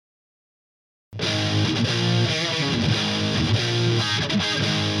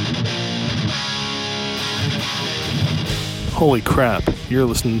Holy crap, you're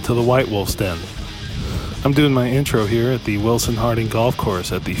listening to the Witewolf's Den. I'm doing my intro here at the Wilson Harding Golf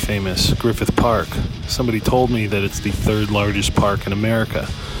Course at the famous Griffith Park. Somebody told me that it's the third largest park in America.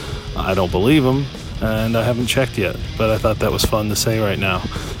 I don't believe them, and I haven't checked yet, but I thought that was fun to say right now.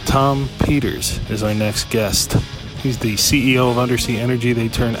 Tom Peters is our next guest. He's the CEO of Undersea Energy. They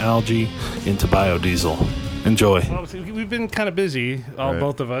turn algae into biodiesel. Enjoy. Well, we've been kind of busy,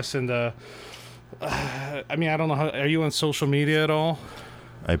 both of us, and I mean, I don't know how. Are you on social media at all?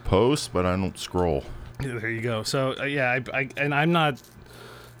 I post, but I don't scroll. There you go. So I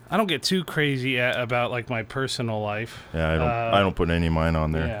don't get too crazy about like my personal life. Yeah, I don't put any of mine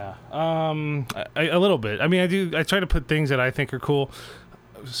on there. Yeah, a little bit. I mean, I try to put things that I think are cool.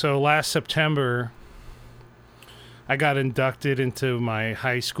 So last September, I got inducted into my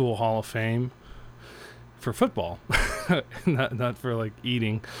high school Hall of Fame for football, not for like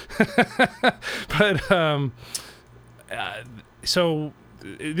eating. But so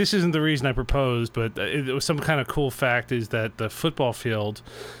this isn't the reason I proposed, but it was some kind of cool fact is that the football field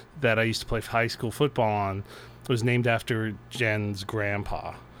that I used to play high school football on was named after Jen's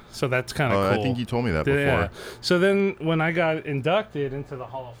grandpa. So that's kind of cool. I think you told me that before. Yeah. So then when I got inducted into the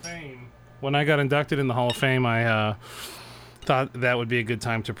Hall of Fame, I thought that would be a good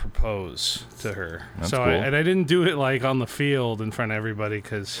time to propose to her. That's cool. I didn't do it like on the field in front of everybody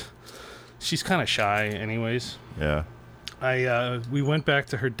because she's kind of shy anyways. Yeah. We went back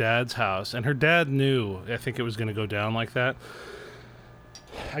to her dad's house, and her dad knew, I think it was going to go down like that.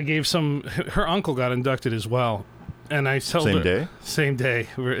 Her uncle got inducted as well. And I told her. Same day.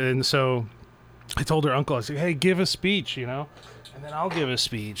 And so I told her uncle, I said, hey, give a speech, and then I'll give a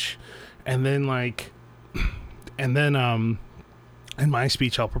speech. And then in my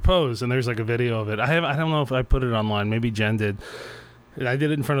speech, I'll propose. And there's like a video of it. I don't know if I put it online. Maybe Jen did. I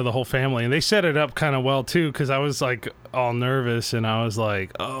did it in front of the whole family, and they set it up kind of well too, because I was like all nervous, and I was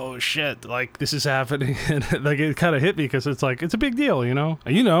like, "Oh shit! Like this is happening," and like it kind of hit me because it's like it's a big deal, you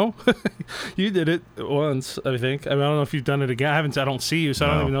did it once, I think. I don't know if you've done it again. I don't see you, so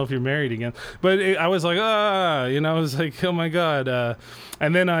I don't even know if you're married again. But I was like, I was like, oh my god.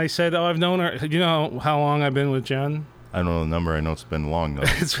 And then I said, I've known her. You know how long I've been with Jen? I don't know the number. I know it's been long though.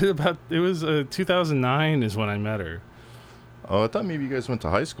 It was 2009 is when I met her. Oh, I thought maybe you guys went to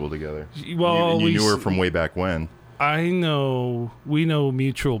high school together. Well, you knew her from way back when. We know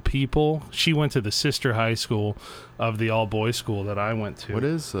mutual people. She went to the sister high school of the all-boys school that I went to. What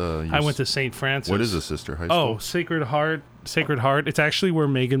is? I went to St. Francis. What is a sister high school? Oh, Sacred Heart. It's actually where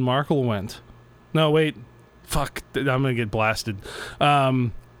Meghan Markle went. No, wait. Fuck. I'm going to get blasted.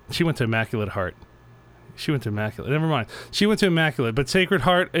 She went to Immaculate Heart. Never mind. She went to Immaculate, but Sacred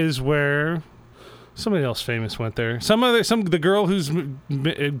Heart is where somebody else famous went there. The girl who's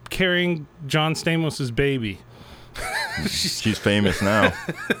carrying John Stamos' baby. She's famous now.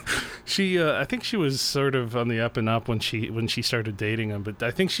 I think she was sort of on the up and up when she started dating him, but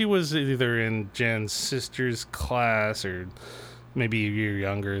I think she was either in Jen's sister's class or maybe a year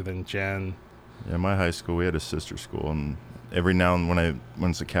younger than Jen. Yeah, my high school, we had a sister school, and every now and when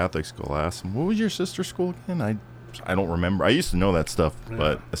it's a Catholic school, I ask them, what was your sister school again? I don't remember. I used to know that stuff,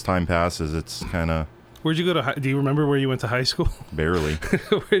 but as time passes, it's kind of... Where'd you go to do you remember where you went to high school? Barely.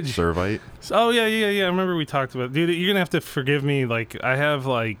 Servite. Oh, yeah. I remember we talked about it. Dude, you're going to have to forgive me. Like, I have,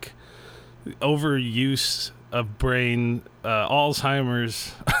 like, overuse of brain,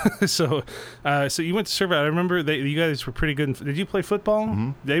 Alzheimer's. So you went to Servite. I remember you guys were pretty good. Did you play football?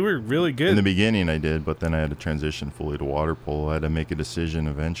 Mm-hmm. They were really good. In the beginning, I did, but then I had to transition fully to water polo. I had to make a decision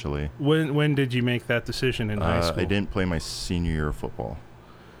eventually. When did you make that decision in high school? I didn't play my senior year of football.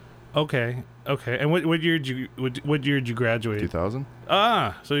 Okay. And what year did you graduate? 2000.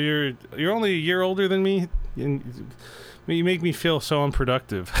 So you're only a year older than me. You make me feel so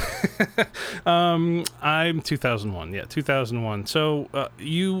unproductive. I'm 2001. Yeah, 2001. So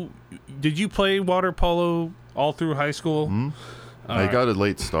did you play water polo all through high school? Mm-hmm. I got a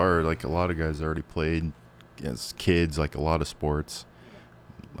late start. Like a lot of guys already played as kids, like a lot of sports.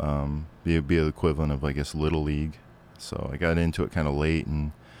 Be the equivalent of, I guess, Little League. So I got into it kind of late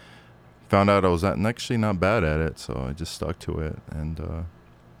and found out I was actually not bad at it. So I just stuck to it and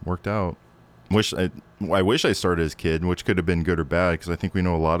worked out. I wish I started as a kid, which could have been good or bad, because I think we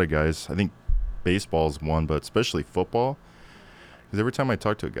know a lot of guys. I think baseball's one, but especially football. Because every time I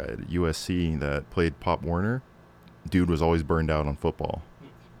talked to a guy at USC that played Pop Warner, dude was always burned out on football.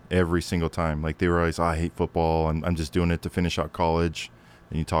 Every single time. Like, they were always, I hate football. I'm just doing it to finish out college.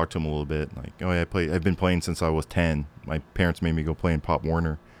 And you talk to them a little bit. Like, oh, yeah, I've been playing since I was 10. My parents made me go play in Pop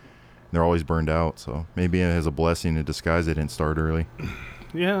Warner. And they're always burned out. So maybe it has a blessing in disguise they didn't start early.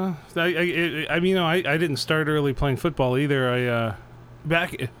 Yeah. I mean, I didn't start early playing football either.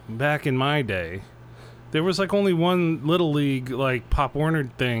 Back in my day, there was like only one little league like Pop Warner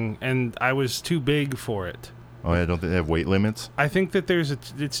thing, and I was too big for it. Oh, yeah, don't they have weight limits? I think that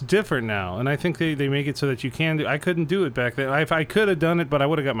it's different now, and I think they make it so that you can do. I couldn't do it back then. If I could have done it, but I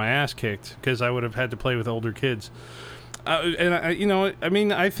would have got my ass kicked because I would have had to play with older kids.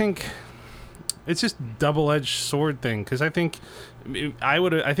 I think it's just double-edged sword thing because I think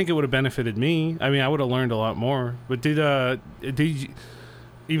I think it would have benefited me. I mean, I would have learned a lot more. But did you,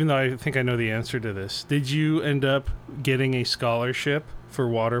 even though I think I know the answer to this, did you end up getting a scholarship for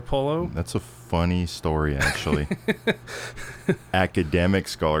water polo? That's a funny story, actually. Academic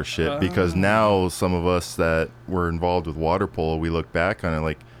scholarship, because now some of us that were involved with water polo, we look back on it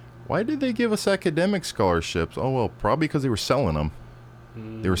like, why did they give us academic scholarships? Oh, well, probably because they were selling them.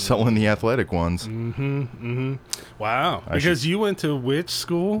 They were selling the athletic ones. Wow. Because you went to which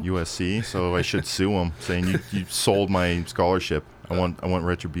school? USC, so I should sue them, saying you sold my scholarship. I want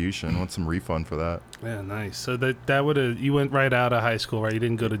retribution. I want some refund for that. Yeah, nice. So that would have, you went right out of high school, right? You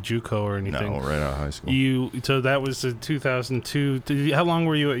didn't go to JUCO or anything. No, right out of high school. So that was in 2002. How long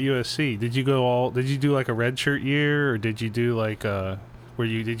were you at USC? Did you do like a redshirt year, or did you do like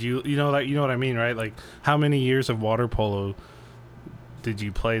you know what I mean, right? Like how many years of water polo did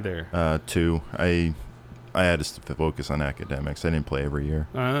you play there? 2. I had to focus on academics. I didn't play every year.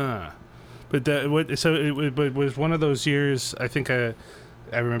 But it was one of those years. I think I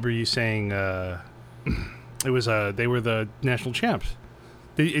remember you saying it was they were the national champs.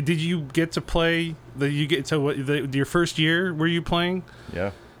 Did you get to play? Your first year were you playing?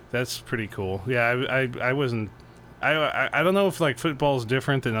 Yeah, that's pretty cool. Yeah, I wasn't. I don't know if like football is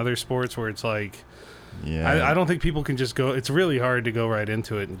different than other sports where it's like. Yeah, I don't think people can just go. It's really hard to go right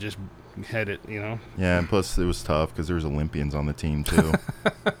into it and just head it, you know. Yeah, and plus it was tough because there was Olympians on the team too.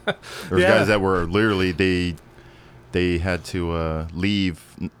 There was guys that were literally they had to leave.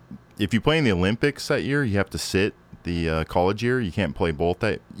 If you play in the Olympics that year, you have to sit. The college year, you can't play both.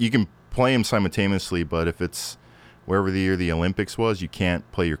 You can play them simultaneously, but if it's wherever the year the Olympics was, you can't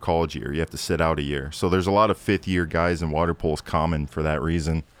play your college year. You have to sit out a year. So there's a lot of fifth-year guys in water polo is common for that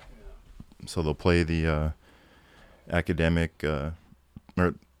reason. So they'll play the academic, or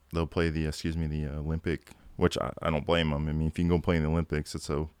they'll play the Olympic, which I don't blame them. I mean, if you can go play in the Olympics, it's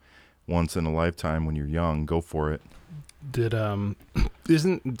a once in a lifetime when you're young. Go for it.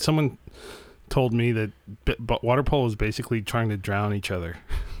 Isn't someone told me that water polo is basically trying to drown each other?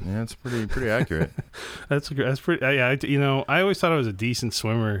 Yeah, it's pretty accurate. That's pretty. I always thought I was a decent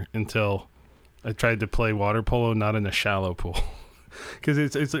swimmer until I tried to play water polo, not in a shallow pool. Because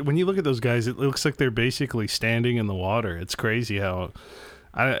it's like when you look at those guys, it looks like they're basically standing in the water. It's crazy how,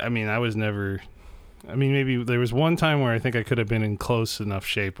 I was never. I mean, maybe there was one time where I think I could have been in close enough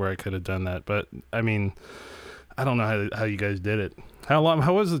shape where I could have done that. But I mean, I don't know how you guys did it. How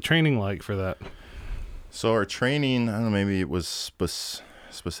was the training like for that? So our training, I don't know, maybe it was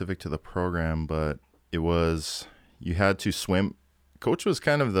specific to the program, but it was you had to swim. Coach was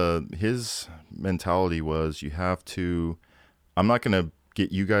kind of his mentality was you have to. I'm not going to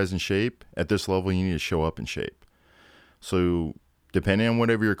get you guys in shape. At this level, you need to show up in shape. So depending on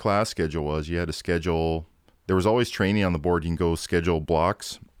whatever your class schedule was, you had to schedule. There was always training on the board. You can go schedule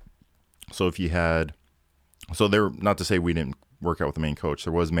blocks. So if you had, not to say we didn't work out with the main coach.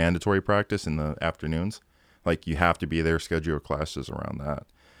 There was mandatory practice in the afternoons. Like you have to be there, schedule your classes around that.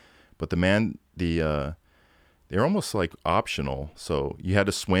 But they're almost like optional. So you had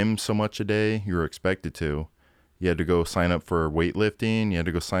to swim so much a day. You were expected to. You had to go sign up for weightlifting. You had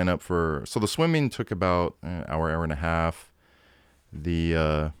to go sign up for... So the swimming took about an hour and a half.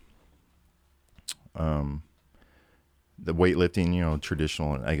 The weightlifting,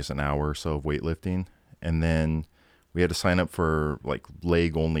 traditional, I guess an hour or so of weightlifting. And then we had to sign up for like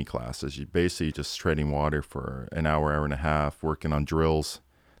leg-only classes. You basically just treading water for an hour and a half, working on drills.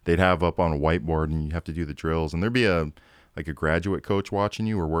 They'd have up on a whiteboard and you have to do the drills. And there'd be a graduate coach watching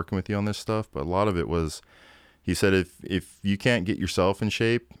you or working with you on this stuff. But a lot of it was... He said, if you can't get yourself in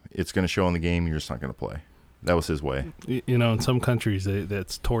shape, it's going to show in the game. You're just not going to play. That was his way. In some countries,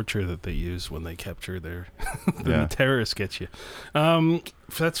 that's torture that they use when they capture the terrorists get you. What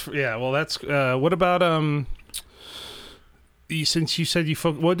about since you said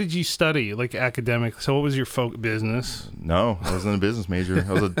what did you study, like academic? So what was your business? No, I wasn't a business major.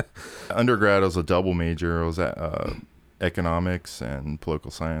 I was an undergrad. I was a double major. I was at economics and political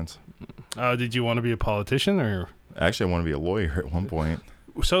science. Did you want to be a politician or? Actually, I want to be a lawyer at one point.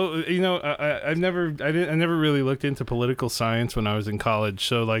 So I never really looked into political science when I was in college.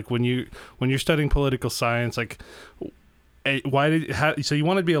 So like when you're studying political science, like So you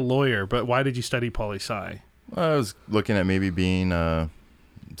wanted to be a lawyer, but why did you study poli-sci? I was looking at maybe being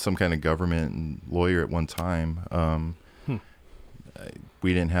some kind of government lawyer at one time.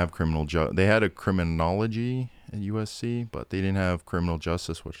 We didn't have they had a criminology at USC, but they didn't have criminal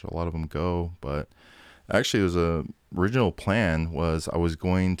justice, which a lot of them go. But actually, original plan was I was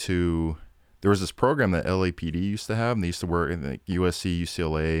going to. There was this program that LAPD used to have, and they used to work in like USC,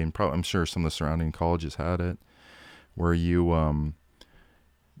 UCLA, and probably I'm sure some of the surrounding colleges had it, where you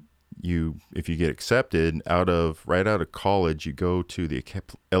if you get accepted right out of college, you go to the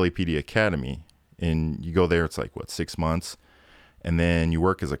LAPD Academy, and you go there. It's like 6 months, and then you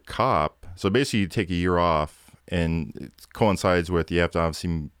work as a cop. So basically, you take a year off, and it coincides with you have to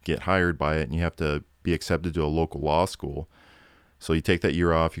obviously get hired by it, and you have to be accepted to a local law school. So you take that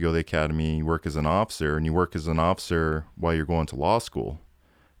year off, you go to the academy, you work as an officer, and you work as an officer while you're going to law school,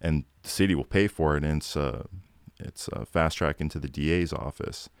 and the city will pay for it, and it's a fast track into the DA's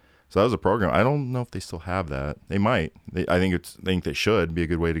office. So that was a program. I don't know if they still have that. They might. I think they should be a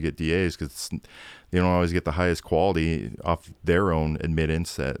good way to get DAs, because they don't always get the highest quality off their own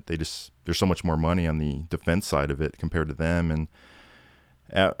admittance. That there's so much more money on the defense side of it compared to them. And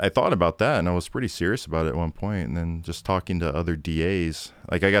I thought about that, and I was pretty serious about it at one point. And then just talking to other DAs,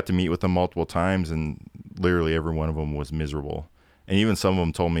 like I got to meet with them multiple times, and literally every one of them was miserable. And even some of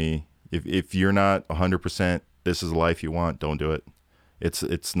them told me, if you're not 100%, this is the life you want, don't do it.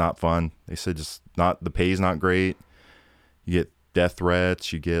 It's not fun. They said the pay's not great. You get death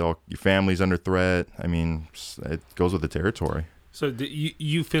threats. You get your family's under threat. I mean, it goes with the territory. So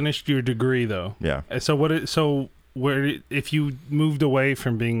you finished your degree though. Yeah. So if you moved away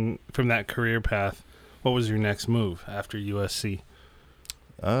from that career path, what was your next move after USC?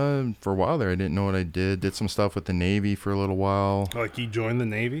 For a while there, I didn't know what I did. Did some stuff with the Navy for a little while. Like you joined the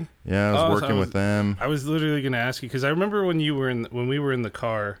Navy? Yeah, I was working with them. I was literally going to ask you, because I remember when we were in the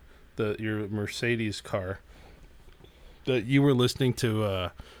car, your Mercedes car, that you were listening to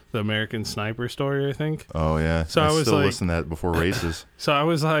the American Sniper story, I think. Oh yeah. So I was still listen to that before races. So I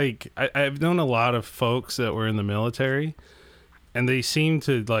was like, I've known a lot of folks that were in the military, and they seem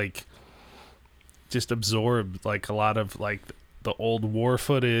to like just absorb like a lot of like the old war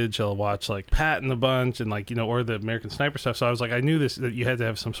footage. I'll watch like Pat and the Bunch and like, or the American Sniper stuff. So I was like, I knew that you had to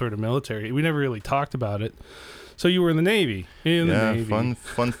have some sort of military. We never really talked about it. So you were in the Navy. The Navy.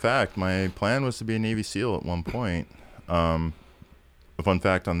 Fun fact. My plan was to be a Navy SEAL at one point. A fun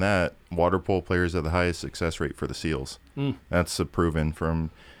fact on that: water polo players have the highest success rate for the SEALs. That's proven from.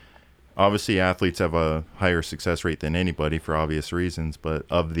 Obviously, athletes have a higher success rate than anybody for obvious reasons, but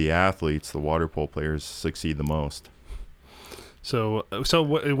of the athletes, the water polo players succeed the most. So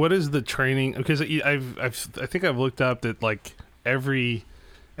what is the training? Because I think I've looked up that like every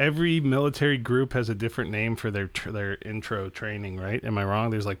military group has a different name for their intro training, right? Am I wrong?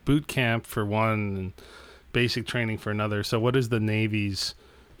 There's like boot camp for one and basic training for another. So what is the Navy's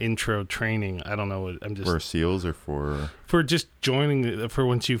intro training? I don't know. I'm just for SEALs or for just joining, for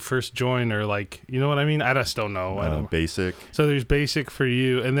once you first join, or like, you know what I mean? I just don't know. I don't. Basic. So there's basic for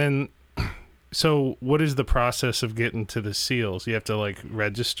you, and then. So what is the process of getting to the SEALs? You have to like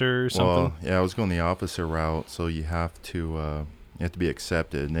register or something? Well, yeah, I was going the opposite route. So you have to be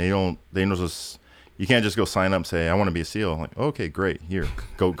accepted. And you can't just go sign up and say, I want to be a SEAL. I'm like, okay, great. Here,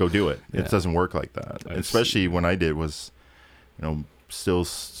 go do it. Yeah. It doesn't work like that. Especially when I did was, still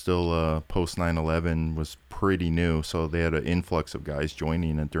post 9/11 was pretty new. So they had an influx of guys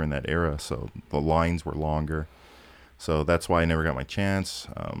joining it during that era. So the lines were longer. So that's why I never got my chance.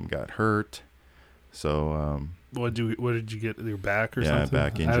 Got hurt. So what did you get? Your back or something? Yeah,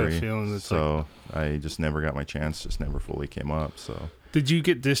 back injury. I had a feeling so I just never got my chance. Just never fully came up. So did you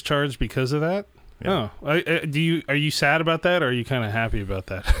get discharged because of that? Yeah. Oh, are you sad about that, or are you kind of happy about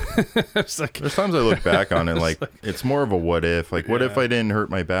that? It's like, there's times I look back on it like it's more of a what if. Like, what if I didn't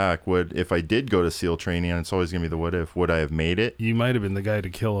hurt my back? If I did go to SEAL training? And it's always gonna be the what if. Would I have made it? You might have been the guy to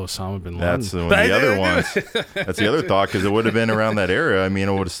kill Osama bin Laden. That's the other one. That's the other thought, because it would have been around that era. I mean,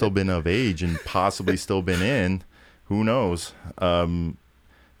 I would have still been of age and possibly still been in. Who knows? I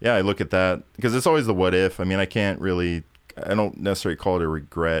look at that because it's always the what if. I mean, I don't necessarily call it a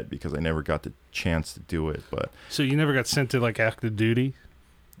regret because I never got the chance to do it. But so you never got sent to like active duty?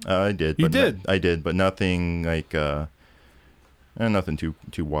 I did. You did? I did, but nothing like nothing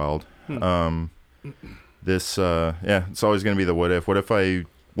too wild. It's always going to be the what if. What if I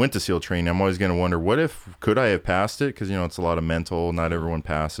went to SEAL training? I'm always going to wonder, could I have passed it? Because it's a lot of mental. Not everyone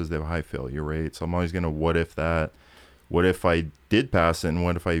passes. They have a high failure rate. So I'm always going to what if that. What if I did pass it, and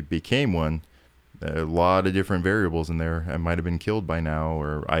what if I became one? A lot of different variables in there. I might have been killed by now,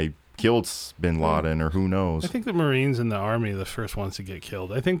 or I killed Bin Laden, or who knows. I think the Marines and the Army are the first ones to get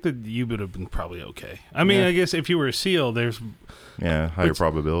killed. I think that you would have been probably okay. I mean, I guess if you were a SEAL, there's higher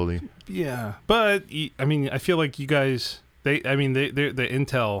probability. Yeah, but I mean, I feel like you guys, the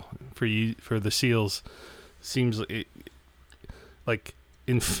intel for the SEALs seems like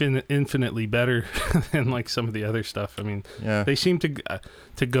infinitely better than like some of the other stuff. I mean, they seem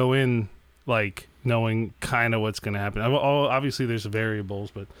to go in like knowing kind of what's going to happen. Obviously, there's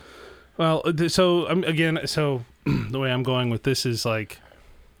variables, but so the way I'm going with this is like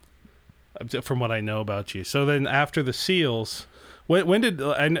from what I know about you. So then after the SEALs. When did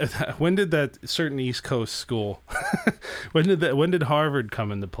that certain East Coast school? when did Harvard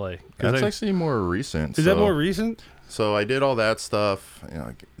come into play? That's actually more recent. Is that more recent? So I did all that stuff. You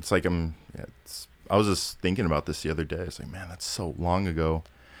know, it's like I was just thinking about this the other day. It's like, man, that's so long ago.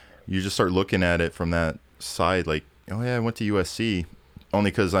 You just start looking at it from that side, like, oh yeah, I went to USC. Only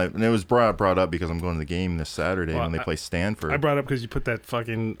because it was brought up because I'm going to the game this Saturday when they play Stanford. I brought up because you put that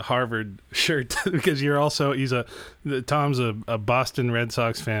fucking Harvard shirt because you're also Tom's a Boston Red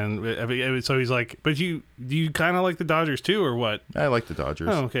Sox fan. So he's like, but do you kind of like the Dodgers too, or what? I like the Dodgers.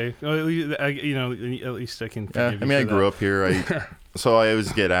 Oh, okay. Well, at least I can. Yeah, I mean, I grew up here. So I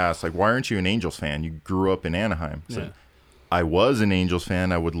always get asked like, why aren't you an Angels fan? You grew up in Anaheim. So I was an Angels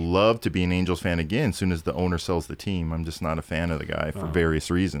fan. I would love to be an Angels fan again as soon as the owner sells the team. I'm just not a fan of the guy for various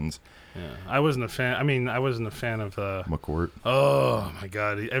reasons. Yeah, I wasn't a fan. I mean, I wasn't a fan of McCourt. Oh my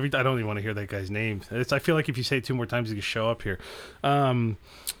God! I don't even want to hear that guy's name. I feel like if you say it 2 more times, he can show up here.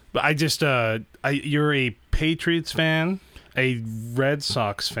 But I just, you're a Patriots fan, a Red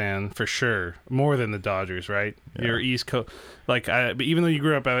Sox fan for sure, more than the Dodgers, right? Yeah. You're East Coast. But even though you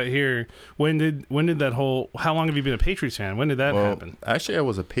grew up out here, when did that whole? How long have you been a Patriots fan? When did that happen? Actually, I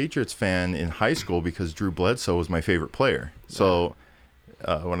was a Patriots fan in high school because Drew Bledsoe was my favorite player. So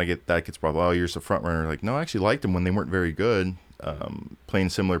when that gets brought up, oh, you're a front runner. Like, no, I actually liked him when they weren't very good, playing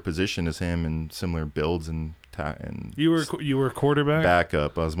similar position as him and similar builds and you were a quarterback,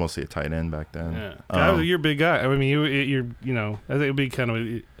 backup. I was mostly a tight end back then. Yeah, you're a big guy. I mean, you're I think it'd be kind of.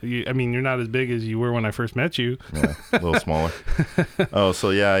 I mean, you're not as big as you were when I first met you. Yeah, a little smaller.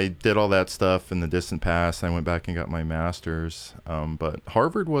 So I did all that stuff in the distant past. I went back and got my master's, but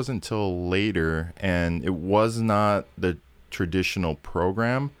Harvard wasn't until later, and it was not the traditional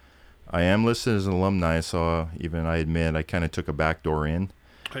program. I am listed as an alumni, so even I admit I kind of took a backdoor in.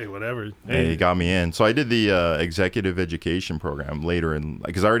 Hey, whatever. Hey, it got me in. So I did the executive education program later,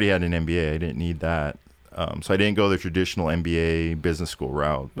 because I already had an MBA. I didn't need that. So I didn't go the traditional MBA business school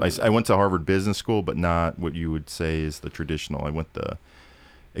route. I went to Harvard Business School, but not what you would say is the traditional. I went the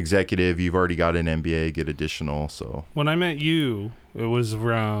executive. You've already got an MBA, get additional. So when I met you, it was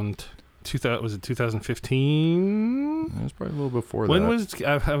around 2015? It was probably a little before that. When was,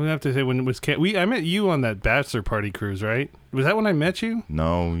 I'm going to have to say, when it was, I met you on that bachelor party cruise, right? Was that when I met you?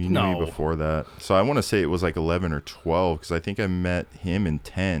 No, you knew me before that. So I want to say it was like 11 or 12, because I think I met him in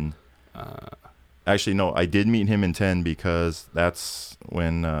 10. Actually, no, I did meet him in 10 because that's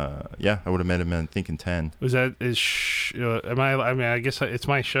when, I would have met him in, I think, in 10. Was that, I guess it's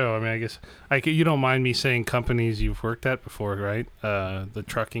my show. I mean, I guess, you don't mind me saying companies you've worked at before, right? The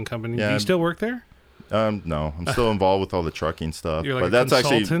trucking company. Yeah. Do you still work there? No, I'm still involved with all the trucking stuff. You're like a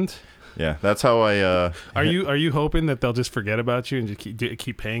consultant? Yeah, that's how I... Are you hoping that they'll just forget about you and just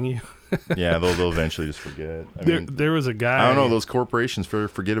keep paying you? Yeah, they'll eventually just forget. There was a guy... I don't know, those corporations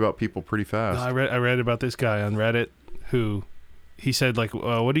forget about people pretty fast. No, I read about this guy on Reddit who... He said, like,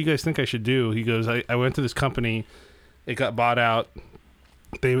 what do you guys think I should do? He goes, I went to this company. It got bought out.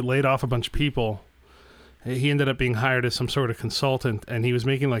 They laid off a bunch of people. He ended up being hired as some sort of consultant, and he was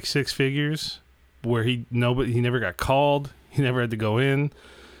making like 6 figures where he never got called. He never had to go in.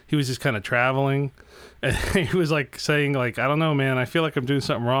 He was just kind of traveling. And he was like saying, like, I don't know, man, I feel like I'm doing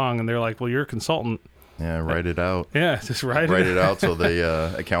something wrong. And they're like, well, you're a consultant. Yeah, write it out. Yeah, just write it out till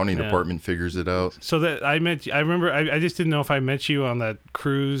the accounting department figures it out. So that I met you, I remember, I just didn't know if I met you on that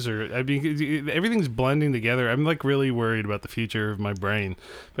cruise or, I mean, everything's blending together. I'm like really worried about the future of my brain.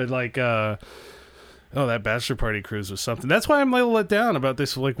 But like, that bachelor party cruise was something. That's why I'm a little let down about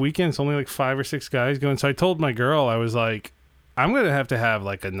this like weekend. It's only like 5 or 6 guys going. So I told my girl, I was like, I'm going to have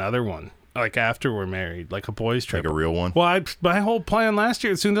like another one. Like after we're married, like a boys trip. Like a real one? Well, my whole plan last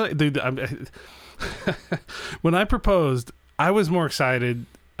year, as soon as when I proposed, I was more excited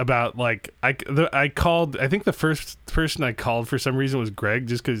about like I called. I think the first person I called for some reason was Greg,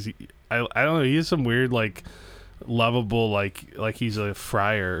 just because I don't know. He has some weird like lovable like he's a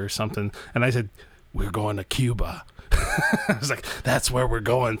friar or something. And I said, we're going to Cuba. I was like, that's where we're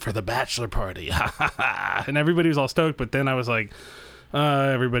going for the bachelor party. And everybody was all stoked. But then I was like,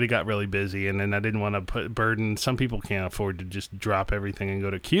 Everybody got really busy, and then I didn't want to put burden. Some people can't afford to just drop everything and go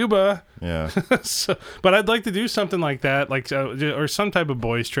to Cuba. Yeah. But I'd like to do something like that, or some type of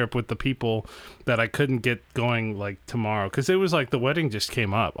boys trip with the people that I couldn't get going like tomorrow, because it was like the wedding just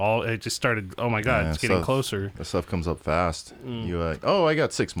came up. It just started. Oh my God, it's getting closer. That stuff comes up fast. You I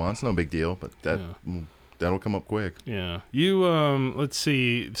got 6 months, no big deal, but that'll come up quick. Yeah. You let's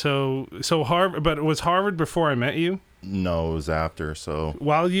see. So Harvard, but was Harvard before I met you? No, it was after. So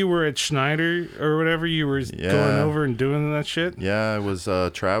while you were at Schneider or whatever, you were going over and doing that shit. Yeah, I was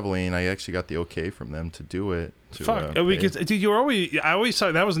traveling. I actually got the okay from them to do it. Fuck, because dude, I always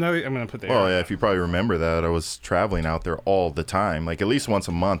saw that was another. I'm gonna put there. Oh yeah, if you probably remember that, I was traveling out there all the time. Like at least once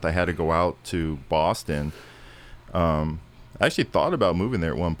a month, I had to go out to Boston. I actually thought about moving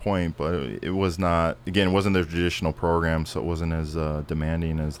there at one point, but it was not. Again, it wasn't the traditional program, so it wasn't as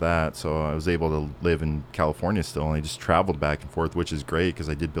demanding as that. So I was able to live in California still, and I just traveled back and forth, which is great because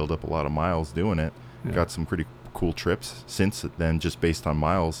I did build up a lot of miles doing it. Yeah. Got some pretty cool trips since then, just based on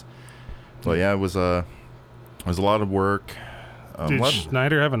miles. But yeah, it was a lot of work. Did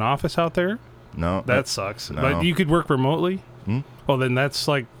Schneider have an office out there? No, that sucks. No. But you could work remotely. Well, then that's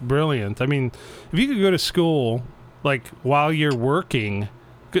like brilliant. I mean, if you could go to school like while you're working,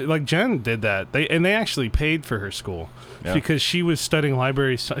 like Jen did that. They actually paid for her school because she was studying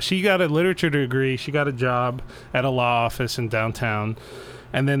library. She got a literature degree. She got a job at a law office in downtown.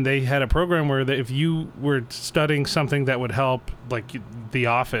 And then they had a program where if you were studying something that would help, like the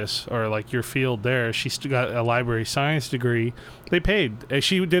office or like your field there, she got a library science degree. They paid.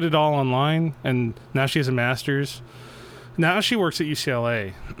 She did it all online, and now she has a master's. Now she works at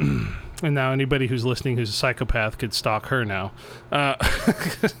UCLA. And now anybody who's listening who's a psychopath could stalk her now.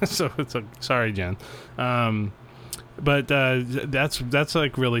 So sorry, Jen. But that's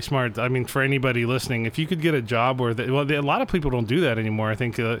like really smart. I mean, for anybody listening, if you could get a job where a lot of people don't do that anymore, I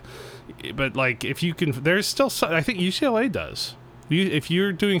think. But like, if you can, there's still. I think UCLA does. If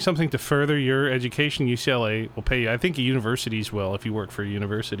you're doing something to further your education, UCLA will pay you. I think universities will if you work for a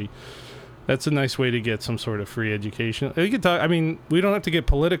university. That's a nice way to get some sort of free education. You could talk. I mean, we don't have to get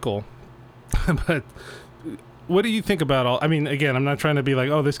political, but. What do you think about all? I mean, again, I'm not trying to be like,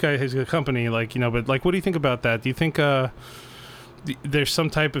 oh, this guy has a company, like, but like, what do you think about that? Do you think there's some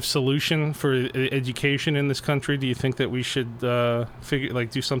type of solution for education in this country? Do you think that we should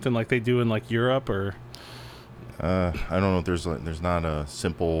do something like they do in like Europe or? I don't know. There's not a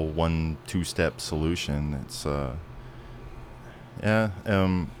simple 1-2-step solution. It's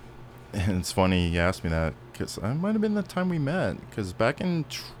and it's funny you asked me that. Because it might have been the time we met. Because back in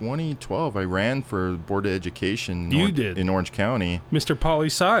 2012, I ran for Board of Education in Orange County. Mr. Poli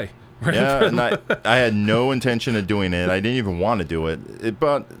Sci. Yeah, and I had no intention of doing it. I didn't even want to do it.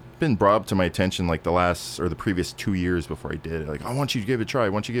 It's been brought up to my attention like the previous 2 years before I did it. Like, I want you to give it a try.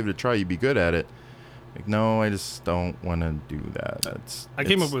 Once you give it a try, you'd be good at it. Like, no, I just don't want to do that. I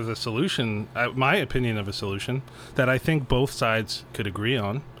came up with a solution, my opinion of a solution, that I think both sides could agree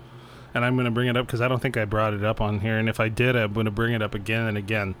on. And I'm going to bring it up because I don't think I brought it up on here. And if I did, I'm going to bring it up again and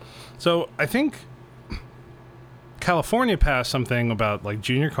again. So I think California passed something about like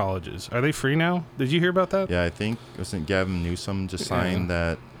junior colleges. Are they free now? Did you hear about that? Yeah, I think wasn't Gavin Newsom just signed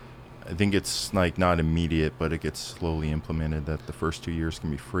that. I think it's like not immediate, but it gets slowly implemented that the first 2 years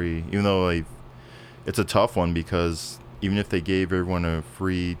can be free. Even though it's a tough one because even if they gave everyone a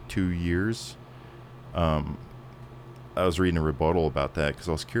free 2 years, I was reading a rebuttal about that because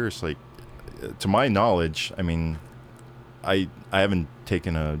I was curious. Like, to my knowledge, I mean, I haven't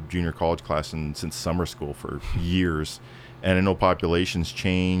taken a junior college class since summer school for years, and I know populations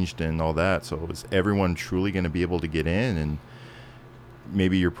changed and all that. So is everyone truly going to be able to get in? And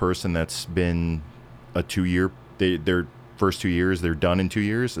maybe your person that's been a 2-year, their first 2 years, they're done in 2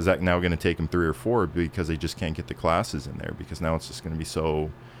 years. Is that now going to take them 3 or 4 because they just can't get the classes in there because now it's just going to be so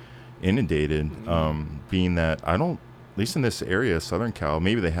inundated? Being that at least in this area, Southern Cal,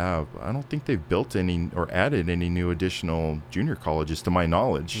 maybe they have. I don't think they've built any or added any new additional junior colleges to my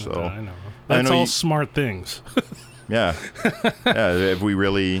knowledge. So I know. That's all smart things. Yeah. If we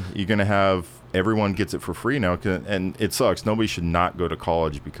really, you're going to have everyone gets it for free now, and it sucks. Nobody should not go to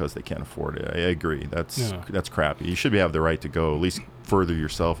college because they can't afford it. I agree. That's crappy. You should have the right to go, at least further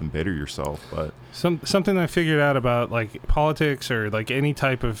yourself and better yourself. But something I figured out about like politics or like any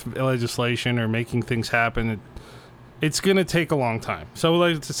type of legislation or making things happen, it's going to take a long time. So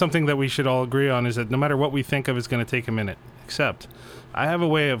like, something that we should all agree on is that no matter what we think of, it's going to take a minute. Except I have a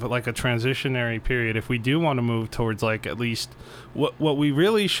way of like a transitionary period. If we do want to move towards like at least what we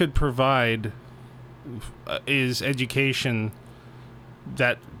really should provide is education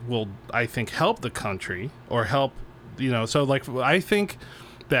that will, I think, help the country or help So like I think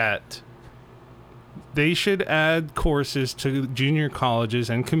that they should add courses to junior colleges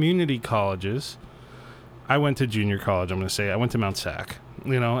and community colleges. I went to junior college. I'm going to say I went to Mount Sac,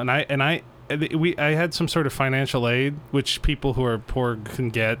 and I had some sort of financial aid, which people who are poor can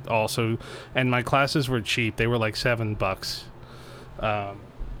get also. And my classes were cheap. They were like $7. Move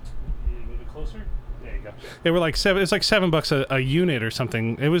it closer. There you go. They were like $7. It's like $7 a unit or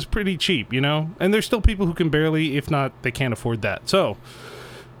something. It was pretty cheap, And there's still people who can barely, if not, they can't afford that. So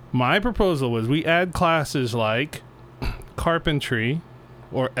my proposal was we add classes like carpentry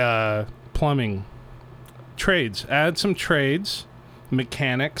or plumbing, trades. Add some trades,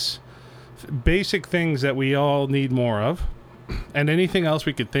 mechanics, basic things that we all need more of, and anything else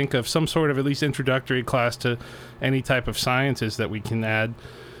we could think of, some sort of at least introductory class to any type of sciences that we can add.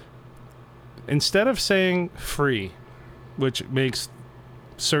 Instead of saying free, which makes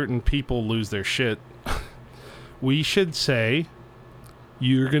certain people lose their shit, we should say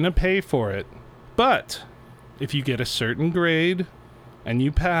you're going to pay for it. But if you get a certain grade and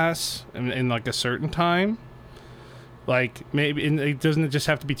you pass in like a certain time, like maybe it doesn't just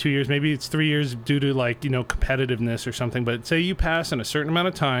have to be 2 years, maybe it's 3 years due to like, competitiveness or something, but say you pass in a certain amount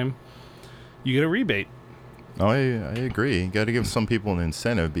of time, you get a rebate. Oh, I agree. You got to give some people an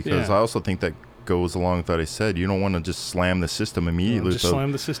incentive because I also think that goes along with what I said. You don't want to just slam the system immediately.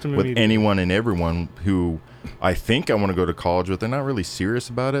 With anyone and everyone who I think I want to go to college with. They're not really serious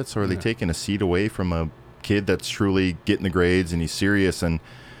about it. So are they taking a seat away from a kid that's truly getting the grades and he's serious and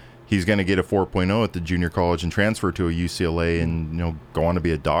he's going to get a 4.0 at the junior college and transfer to a UCLA and, go on to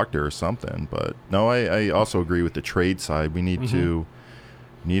be a doctor or something. But no, I also agree with the trade side. We need to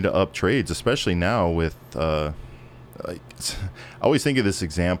up trades, especially now with I always think of this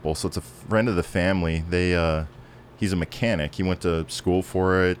example. So it's a friend of the family. He's a mechanic. He went to school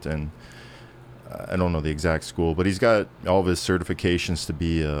for it, and I don't know the exact school, but he's got all of his certifications to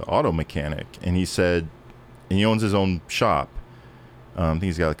be an auto mechanic. And he said, and he owns his own shop. I think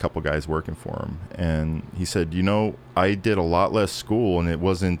he's got a couple guys working for him. And he said, I did a lot less school, and it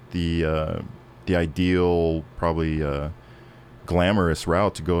wasn't the ideal, probably glamorous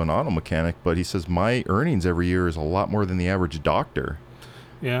route to go an auto mechanic, but he says my earnings every year is a lot more than the average doctor.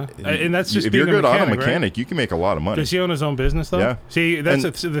 Yeah, and that's just if you're a good auto mechanic, right? You can make a lot of money. Does he own his own business though? Yeah. See,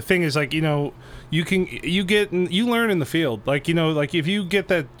 that's the thing is like you learn in the field. Like like if you get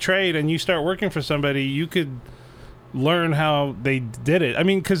that trade and you start working for somebody, you could learn how they did it. I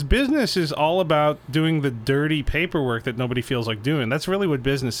mean, because business is all about doing the dirty paperwork that nobody feels like doing. That's really what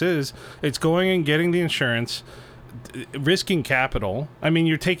business is. It's going and getting the insurance, risking capital. I mean,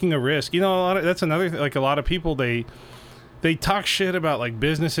 you're taking a risk. That's another thing. Like a lot of people, they talk shit about like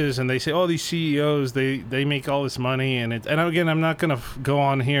businesses and they say, oh, these CEOs, they make all this money. And again, I'm not going to go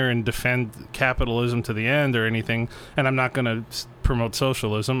on here and defend capitalism to the end or anything. And I'm not going to promote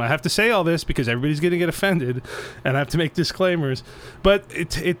socialism. I have to say all this because everybody's going to get offended and I have to make disclaimers. But it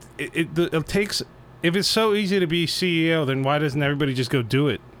takes, if it's so easy to be CEO, then why doesn't everybody just go do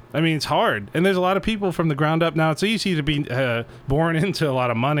it? I mean, it's hard. And there's a lot of people from the ground up. Now, it's easy to be born into a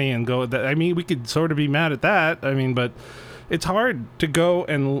lot of money and go. I mean, we could sort of be mad at that. I mean, but it's hard to go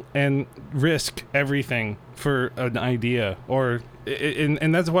and risk everything for an idea.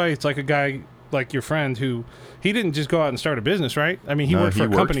 And that's why it's like a guy like your friend who, he didn't just go out and start a business, right? I mean, he worked for a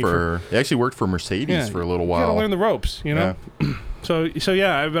company. He actually worked for Mercedes for a little while. You got to learn the ropes, Yeah. So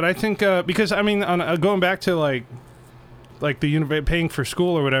yeah, but I think, because, I mean, going back to like the paying for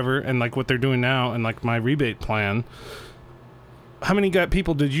school or whatever, and like what they're doing now, and like my rebate plan. How many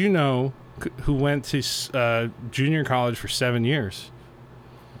people did you know who went to junior college for 7 years?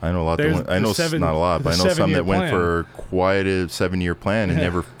 I know a lot. Not a lot, but I know some that went for quite a 7-year plan and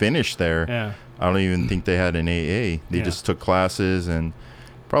never finished there. Yeah. I don't even think they had an AA. They just took classes, and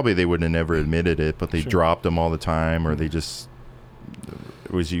probably they would have never admitted it, but they dropped them all the time, or they just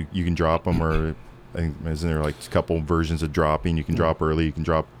you can drop them, or I think isn't there like a couple versions of dropping? You can drop early, you can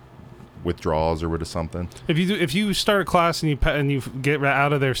drop withdrawals or something. If you start a class and you get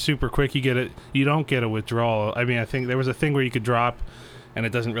out of there super quick, you don't get a withdrawal. I mean, I think there was a thing where you could drop and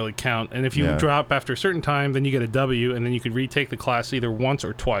it doesn't really count. And if you drop after a certain time, then you get a W, and then you could retake the class either once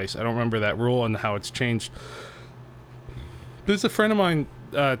or twice. I don't remember that rule and how it's changed. There's a friend of mine,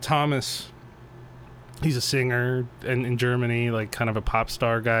 Thomas. He's a singer in Germany, like kind of a pop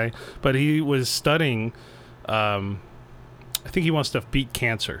star guy. But he was studying, I think he wants to beat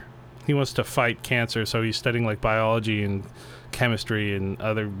cancer. He wants to fight cancer, so he's studying like biology and chemistry and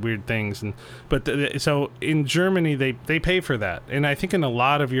other weird things. So in Germany, they pay for that. And I think in a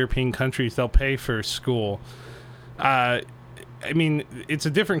lot of European countries, they'll pay for school. I mean, it's a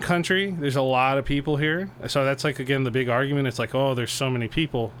different country. There's a lot of people here. So that's like, again, the big argument. It's like, oh, there's so many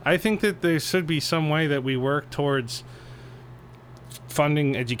people. I think that there should be some way that we work towards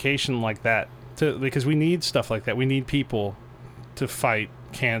funding education like that, because we need stuff like that. We need people to fight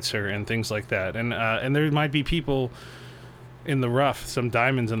cancer and things like that. And there might be people in the rough, some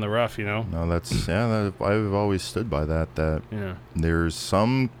diamonds in the rough, you know? No, I've always stood by that yeah. there's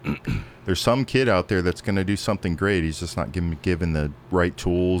some kid out there that's going to do something great. He's just not given the right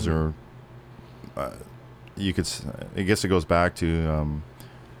tools, or I guess it goes back to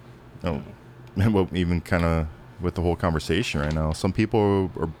even kind of with the whole conversation right now. Some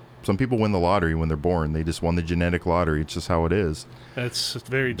people win the lottery when they're born. They just won the genetic lottery. It's just how it is. That's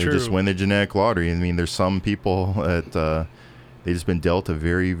very true. They just win the genetic lottery. I mean, there's some people that they just been dealt a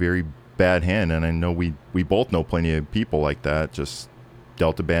very, very bad hand, and I know we both know plenty of people like that, just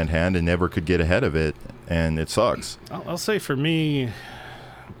dealt a bad hand and never could get ahead of it, and it sucks. I'll say for me,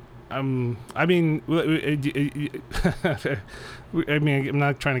 I mean, I'm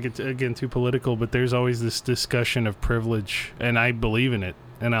not trying to get again too political, but there's always this discussion of privilege, and I believe in it,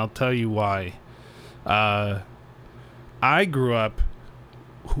 and I'll tell you why. I grew up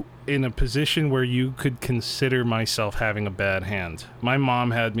in a position where you could consider myself having a bad hand. My mom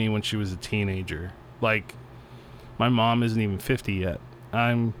had me when she was a teenager. Like, my mom isn't even 50 yet.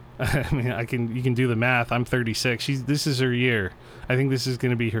 I mean, you can do the math. I'm 36. This is her year. I think this is going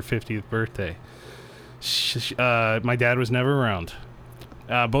to be her 50th birthday. My dad was never around.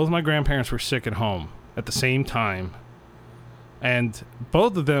 Both my grandparents were sick at home at the same time. And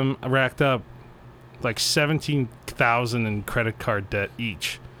both of them racked up like $17,000 in credit card debt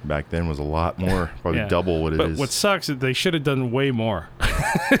each. Back then was a lot more, probably double what it is. But what sucks is they should have done way more.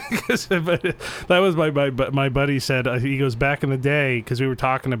 That was my buddy said, he goes, back in the day, because we were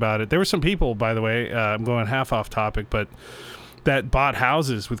talking about it. There were some people, by the way, I'm going half off topic, but that bought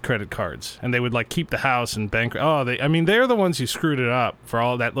houses with credit cards, and they would like keep the house and bankrupt. They're the ones who screwed it up for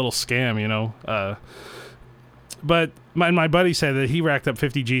all that little scam, you know. But my buddy said that he racked up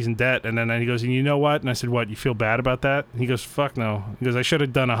 50 G's in debt, and then he goes, and you know what? And I said, what, you feel bad about that? He goes, fuck no. He goes, I should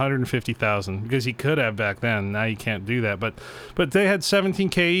have done 150,000, because he could have back then. Now you can't do that. But they had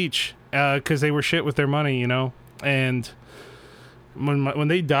 17K each, because they were shit with their money, you know. And when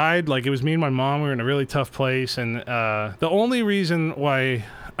they died, like, it was me and my mom. We were in a really tough place, and the only reason why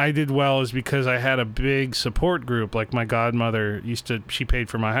I did well is because I had a big support group. Like, my godmother she paid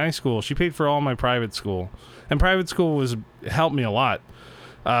for my high school. She paid for all my private school. And private school helped me a lot.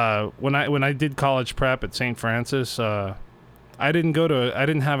 When I did college prep at St. Francis, I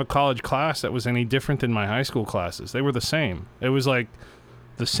didn't have a college class that was any different than my high school classes. They were the same. It was like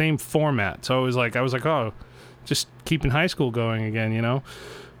the same format. So I was like, oh, just keeping high school going again, you know.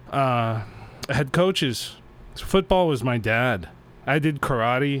 I had coaches. Football was my dad. I did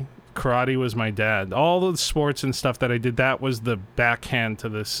karate. Karate was my dad. All the sports and stuff that I did, that was the backhand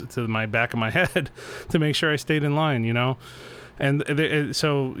to my back of my head to make sure I stayed in line, you know. And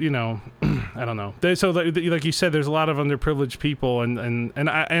so, you know, I don't know. So like you said, there's a lot of underprivileged people, and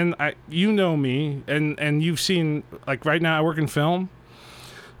I you know me, and you've seen, like, right now I work in film.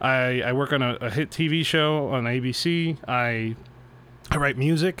 I work on a hit TV show on ABC. I write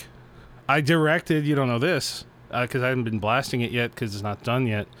music. I directed. You don't know this because I haven't been blasting it yet because it's not done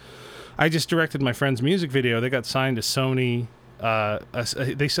yet. I just directed my friend's music video. They got signed to Sony.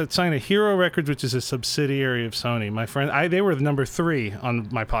 They signed to Hero Records, which is a subsidiary of Sony. My friend, they were the number 3 on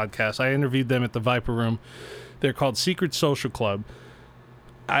my podcast. I interviewed them at the Viper Room. They're called Secret Social Club.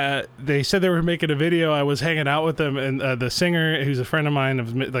 They said they were making a video. I was hanging out with them, and the singer, who's a friend of mine,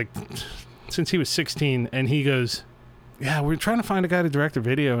 since he was 16, and he goes, "Yeah, we're trying to find a guy to direct a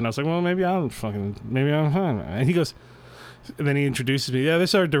video." And I was like, "Well, maybe I'm fine." And he goes. And then he introduces me. Yeah, this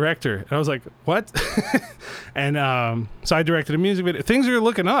is our director. And I was like, what? And so I directed a music video. Things are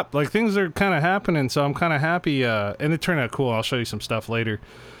looking up. Like, things are kind of happening. So I'm kind of happy. And it turned out cool. I'll show you some stuff later.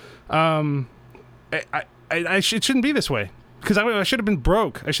 It shouldn't be this way. Because I should have been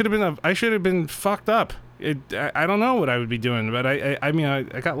broke. I should have been fucked up. I don't know what I would be doing. But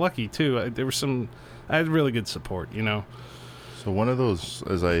I got lucky, too. I had really good support, you know. So one of those,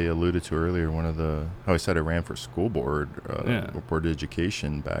 as I alluded to earlier, how I said I ran for school board, board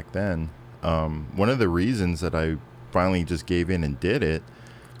education back then. One of the reasons that I finally just gave in and did it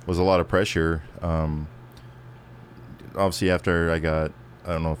was a lot of pressure. Obviously, after I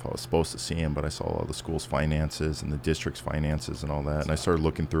don't know if I was supposed to see him, but I saw all the school's finances and the district's finances and all that. And I started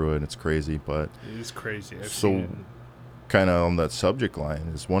looking through it, and it's crazy. But it is crazy. I've seen it. Kind of on that subject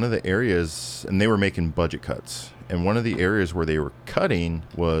line is one of the areas, and they were making budget cuts. And one of the areas where they were cutting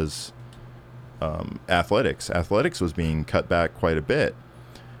was athletics. Athletics was being cut back quite a bit.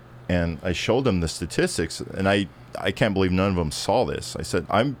 And I showed them the statistics, and I can't believe none of them saw this. I said,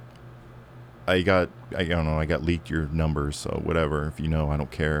 I don't know, I got leaked your numbers, so whatever. If you know, I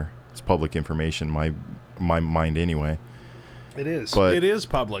don't care. It's public information, my mind anyway. It is. But it is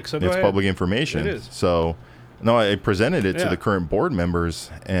public, so go it's ahead. public information. It is. So, no, I presented it to the current board members,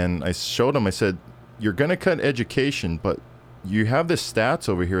 and I showed them, I said, you're going to cut education, but you have the stats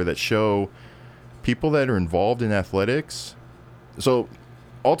over here that show people that are involved in athletics. So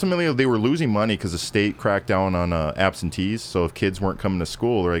ultimately, they were losing money because the state cracked down on absentees. So if kids weren't coming to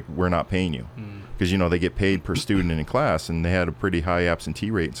school, they're like, we're not paying you. Because, they get paid per student in class, and they had a pretty high absentee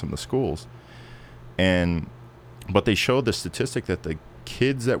rate in some of the schools. But they showed the statistic that the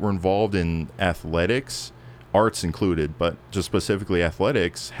kids that were involved in athletics, arts included, but just specifically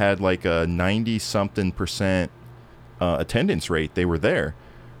athletics, had like a 90-something% attendance rate. They were there.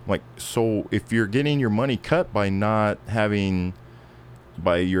 Like, so if you're getting your money cut by not having,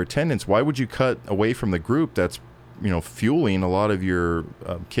 by your attendance, why would you cut away from the group that's, fueling a lot of your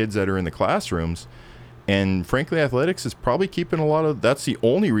kids that are in the classrooms? And frankly, athletics is probably keeping a lot of, that's the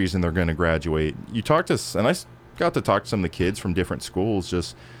only reason they're going to graduate. You talk to, and I got to talk to some of the kids from different schools,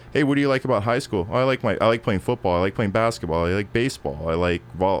 just, hey, what do you like about high school? Oh, I like playing football. I like playing basketball. I like baseball. I like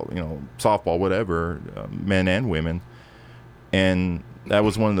softball, whatever, men and women. And that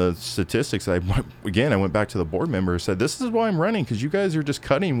was one of the statistics. I went back to the board member and said, this is why I'm running, because you guys are just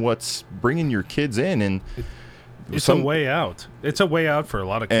cutting what's bringing your kids in. And it's a way out. It's a way out for a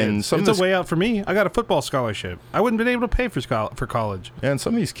lot of kids. And it's a way out for me. I got a football scholarship. I wouldn't have been able to pay for college. And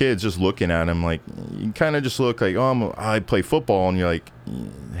some of these kids, just looking at them, like, you kind of just look like, oh, I play football, and you're like,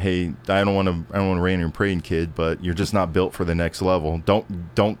 hey, I don't want to rain and pray, kid, but you're just not built for the next level.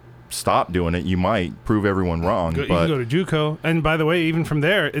 Don't stop doing it. You might prove everyone wrong. You can go to JUCO, and by the way, even from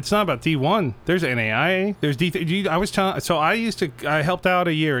there, it's not about D1. There's NAIA. There's D3. I was telling. So I helped out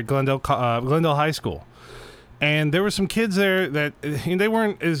a year at Glendale High School. And there were some kids there that they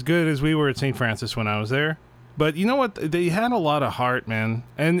weren't as good as we were at St. Francis when I was there. But you know what? They had a lot of heart, man.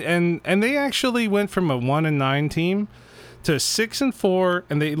 And they actually went from a 1-9 team to 6-4,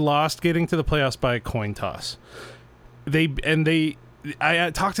 and they lost getting to the playoffs by a coin toss. I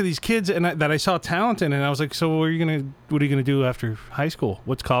talked to these kids that I saw talent in, and I was like, so what are you gonna do after high school?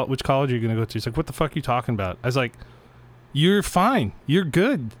 Which college are you gonna go to? He's like, what the fuck are you talking about? I was like, you're fine. You're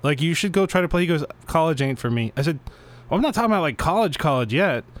good. Like, you should go try to play. He goes, college ain't for me. I said, well, I'm not talking about like college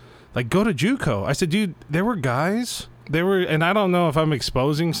yet. Like, go to JUCO. I said, dude, there were guys. And I don't know if I'm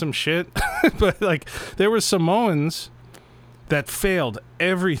exposing some shit, but like, there were Samoans that failed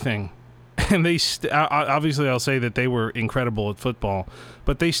everything. And they obviously, I'll say that they were incredible at football,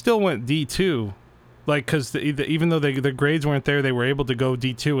 but they still went D2. Like, because even though their grades weren't there, they were able to go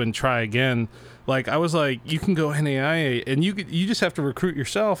D2 and try again. Like, I was like, you can go NAIA, and you just have to recruit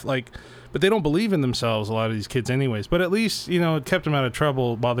yourself. Like, but they don't believe in themselves, a lot of these kids anyways. But at least, it kept them out of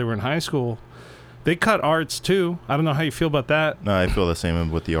trouble while they were in high school. They cut arts, too. I don't know how you feel about that. No, I feel the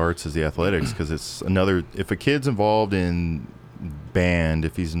same with the arts as the athletics, because it's another, if a kid's involved in band,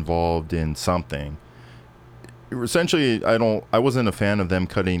 if he's involved in something, essentially, I wasn't a fan of them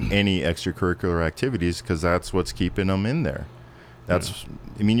cutting any extracurricular activities, because that's what's keeping them in there.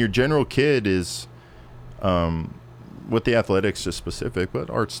 Your general kid is, with the athletics just specific, but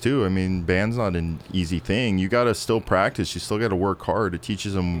arts too. Band's not an easy thing. You got to still practice. You still got to work hard. It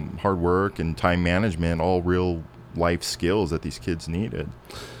teaches them hard work and time management, all real life skills that these kids needed.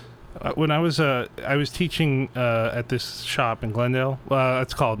 When I was teaching at this shop in Glendale,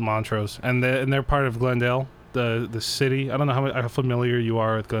 it's called Montrose, and they're part of Glendale, the city. I don't know how familiar you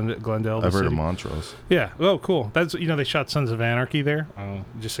are with Glendale. I've heard of Montrose. Yeah. Oh, cool. That's they shot Sons of Anarchy there.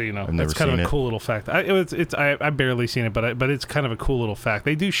 Just so you know, that's kind of a cool little fact. I barely seen it, but it's kind of a cool little fact.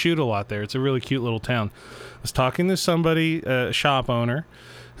 They do shoot a lot there. It's a really cute little town. I was talking to somebody, a shop owner,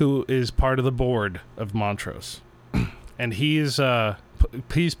 who is part of the board of Montrose, and he's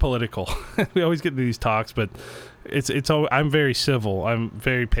political. We always get into these talks, but I'm very civil. I'm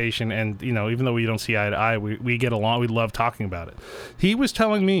very patient, and even though we don't see eye to eye, we get along. We love talking about it. He was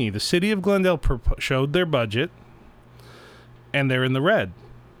telling me the city of Glendale showed their budget, and they're in the red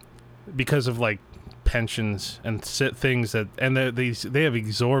because of like pensions and things they have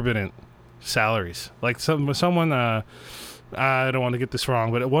exorbitant salaries. Like someone I don't want to get this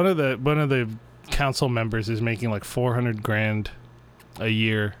wrong, but one of the council members is making like $400,000 a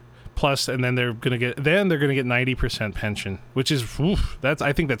year plus, and then they're gonna get 90% pension, which is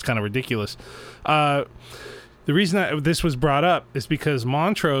I think that's kind of ridiculous. The reason that this was brought up is because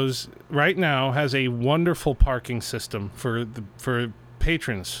Montrose right now has a wonderful parking system for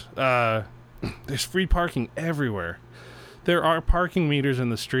patrons. there's free parking everywhere. There are parking meters in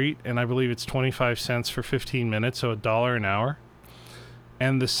the street, and I believe it's 25 cents for 15 minutes, so $1 an hour.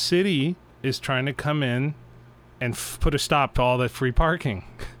 And the city is trying to come in and put a stop to all that free parking.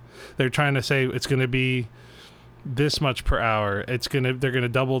 They're trying to say it's going to be this much per hour. They're gonna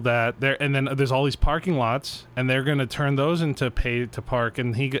double that there, and then there's all these parking lots, and they're gonna turn those into pay to park.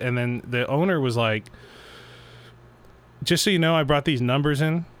 And then the owner was like, just so you know, I brought these numbers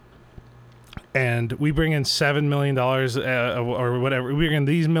in, and we bring in $7 million or whatever. We bring in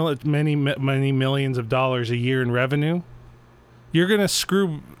these many millions of dollars a year in revenue. You're gonna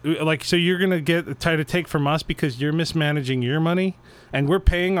so you're gonna try to take from us because you're mismanaging your money, and we're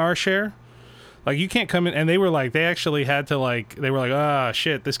paying our share. Like, you can't come in. And they actually had to, they were like, ah,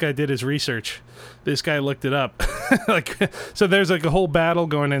 shit, this guy did his research. This guy looked it up. So there's a whole battle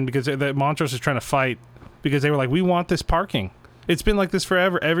going in because the Montrose is trying to fight because they were like, we want this parking. It's been like this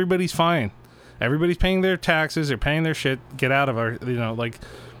forever. Everybody's fine. Everybody's paying their taxes. They're paying their shit. Get out of our,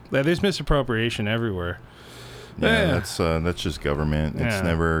 there's misappropriation everywhere. Yeah, that's just government. It's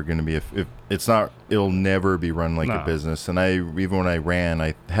never going to be it'll never be run like a business. And even when I ran,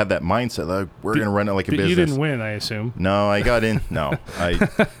 I had that mindset that we're going to run it like a business. You didn't win, I assume. No, I got in. No,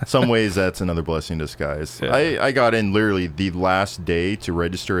 some ways that's another blessing in disguise. Yeah. I got in literally the last day to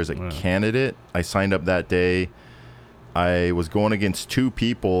register as a candidate. I signed up that day. I was going against two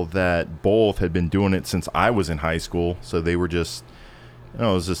people that both had been doing it since I was in high school. So they were just, it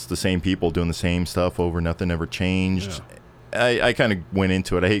was just the same people doing the same stuff over. Nothing ever changed. Yeah. I kind of went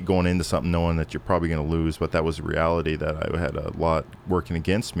into it. I hate going into something knowing that you're probably going to lose, but that was the reality that I had a lot working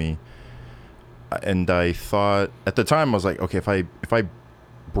against me. And I thought at the time, I was like, okay, if I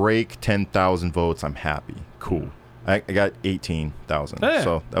break 10,000 votes, I'm happy. Cool. I got 18,000,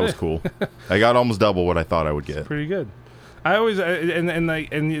 so that was cool. I got almost double what I thought I would get. That's pretty good. I always and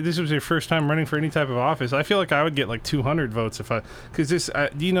this was your first time running for any type of office. I feel like I would get like 200 votes because this, man,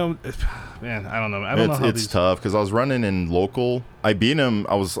 I don't know. I don't know how it's tough because I was running in local. I beat him.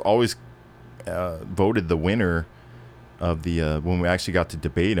 I was always voted the winner of the when we actually got to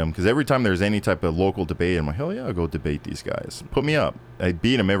debate him, because every time there's any type of local debate, I'm like, hell yeah, I'll go debate these guys. Put me up. I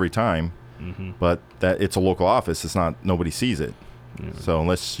beat him every time, but that it's a local office. It's not, nobody sees it. Yeah. So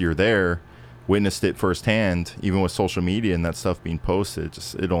unless you're there, witnessed it firsthand, even with social media and that stuff being posted,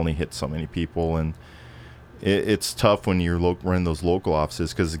 it only hits so many people. And it's tough when you're running those local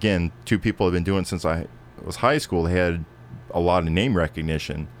offices, because again, two people have been doing it since I was high school. They had a lot of name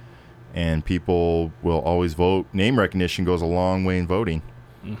recognition, and people will always vote. Name recognition goes a long way in voting.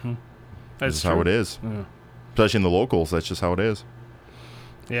 That's how it is. Yeah. Especially in the locals, that's just how it is.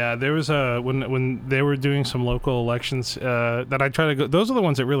 Yeah, there was when they were doing some local elections that I try to go. Those are the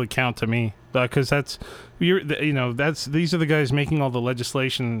ones that really count to me, because these are the guys making all the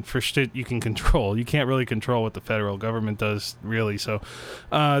legislation for shit you can control. You can't really control what the federal government does, really. So,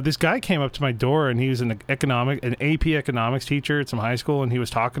 this guy came up to my door, and he was an AP economics teacher at some high school, and he was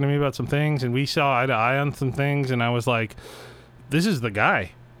talking to me about some things, and we saw eye to eye on some things, and I was like, "This is the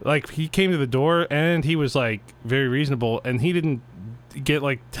guy." Like, he came to the door, and he was like very reasonable, and he didn't get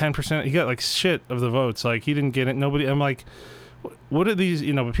like 10%. He got like shit of the votes. Like, he didn't get it. Nobody. I'm like, what are these?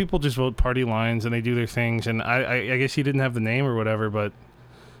 But people just vote party lines and they do their things. And I guess he didn't have the name or whatever, but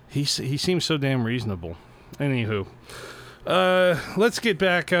he seems so damn reasonable. Anywho, let's get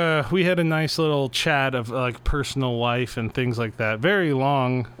back. We had a nice little chat of like personal life and things like that. Very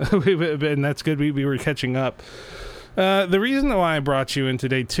long, and that's good. We were catching up. The reason why I brought you in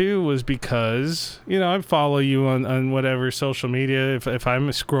today too was because I follow you on whatever social media if I'm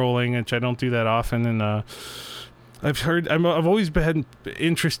scrolling, which I don't do that often, and I've always been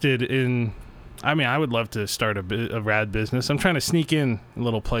interested in. I mean, I would love to start a rad business. I'm trying to sneak in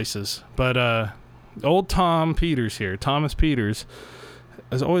little places, but old Thomas Peters.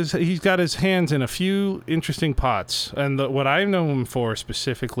 As always, he's got his hands in a few interesting pots, and what I know him for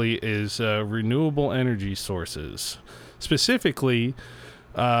specifically is renewable energy sources, specifically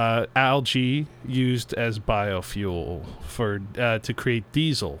algae used as biofuel to create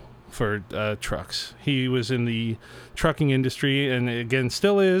diesel for trucks. He was in the trucking industry, and again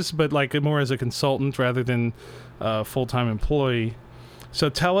still is, but like more as a consultant rather than a full-time employee. So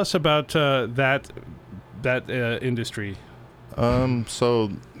tell us about that industry. So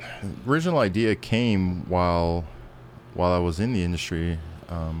original idea came while I was in the industry.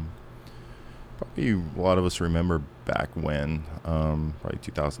 Probably a lot of us remember back when, probably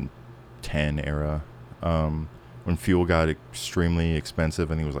 2010 era. when fuel got extremely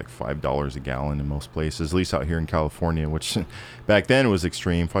expensive. I think it was like $5 a gallon in most places, at least out here in California, which back then was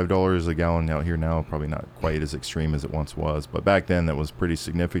extreme. $5 a gallon out here now, probably not quite as extreme as it once was. But back then that was pretty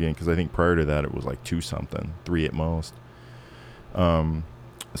significant because I think prior to that it was like 2 something, 3 at most.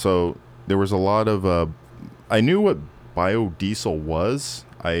 So there was a lot of, I knew what biodiesel was.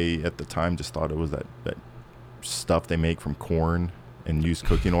 I, at the time, just thought it was that stuff they make from corn and use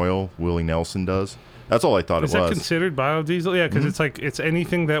cooking oil. Willie Nelson does. That's all I thought it was. Is that considered biodiesel? Yeah, because it's like it's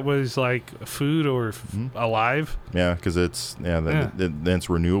anything that was like food or alive. Yeah, because it's it's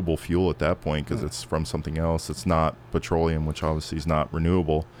renewable fuel at that point because it's from something else. It's not petroleum, which obviously is not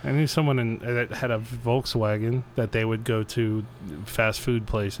renewable. I knew someone that had a Volkswagen that they would go to fast food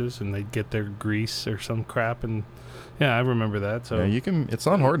places and they'd get their grease or some crap, and yeah, I remember that. So yeah, you can. It's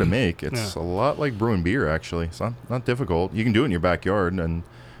not hard to make. It's a lot like brewing beer. Actually, it's not difficult. You can do it in your backyard, and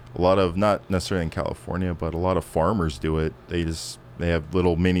a lot of, not necessarily in California, but a lot of farmers do it. They have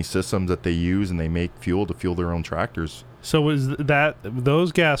little mini systems that they use, and they make fuel to fuel their own tractors. So was that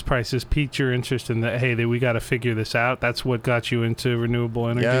those gas prices piqued your interest in that? Hey, we got to figure this out. That's what got you into renewable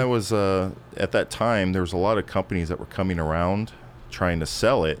energy. Yeah, it was. At that time, there was a lot of companies that were coming around trying to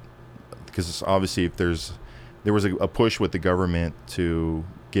sell it, because obviously, if there was a push with the government to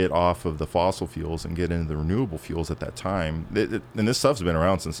get off of the fossil fuels and get into the renewable fuels at that time. And this stuff's been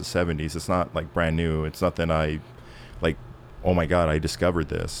around since the 70s. It's not like brand new. It's nothing like, oh my God, I discovered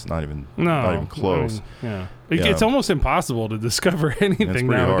this. Not even close. I mean, it's almost impossible to discover anything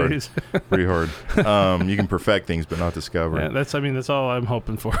nowadays. Pretty hard. You can perfect things, but not discover. Yeah, that's all I'm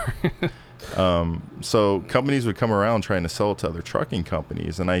hoping for. So companies would come around trying to sell it to other trucking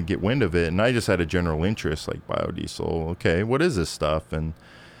companies, and I'd get wind of it, and I just had a general interest, like biodiesel. Okay, what is this stuff? And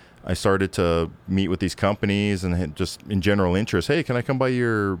I started to meet with these companies and had just in general interest. Hey, can I come by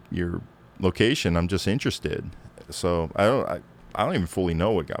your location? I'm just interested. So I don't even fully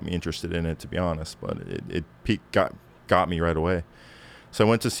know what got me interested in it, to be honest, but it got me right away. So I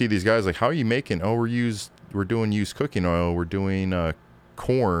went to see these guys, like, how are you making? Oh, we're doing used cooking oil. We're doing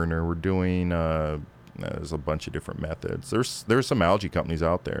corn, or we're doing there's a bunch of different methods. There's some algae companies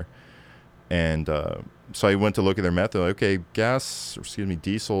out there, and so I went to look at their method. Like, okay,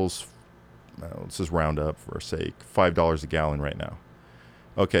 diesel's let's just round up for sake, $5 a gallon right now.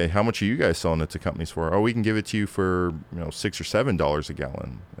 Okay, how much are you guys selling it to companies for? Oh, we can give it to you for $6 or $7 a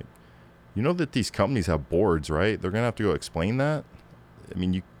gallon. Like, you know that these companies have boards, right? They're gonna have to go explain that. I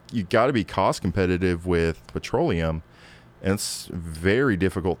mean, you got to be cost competitive with petroleum. And it's a very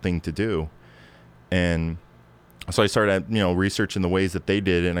difficult thing to do. And so I started, researching the ways that they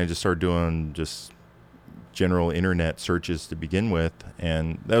did it, and I just started doing just general internet searches to begin with.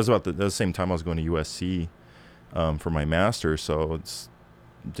 And that was about the same time I was going to USC for my master's. So it's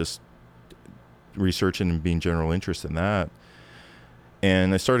just researching and being general interest in that.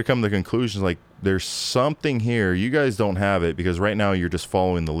 And I started coming to the conclusions, like, there's something here. You guys don't have it because right now you're just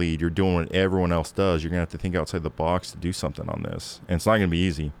following the lead. You're doing what everyone else does. You're going to have to think outside the box to do something on this. And it's not going to be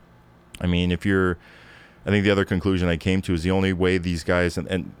easy. I mean, I think the other conclusion I came to is the only way these guys,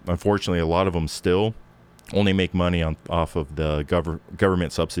 and unfortunately a lot of them still only make money off of the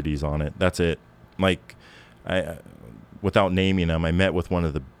government subsidies on it. That's it. Like, without naming them, I met with one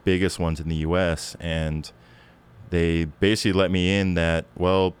of the biggest ones in the U.S., and they basically let me in that,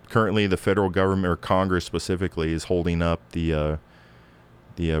 well, currently the federal government, or Congress specifically, is holding up the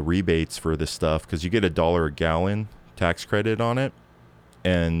rebates for this stuff because you get $1 a gallon tax credit on it,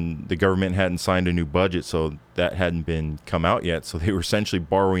 and the government hadn't signed a new budget, so that hadn't been come out yet. So they were essentially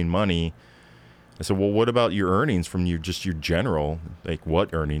borrowing money. I said, well, what about your earnings from your general? Like,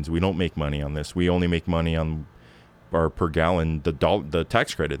 what earnings? We don't make money on this. We only make money on our per gallon, the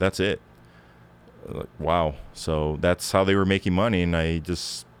tax credit. That's it. Like, wow. So that's how they were making money, and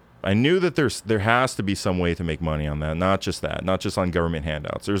I knew that there has to be some way to make money on that, not just on government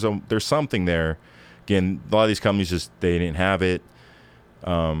handouts. There's something there. Again, a lot of these companies they didn't have it.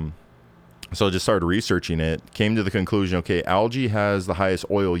 So I just started researching it, came to the conclusion, okay, algae has the highest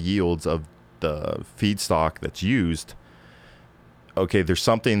oil yields of the feedstock that's used. Okay, there's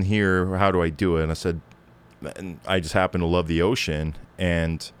something here. How do I do it? And I said, and I just happen to love the ocean,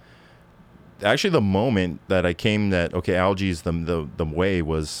 and actually the moment that I came that, okay, algae is the way it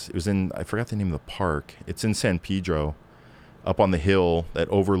was in, I forgot the name of the park. It's in San Pedro, up on the hill that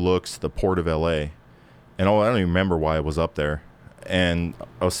overlooks the port of LA. And I don't even remember why I was up there. And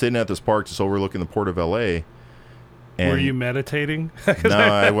I was sitting at this park just overlooking the port of LA, Were you meditating?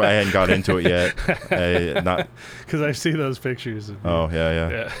 No, I hadn't got into it yet. Because I see those pictures. Oh,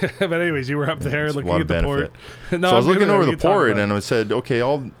 yeah. But anyways, you were up there looking at the port. No, so I was looking over the port, and I said, okay,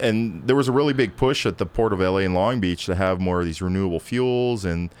 and there was a really big push at the Port of LA and Long Beach to have more of these renewable fuels.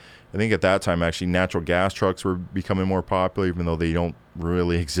 And I think at that time, actually, natural gas trucks were becoming more popular, even though they don't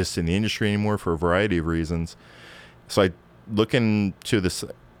really exist in the industry anymore for a variety of reasons. So I looking to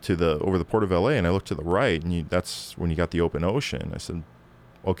the over the Port of LA, and I looked to the right, and that's when you got the open ocean. I said,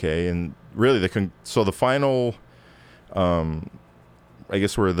 okay, and really so the final, I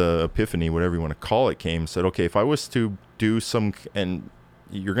guess where the epiphany, whatever you want to call it, came, said, okay, if I was to do some, and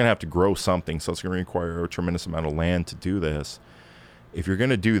you're going to have to grow something, so it's going to require a tremendous amount of land to do this. If you're going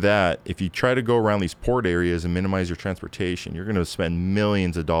to do that, if you try to go around these port areas and minimize your transportation, you're going to spend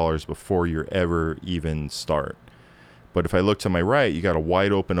millions of dollars before you ever even start. But if I look to my right, you got a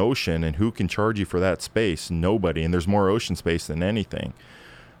wide open ocean, and who can charge you for that space? Nobody. And there's more ocean space than anything.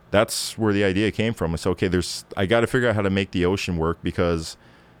 That's where the idea came from. It's okay. I got to figure out how to make the ocean work, because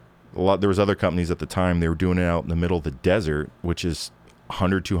there was other companies at the time. They were doing it out in the middle of the desert, which is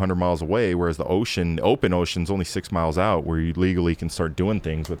 100, 200 miles away, whereas the open ocean's only 6 miles out, where you legally can start doing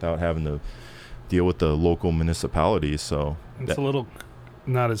things without having to deal with the local municipalities. So it's a little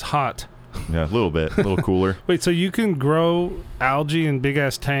not as hot. Yeah, a little bit, a little cooler. Wait, so you can grow algae in big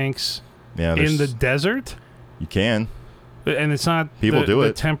ass tanks in the desert? You can. And it's not people do it.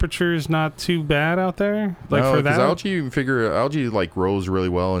 The temperature is not too bad out there. Like no, because algae like grows really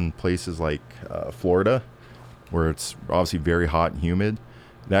well in places like Florida, where it's obviously very hot and humid.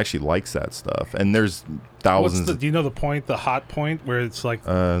 It actually likes that stuff, and there's thousands. Do you know the point, the hot point, where it's like?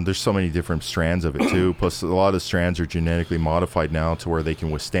 There's so many different strands of it too. Plus, a lot of the strands are genetically modified now to where they can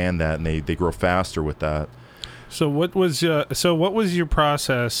withstand that, and they grow faster with that. So what was your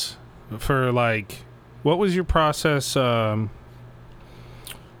process for like? What was your process to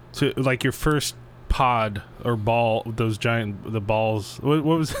like your first pod or ball? Those the balls. What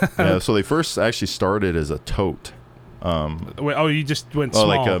was? Yeah, so they first actually started as a tote. You just went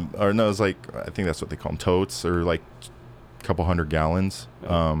small. It was like, I think that's what they call them, totes, or like a couple 100 gallons.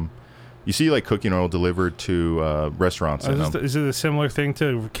 You see like cooking oil delivered to restaurants. Is it a similar thing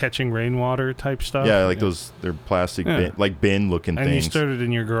to catching rainwater type stuff? Yeah, like they're plastic bin looking things. And you started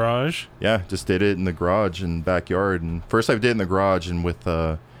in your garage? Yeah, just did it in the garage and backyard. And first I did it in the garage and with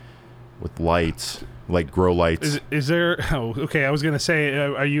lights. Like grow lights. Is there? Oh, okay. I was gonna say,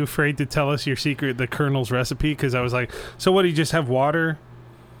 are you afraid to tell us your secret, the Colonel's recipe? Because I was like, so what? Do you just have water?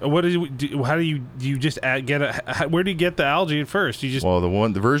 What do you do? How do you just where do you get the algae at first?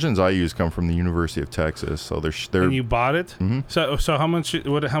 The versions I use come from the University of Texas, so they're. And you bought it? Mm-hmm. So how much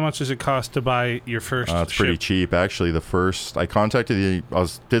does it cost to buy your first? It's pretty cheap, actually. I contacted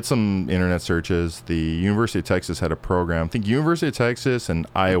did some internet searches. The University of Texas had a program. I think University of Texas and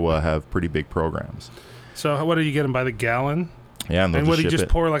Iowa have pretty big programs. So what do you get them by the gallon? Yeah, and what do you just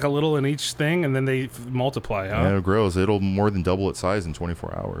pour like a little in each thing, and then they multiply? Huh? Yeah, it grows. It'll more than double its size in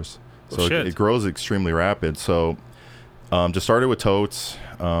 24 hours. So it grows extremely rapid. So just started with totes.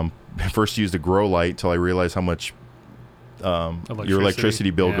 First used a grow light till I realized how much your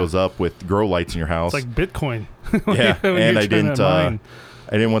electricity bill goes up with grow lights in your house. It's like Bitcoin. Yeah, and I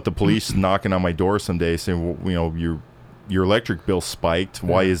didn't want the police knocking on my door someday saying, your electric bill spiked.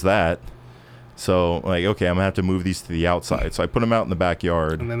 Why is that? So, like, okay, I'm going to have to move these to the outside. So I put them out in the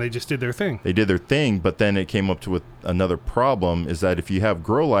backyard. And then they just did their thing. They did their thing, but then it came up with another problem, is that if you have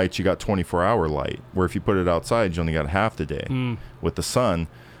grow lights, you got 24-hour light, where if you put it outside, you only got half the day with the sun.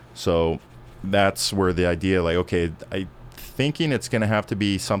 So that's where the idea, like, okay, thinking it's going to have to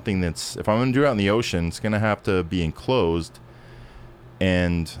be something that's, if I'm going to do it out in the ocean, it's going to have to be enclosed.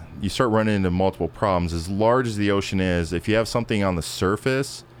 And you start running into multiple problems. As large as the ocean is, if you have something on the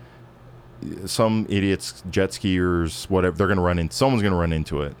surface, some idiots, jet skiers, whatever, someone's going to run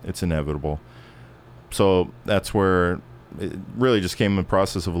into it. It's inevitable. So that's where it really just came a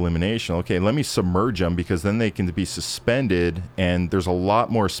process of elimination. Okay, let me submerge them, because then they can be suspended, and there's a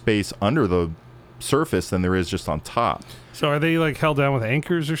lot more space under the surface than there is just on top. So are they like held down with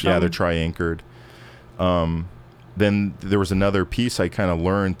anchors or something? Yeah, they're tri-anchored. Then there was another piece I kind of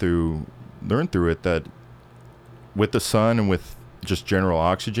learned through it, that with the sun and with just general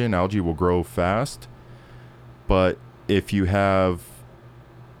oxygen, algae will grow fast. But if you have,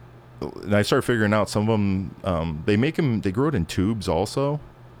 and I started figuring out some of them, they grow it in tubes also,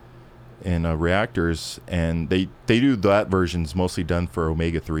 in reactors, and they do that version's mostly done for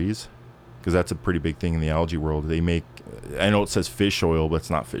omega-3s, because that's a pretty big thing in the algae world. They make, I know it says fish oil, but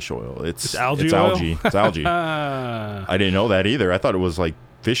it's not fish oil. It's algae. It's algae. It's algae. I didn't know that either. I thought it was like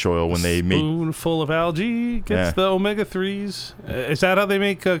fish oil when they made spoonful of algae gets the omega-3s. Is that how they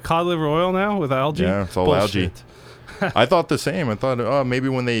make cod liver oil now, with algae? Yeah, it's all Bullshit. algae. I thought the same. I thought, oh, maybe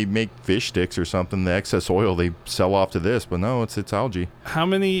when they make fish sticks or something, the excess oil they sell off to this, but no, it's algae. How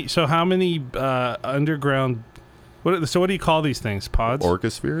many underground? What do you call these things? Pods?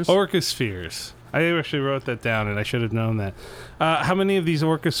 Orchospheres. Orchospheres. I actually wrote that down, and I should have known that. How many of these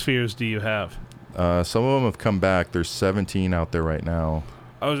orchospheres do you have? Some of them have come back. There's 17 out there right now.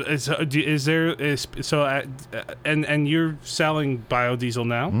 Oh, and you're selling biodiesel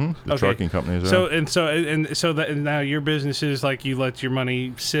now? Mm-hmm. The trucking companies are. And now your business is like you let your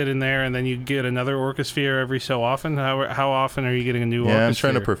money sit in there, and then you get another orchosphere every so often. How often are you getting a new orchosphere? Yeah, I'm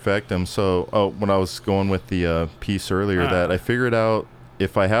trying to perfect them. So, when I was going with the piece earlier, that I figured out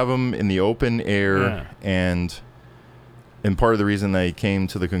if I have them in the open air and part of the reason I came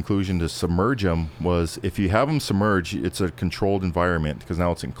to the conclusion to submerge them was if you have them submerged, it's a controlled environment because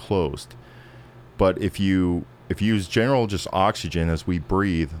now it's enclosed. But if you use general just oxygen as we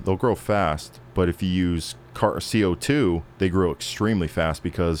breathe, they'll grow fast. But if you use CO2, they grow extremely fast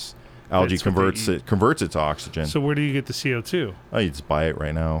because algae converts it to oxygen. So where do you get the CO2? Oh, you just buy it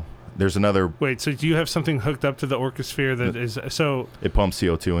right now. There's another. Wait, so do you have something hooked up to the orchosphere that is so? It pumps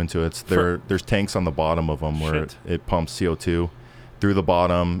CO2 into it. There's tanks on the bottom of them where it pumps CO2 through the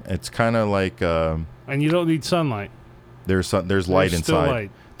bottom. It's kind of like. And you don't need sunlight. There's light inside.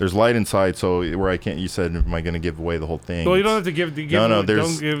 Light. There's light inside, so where I can't. You said, am I going to give away the whole thing? Well, you don't have to give. No.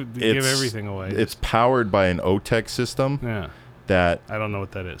 Don't give everything away. It's powered by an OTEC system. Yeah. That I don't know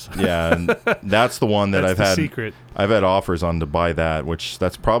what that is. Yeah, and that's the one that secret. I've had offers on to buy that, which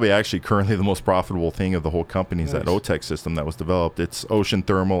that's probably actually currently the most profitable thing of the whole company is that OTEC system that was developed. It's ocean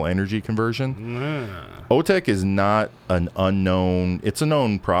thermal energy conversion. OTEC is not an unknown. It's a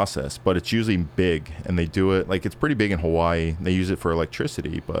known process, but it's usually big, and they do it like it's pretty big in Hawaii. They use it for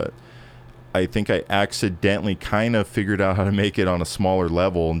electricity, but I think I accidentally kind of figured out how to make it on a smaller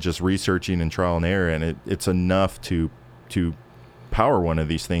level and just researching and trial and error, and it's enough to power one of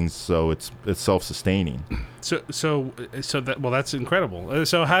these things, so it's self-sustaining. So that's incredible.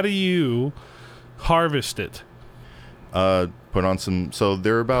 So how do you harvest it? Put on some. So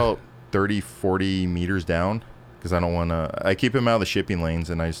they're about 30-40 meters down because I don't want to. I keep them out of the shipping lanes,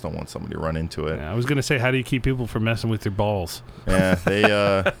 and I just don't want somebody to run into it. Yeah, I was gonna say, how do you keep people from messing with your balls? Yeah,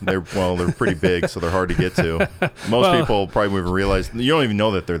 they're pretty big, so they're hard to get to. Most people probably wouldn't even realize. You don't even know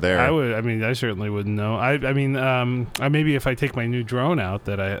that they're there. I certainly wouldn't know. Maybe if I take my new drone out,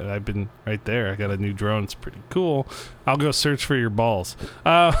 that I've been right there. I got a new drone. It's pretty cool. I'll go search for your balls.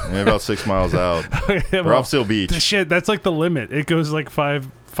 About 6 miles out. We're off Seal Beach. Shit, that's like the limit. It goes like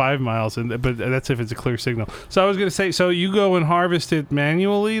 5 miles, but that's if it's a clear signal. So I was going to say, so you go and harvest it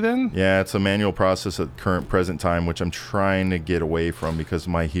manually then? Yeah, it's a manual process at present time, which I'm trying to get away from because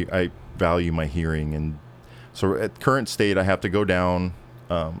I value my hearing. And so at current state, I have to go down.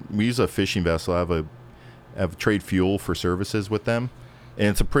 We use a fishing vessel. I have trade fuel for services with them. And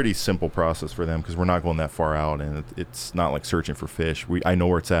it's a pretty simple process for them because we're not going that far out, and it's not like searching for fish. I know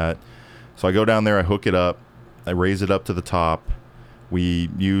where it's at. So I go down there, I hook it up, I raise it up to the top. We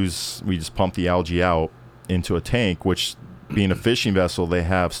just pump the algae out into a tank, which being a fishing vessel, they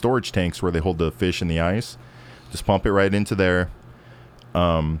have storage tanks where they hold the fish in the ice. Just pump it right into there.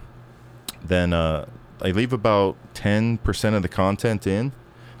 Then I leave about 10% of the content in.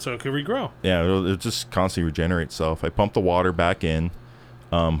 So it could regrow. Yeah, it'll just constantly regenerate itself. I pump the water back in,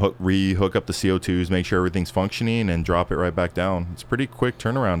 re-hook up the CO2s, make sure everything's functioning, and drop it right back down. It's a pretty quick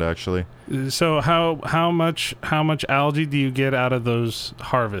turnaround, actually. So how much algae do you get out of those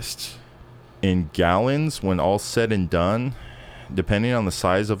harvests? In gallons, when all's said and done, depending on the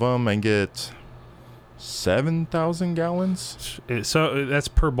size of them, I get 7,000 gallons. So that's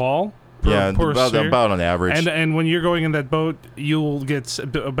per ball? About on average. And when you're going in that boat, you'll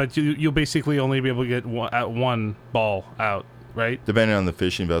basically only be able to get one ball out, right? Depending on the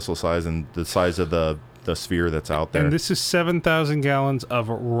fishing vessel size and the size of the sphere that's out there. And this is 7,000 gallons of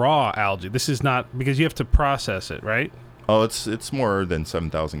raw algae. This is not, because you have to process it, right? Oh, it's more than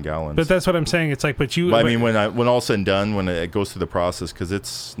 7,000 gallons. But that's what I'm saying. It's like, when all's said and done, when it goes through the process, because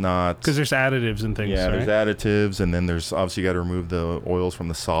it's not... Because there's additives and things, Yeah, right? there's additives, and then there's obviously you got to remove the oils from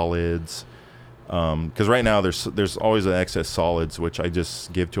the solids. Because right now there's always an excess solids, which I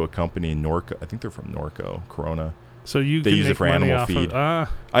just give to a company in Norco. I think they're from Norco, Corona. So they use it for animal feed. I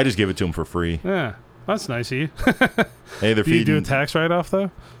just give it to them for free. Yeah, that's nice of you. Hey, they're feeding. Do you do a tax write-off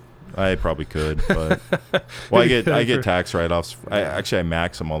though? I probably could, but I get tax write-offs. I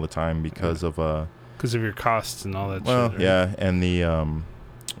max them all the time because of your costs and all that. Well, shit, right? yeah, and the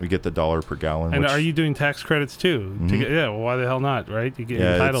We get the $1 per gallon. And are you doing tax credits too? Mm-hmm. Well, why the hell not, right? You get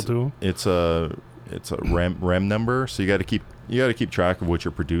entitled to them. It's a rem number, so you got to keep track of what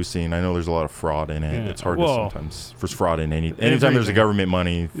you're producing. I know there's a lot of fraud in it. It's hard to sometimes. There's fraud in anytime there's a government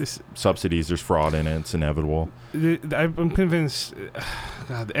money subsidies. There's fraud in it. It's inevitable. I'm convinced.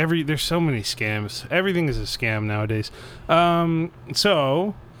 God, there's so many scams. Everything is a scam nowadays.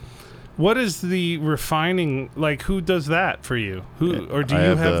 So, what is the refining like? Who does that for you? Or do you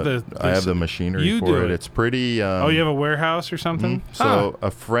have the? I have the machinery for it. It's pretty. You have a warehouse or something? Mm-hmm. So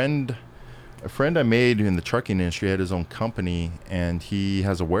a friend I made in the trucking industry had his own company, and he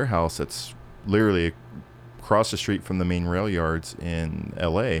has a warehouse that's literally across the street from the main rail yards in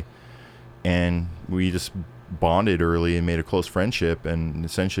LA. And we just bonded early and made a close friendship. And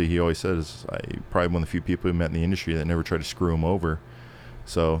essentially, he always says, probably one of the few people he met in the industry that never tried to screw him over.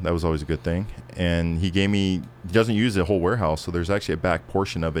 So that was always a good thing. And he doesn't use the whole warehouse, so there's actually a back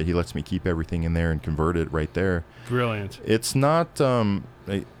portion of it. He lets me keep everything in there and convert it right there. Brilliant. It's not.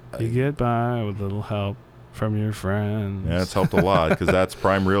 You get by with a little help from your friends. Yeah, it's helped a lot because that's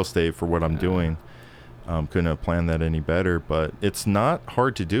prime real estate for what I'm doing. Couldn't have planned that any better, but it's not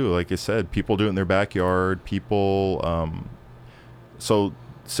hard to do. Like I said, people do it in their backyard. So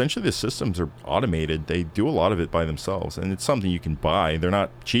essentially the systems are automated. They do a lot of it by themselves, and it's something you can buy. They're not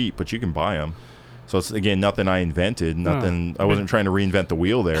cheap, but you can buy them. So it's, again, nothing I invented. I wasn't trying to reinvent the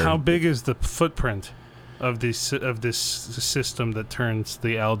wheel there. How big is the footprint of this system that turns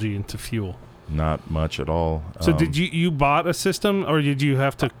the algae into fuel? Not much at all. So did you bought a system, or did you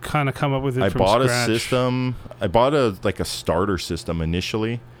have to kind of come up with it from scratch? I bought a system. I bought a starter system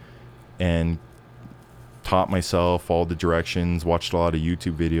initially, and taught myself all the directions, watched a lot of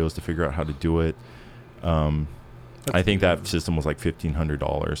YouTube videos to figure out how to do it. I think that system was like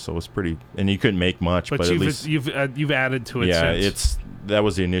 $1,500, so it was pretty, and you couldn't make much, but at least you've added to it since. That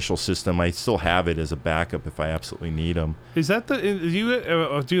was the initial system. I still have it as a backup if I absolutely need them. Is that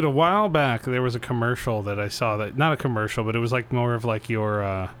dude, a while back there was a commercial that I saw, that not a commercial, but it was like more of like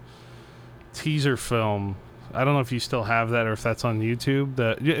your teaser film. I don't know if you still have that or if that's on YouTube.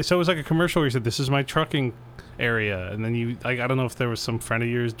 So it was like a commercial where you said, "This is my trucking area," and then I don't know if there was some friend of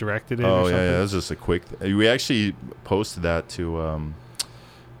yours directed it. Oh, or something. yeah, that was just a quick. We actually posted that to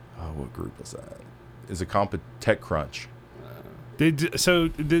what group was that? Is it TechCrunch?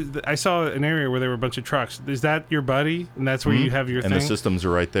 I saw an area where there were a bunch of trucks. Is that your buddy? And that's where you have your thing? And the systems are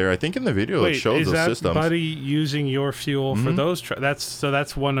right there. I think in the video it shows the systems. Is that buddy using your fuel for those trucks?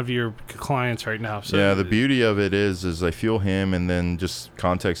 That's one of your clients right now. So yeah, the beauty of it is I fuel him, and then just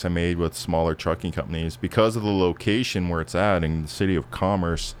contacts I made with smaller trucking companies. Because of the location where it's at in the city of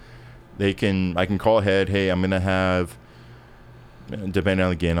Commerce, I can call ahead, hey, I'm going to have, depending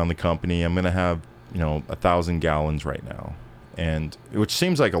on the company, I'm going to have 1,000 gallons right now. And which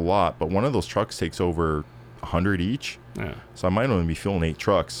seems like a lot, but one of those trucks takes over 100 each. Yeah. So I might only be filling 8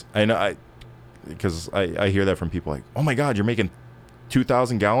 trucks. Because I hear that from people like, oh my God, you're making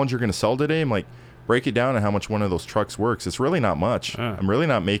 2,000 gallons you're going to sell today? I'm like, break it down to how much one of those trucks works. It's really not much. I'm really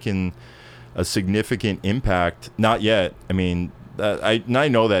not making a significant impact. Not yet. I mean, I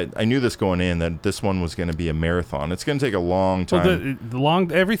know that. I knew this going in, that this one was going to be a marathon. It's going to take a long time. Well,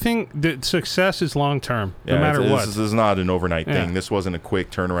 the success is long term, no matter what. This is not an overnight thing. This wasn't a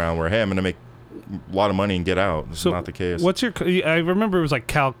quick turnaround where, hey, I'm going to make a lot of money and get out. This is not the case. I remember it was like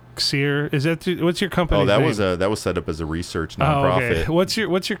Calxir. What's your company? Oh, that was set up as a research nonprofit. Oh, okay.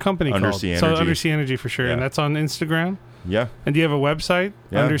 What's your company called? Undersea Energy. So Undersea Energy for sure, and that's on Instagram. Yeah. And do you have a website?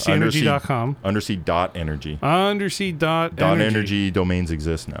 Yeah. Underseaenergy.com. Undersea.energy. Undersea.energy. .energy domains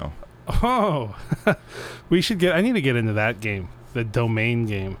exist now. Oh. I need to get into that game, the domain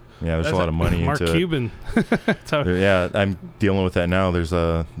game. Yeah, there's a lot of money Mark into Cuban. Yeah, I'm dealing with that now. There's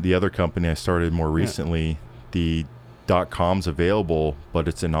the other company I started more recently. The .com's available, but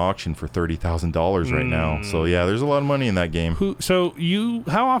it's in auction for $30,000 right now. So yeah, there's a lot of money in that game.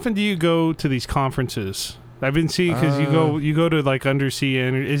 How often do you go to these conferences? I've been seeing, because you go to like Undersea,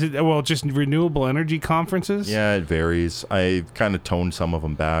 and is it just renewable energy conferences? Yeah, it varies. I've kind of toned some of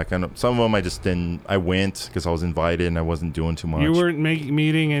them back, and some of them I just didn't. I went because I was invited and I wasn't doing too much. You weren't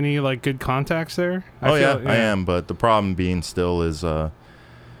meeting any like good contacts there? I am, but the problem being still is a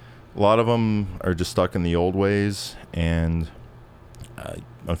lot of them are just stuck in the old ways, and I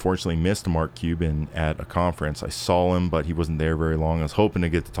unfortunately missed Mark Cuban at a conference. I saw him, but he wasn't there very long. I was hoping to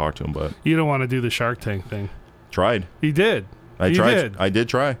get to talk to him, but you don't want to do the Shark Tank thing. Tried. You did. I did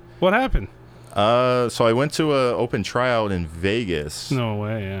try. What happened? So I went to a open tryout in Vegas. No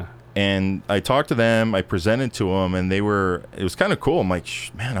way. Yeah. And I talked to them, I presented to them, and it was kind of cool. I'm like,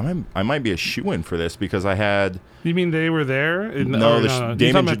 man, I might be a shoo-in for this because I had... You mean they were there? No.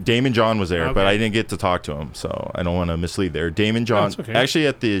 Damon John was there, okay. but I didn't get to talk to him, so I don't want to mislead there. Damon John... No, okay. Actually,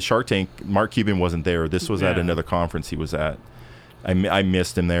 at the Shark Tank, Mark Cuban wasn't there. This was at another conference he was at. I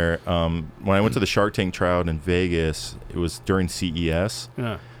missed him there. When I went to the Shark Tank tryout in Vegas, it was during CES.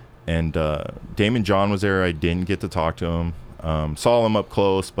 Yeah. And Damon John was there. I didn't get to talk to him. Saw him up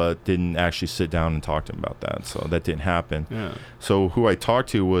close, but didn't actually sit down and talk to him about that. So that didn't happen. Yeah. So who I talked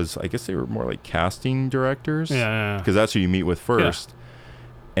to was, I guess they were more like casting directors. Yeah. Because that's who you meet with first.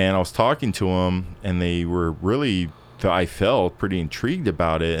 Yeah. And I was talking to them, and they were really, I felt, pretty intrigued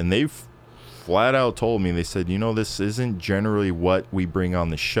about it. And they've flat out told me, they said, this isn't generally what we bring on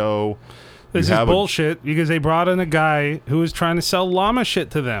the show. This is bullshit because they brought in a guy who was trying to sell llama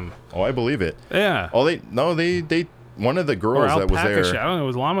shit to them. Oh, I believe it. Yeah. Oh, they one of the girls that was there. Shit. I don't know, it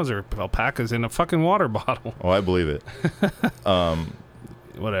was llamas or alpacas in a fucking water bottle. Oh, I believe it.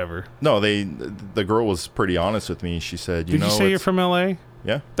 Whatever. No, the girl was pretty honest with me. She said, Did you say you're from LA?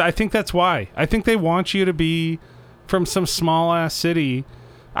 Yeah. I think that's why. I think they want you to be from some small ass city.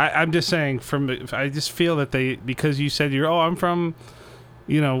 I'm just saying I just feel that because you said I'm from,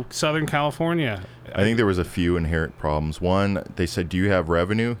 Southern California. I think there was a few inherent problems. One, they said, do you have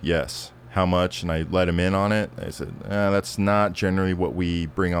revenue? Yes. How much? And I let him in on it. I said, that's not generally what we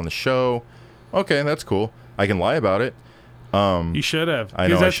bring on the show. Okay, that's cool. I can lie about it. You should have. I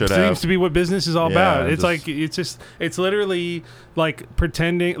know I should have. That seems to be what business is all about. It's just, it's literally like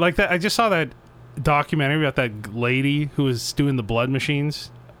pretending like that. I just saw that documentary about that lady who was doing the blood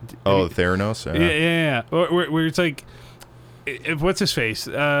machines. Oh, Theranos? Yeah. Where it's like, what's his face?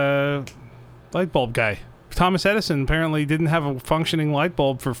 Light bulb guy. Thomas Edison apparently didn't have a functioning light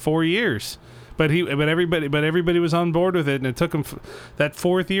bulb for 4 years, but everybody was on board with it, and it took him that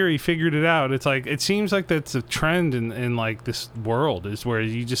fourth year he figured it out. It's like, it seems like that's a trend in like this world, is where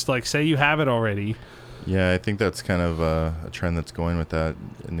you just like say you have it already. Yeah, I think that's kind of a trend that's going with that.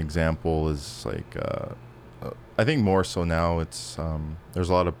 An example is like, I think more so now it's there's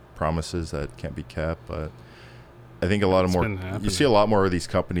a lot of promises that can't be kept, but I think you see a lot more of these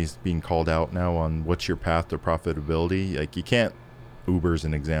companies being called out now on what's your path to profitability. Like Uber's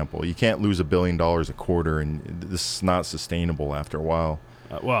an example. You can't lose $1 billion a quarter, and this is not sustainable after a while.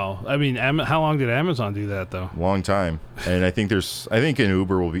 Well, I mean, how long did Amazon do that though? Long time. And I think in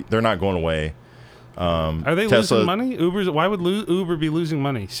Uber they're not going away. Are they losing money? Why would Uber be losing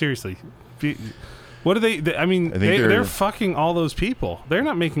money? Seriously. What are they? I mean, they're fucking all those people. They're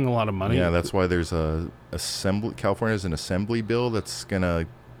not making a lot of money. Yeah, that's why there's California has an assembly bill that's gonna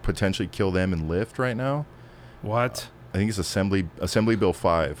potentially kill them and Lyft right now. What? I think it's Assembly Bill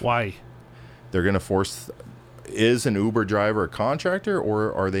 5. Why? They're gonna force. Is an Uber driver a contractor,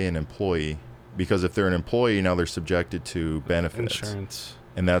 or are they an employee? Because if they're an employee, now they're subjected to benefits, insurance,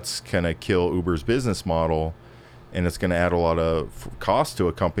 and that's gonna kill Uber's business model. And it's going to add a lot of cost to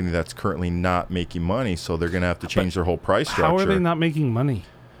a company that's currently not making money. So they're going to have to change their whole price structure. How are they not making money?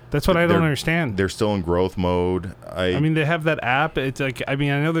 That's what I don't understand. They're still in growth mode. I mean, they have that app. It's like, I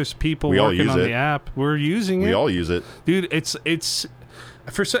mean, I know there's people working on the app. We're using it. We all use it. Dude, it's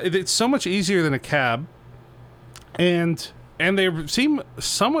so much easier than a cab. And they seem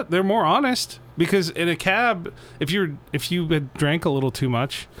somewhat, they're more honest, because in a cab, if you had drank a little too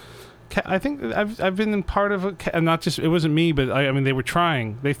much, I think I've been in part of not just, it wasn't me, but I mean, they were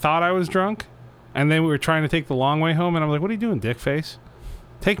trying. They thought I was drunk, and they were trying to take the long way home, and I'm like, what are you doing, dickface?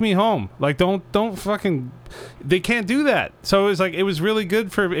 Take me home. Like, don't fucking, they can't do that. So it was like, it was really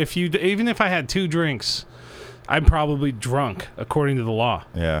good for even if I had 2 drinks, I'm probably drunk according to the law.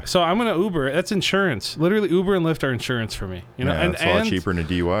 Yeah. So I'm gonna Uber. That's insurance. Literally, Uber and Lyft are insurance for me. You know, yeah, it's a lot cheaper than a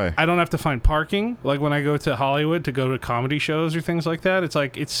DUI. I don't have to find parking. Like when I go to Hollywood to go to comedy shows or things like that, it's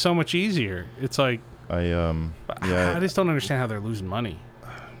like it's so much easier. It's like I just don't understand how they're losing money.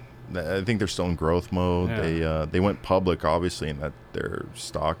 I think they're still in growth mode. Yeah. They went public, obviously, and that their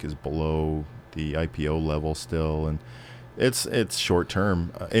stock is below the IPO level still, and it's short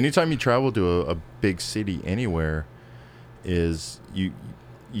term. Anytime you travel to a big city anywhere, is you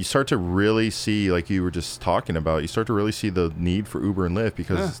start to really see, like you were just talking about, you start to really see the need for Uber and Lyft,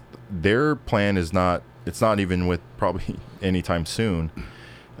 because their plan is not, it's not even with probably anytime soon.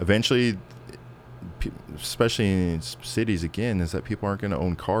 Eventually, especially in cities again, is that people aren't going to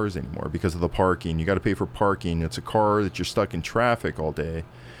own cars anymore because of the parking. You got to pay for parking. It's a car that you're stuck in traffic all day.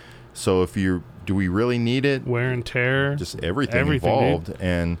 So do we really need it? Wear and tear, just everything involved, dude.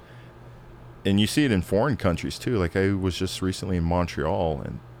 and you see it in foreign countries too. Like I was just recently in Montreal,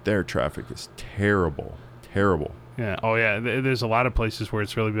 and their traffic is terrible. Yeah. Oh, yeah. There's a lot of places where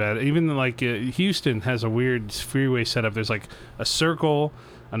it's really bad. Even like Houston has a weird freeway setup. There's like a circle,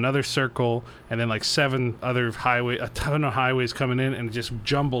 another circle, and then like 7 other a ton of highways coming in, and it just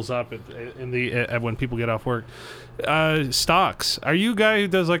jumbles up when people get off work. Stocks. Are you a guy who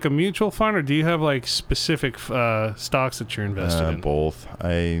does like a mutual fund, or do you have like specific stocks that you're invested in? Both.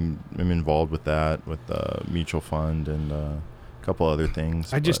 I am involved with that, with the mutual fund and a couple other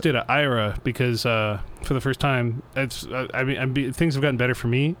things. I just did an IRA because for the first time, things have gotten better for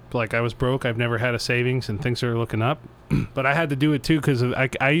me. Like, I was broke. I've never had a savings, and things are looking up. But I had to do it too because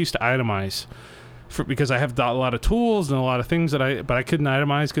I used to itemize because I have a lot of tools and a lot of things but I couldn't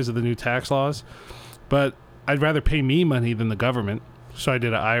itemize because of the new tax laws. But I'd rather pay me money than the government, so I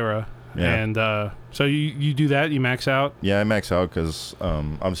did an IRA. Yeah. And so you do that, you max out? Yeah, I max out because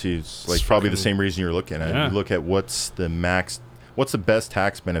obviously it's like probably the same reason you're looking at. Yeah. You look at what's the best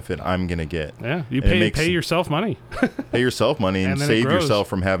tax benefit I'm going to get. Yeah, you pay yourself money. Pay yourself money and save yourself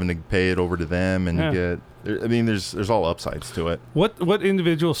from having to pay it over to them, and you get... I mean, there's all upsides to it. What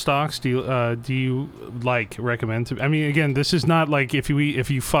individual stocks do you recommend to? I mean, again, this is not like if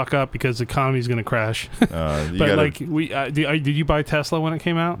you fuck up because the economy is going to crash. Did you buy Tesla when it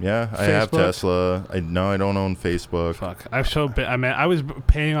came out? Yeah, I have Tesla. I don't own Facebook. Fuck, I was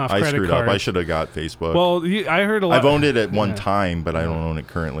paying off credit cards. I screwed up. I should have got Facebook. Well, I heard a lot. I've owned it at one time, but I don't own it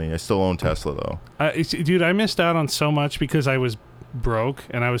currently. I still own Tesla though. Dude, I missed out on so much because I was broke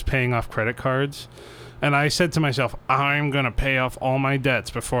and I was paying off credit cards. And I said to myself, I'm going to pay off all my debts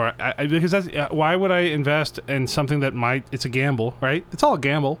before because why would I invest in something that it's a gamble, right? It's all a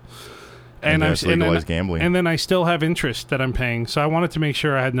gamble. And it's legalized gambling. And then I still have interest that I'm paying. So I wanted to make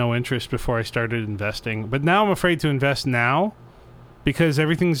sure I had no interest before I started investing. But now I'm afraid to invest now because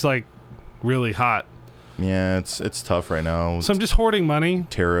everything's like really hot. Yeah, it's tough right now. So I'm just hoarding money.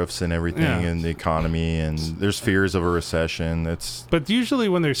 Tariffs and everything, and the economy, and there's fears of a recession. But usually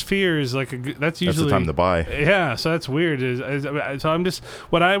when there's fears, that's usually the time to buy. Yeah, so that's weird. So I'm just,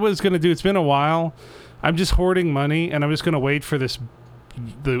 what I was going to do, it's been a while, I'm just hoarding money, and I'm just going to wait for the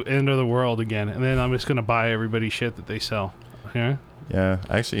end of the world again, and then I'm just going to buy everybody shit that they sell. Yeah? Yeah,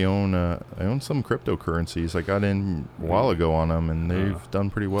 I actually own some cryptocurrencies. I got in a while ago on them, and they've done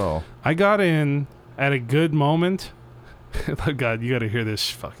pretty well. I got in at a good moment. Oh God, you got to hear this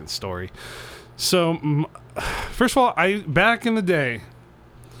fucking story. So, first of all, back in the day,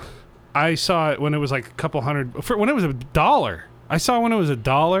 I saw it when it was like a couple hundred. When it was $1, I saw when it was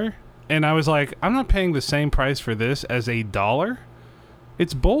 $1, and I was like, I'm not paying the same price for this as $1.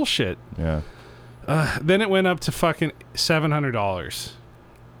 It's bullshit. Yeah. Then it went up to fucking $700,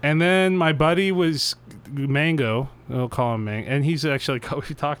 and then my buddy was Mango. We'll call him Mango, and he's actually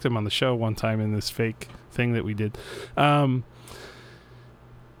we talked to him on the show one time in this fake thing that we did.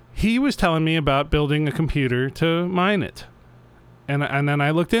 He was telling me about building a computer to mine it, and then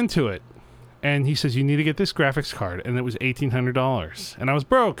I looked into it, and he says you need to get this graphics card, and it was $1,800, and I was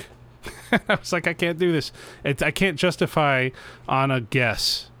broke. I was like, I can't do this. I can't justify on a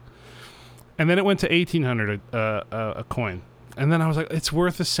guess. And then it went to $1,800 a coin, and then I was like, it's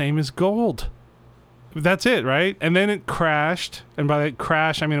worth the same as gold. That's it, right? And then it crashed, and by that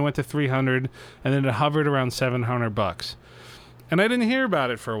crash, I mean it went to 300, and then it hovered around $700. And I didn't hear about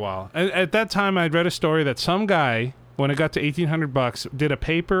it for a while. At that time, I'd read a story that some guy, when it got to $1,800, did a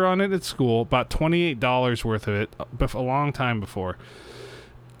paper on it at school, bought $28 worth of it a long time before.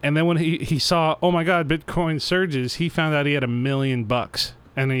 And then when he saw, oh my God, Bitcoin surges, he found out he had $1 million.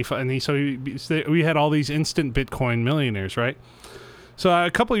 So we had all these instant Bitcoin millionaires, right? So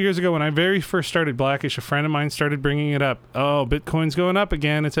a couple of years ago, when I very first started Blackish, a friend of mine started bringing it up. Oh, Bitcoin's going up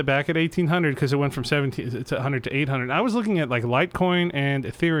again. It's back at 1,800 because it went from 1,700 to 800. I was looking at like Litecoin and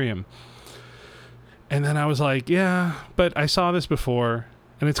Ethereum, and then I was like, yeah, but I saw this before,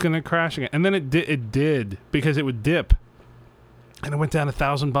 and it's going to crash again. And then it did because it would dip, and it went down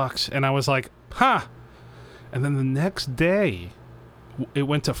 $1,000, and I was like, ha! And then the next day, it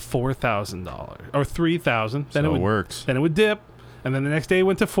went to $4,000 or $3,000. Then it works. Then it would dip. And then the next day it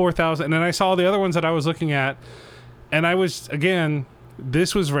went to 4,000. And then I saw the other ones that I was looking at. And I was, again,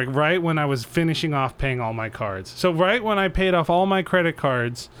 this was right when I was finishing off paying all my cards. So right when I paid off all my credit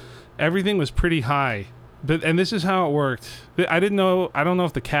cards, everything was pretty high. And this is how it worked. I don't know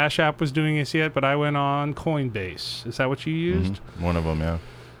if the Cash App was doing this yet, but I went on Coinbase. Is that what you used? Mm-hmm. One of them, yeah.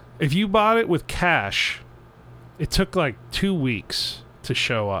 If you bought it with cash, it took like 2 weeks to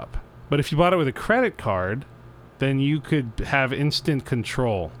show up. But if you bought it with a credit card, then you could have instant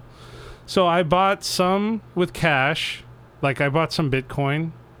control. So I bought some with cash, like I bought some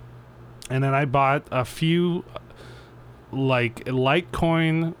Bitcoin, and then I bought a few like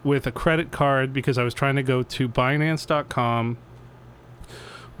Litecoin with a credit card because I was trying to go to Binance.com,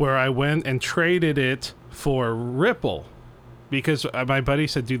 where I went and traded it for Ripple because my buddy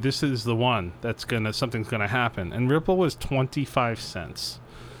said, dude, this is the one that's something's gonna happen. And Ripple was 25 cents.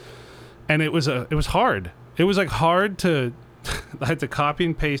 And it was hard. It was like hard to I had to copy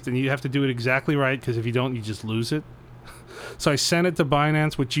and paste, and you have to do it exactly right because if you don't, you just lose it. So I sent it to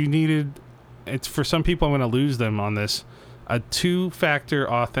Binance, which you needed. It's for some people, I'm going to lose them on this. A 2-factor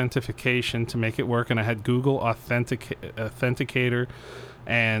authentication to make it work, and I had Google Authenticator,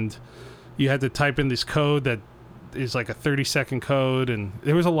 and you had to type in this code that is like a 30-second code, and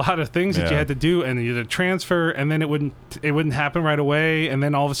there was a lot of things that you had to do, and you had to transfer, and then it wouldn't happen right away, and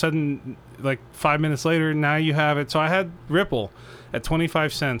then all of a sudden, like 5 minutes later, now you have it. So I had Ripple at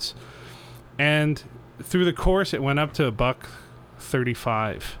 25 cents, and through the course, it went up to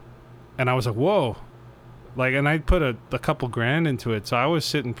 $1.35, and I was like, whoa. Like, and I put a couple grand into it, so I was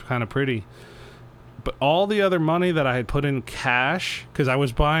sitting kind of pretty. But all the other money that I had put in cash, because I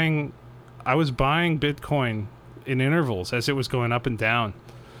was buying Bitcoin in intervals as it was going up and down,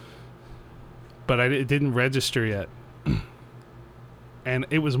 but it didn't register yet. And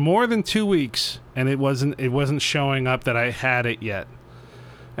it was more than 2 weeks, and it wasn't showing up that I had it yet.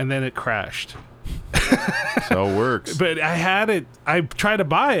 And then it crashed. So it works. But I had it. I tried to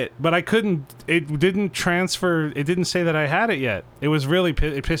buy it, but I couldn't. It didn't transfer. It didn't say that I had it yet. It was really,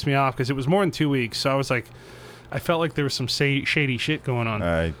 it pissed me off because it was more than 2 weeks. So I was like, I felt like there was some shady shit going on.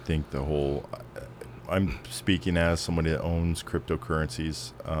 I think I'm speaking as somebody that owns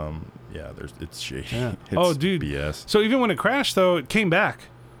cryptocurrencies. It's shady. Yeah. It's dude. BS. So even when it crashed, though, it came back.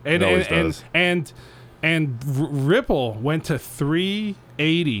 And, it always does. And Ripple went to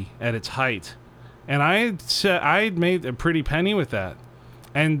 380 at its height. And I'd made a pretty penny with that.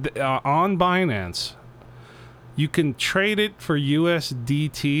 And on Binance, you can trade it for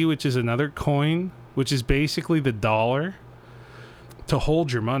USDT, which is another coin, which is basically the dollar, to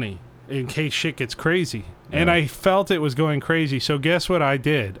hold your money in case shit gets crazy. Yeah. And I felt it was going crazy. So guess what I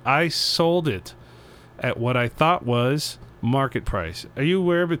did? I sold it at what I thought was market price. Are you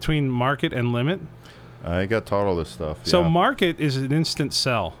aware between market and limit? I got taught all this stuff. So market is an instant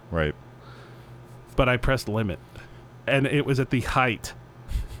sell. Right. But I pressed limit, and it was at the height.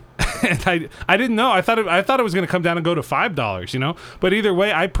 And I didn't know. I thought it was going to come down and go to $5, you know. But either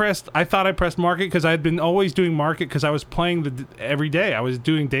way, I thought I pressed market because I had been always doing market because I was playing every day. I was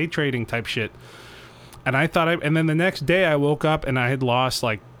doing day trading type shit, and and then the next day I woke up and I had lost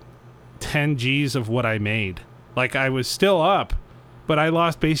like 10 G's of what I made. Like I was still up, but I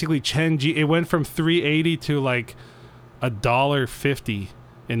lost basically 10 G. It went from 380 to like $1.50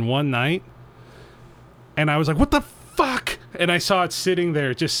 in one night. And I was like, what the fuck? And I saw it sitting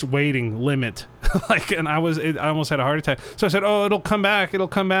there just waiting, limit. And I almost had a heart attack. So I said, oh, it'll come back.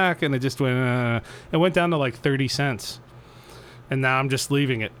 And it just went, it went down to like 30 cents. And now I'm just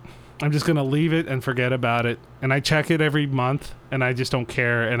leaving it. I'm just going to leave it and forget about it. And I check it every month and I just don't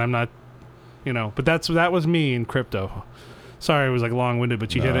care. And I'm not, but that was me in crypto. Sorry, it was like long-winded,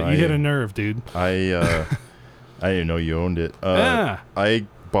 but you hit a nerve, dude. I didn't know you owned it. I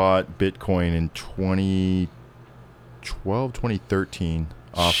bought Bitcoin in 2013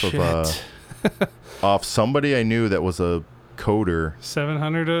 off somebody I knew that was a coder.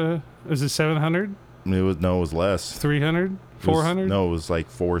 700 is it 700? It was less. 300? 400? No, it was like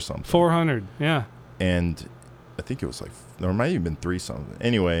 4 something. 400, yeah. And I think it was like, there might have been 3 something.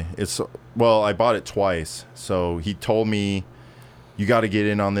 Anyway, I bought it twice. So he told me, you got to get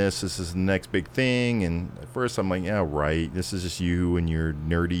in on this. This is the next big thing. And at first I'm like, yeah, right. This is just you and your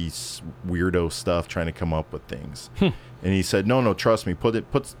nerdy weirdo stuff trying to come up with things. And he said, no, trust me. Put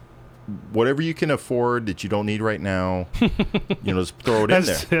whatever you can afford that you don't need right now. Just throw it in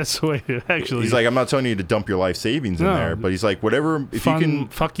there. That's the way it actually. He's like, I'm not telling you to dump your life savings in there, but he's like, whatever. If you can,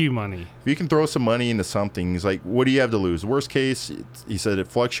 fuck you money. If you can throw some money into something, he's like, what do you have to lose? Worst case, he said it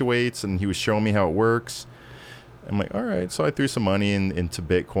fluctuates, and he was showing me how it works. I'm like, all right. So I threw some money into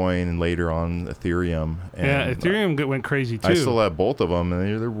Bitcoin and later on Ethereum. And Ethereum went crazy too. I still have both of them,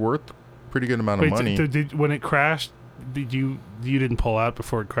 and they're worth a pretty good amount of money. When it crashed, you didn't pull out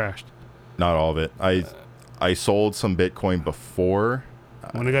before it crashed? Not all of it. I sold some Bitcoin before.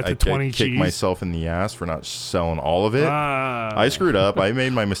 When it got to 20 G's. I kicked myself in the ass for not selling all of it. I screwed up. I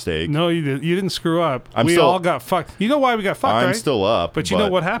made my mistake. No, you didn't screw up. We all got fucked. You know why we got fucked, right? I'm still up. But you know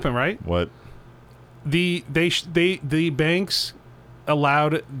what happened, right? What? The banks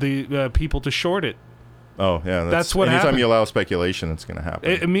allowed the people to short it. Oh yeah, that's what anytime happened. you allow speculation, it's going to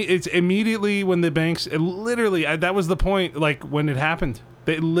happen. It's immediately when the banks, literally, that was the point. Like when it happened,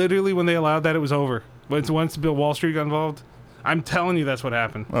 when they allowed that, it was over. But once Bill Wall Street got involved, I'm telling you that's what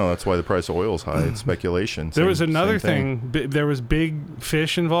happened. Oh, that's why the price of oil is high. It's speculation. There was another thing. There was big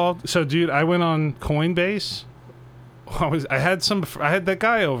fish involved. So, dude, I went on Coinbase. I had that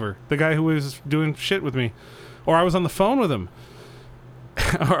guy over, the guy who was doing shit with me, or I was on the phone with him,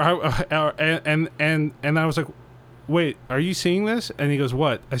 and I was like, "Wait, are you seeing this?" And he goes,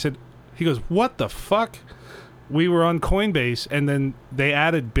 "What?" He goes, "What the fuck?" We were on Coinbase, and then they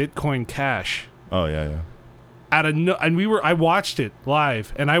added Bitcoin Cash. Oh yeah. I watched it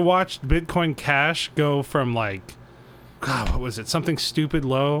live, and I watched Bitcoin Cash go from like, God, what was it? Something stupid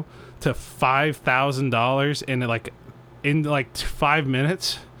low to $5,000 in 5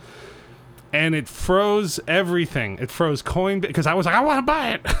 minutes, and it froze everything. It froze Coinbase because I was like, I want to buy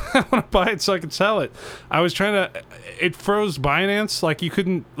it. I want to buy it so I could sell it. I was trying to. It froze Binance. Like you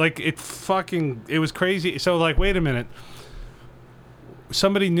couldn't. Like it was crazy. So like, wait a minute.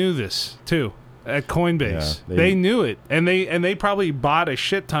 Somebody knew this too. At Coinbase, yeah, they knew it, and they probably bought a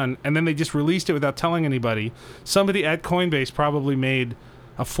shit ton, and then they just released it without telling anybody. Somebody at Coinbase probably made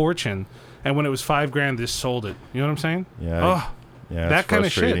a fortune, and when it was $5,000, they just sold it. You know what I'm saying? Yeah. Yeah. That kind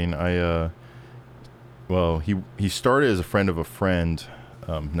of shit. Well, he started as a friend of a friend.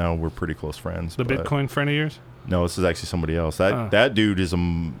 Now we're pretty close friends. The Bitcoin friend of yours? No, this is actually somebody else. That dude is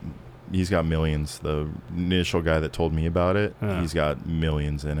he's got millions. The initial guy that told me about it, he's got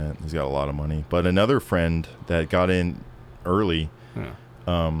millions in it. He's got a lot of money. But another friend that got in early,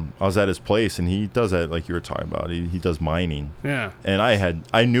 I was at his place, and he does that like you were talking about. He does mining. Yeah. And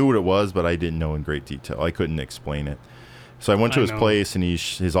I knew what it was, but I didn't know in great detail. I couldn't explain it. So I went to his place, and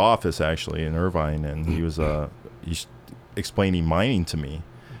his office actually in Irvine, and he was he's explaining mining to me,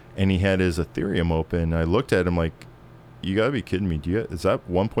 and he had his Ethereum open. I looked at him like, you gotta be kidding me. Is that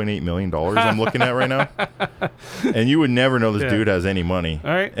 $1.8 million I'm looking at right now? And you would never know this dude has any money. All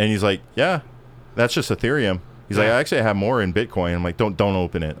right. And he's like, yeah, that's just Ethereum. He's like, I actually have more in Bitcoin. I'm like, don't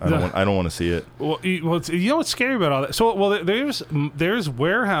open it. I don't want to see it. Well, you know what's scary about all that? So, there's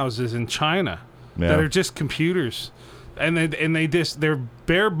warehouses in China that are just computers, and they're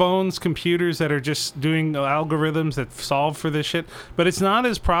bare bones computers that are just doing algorithms that solve for this shit. But it's not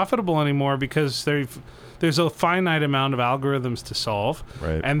as profitable anymore because there's a finite amount of algorithms to solve.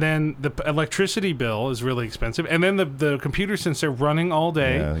 Right. And then the electricity bill is really expensive. And then the computers, since they're running all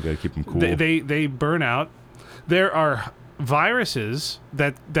day, they got to keep them cool. They burn out. There are viruses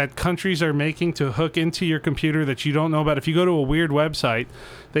that countries are making to hook into your computer that you don't know about. If you go to a weird website,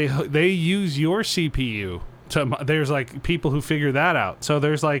 they use your CPU. There's like people who figure that out. So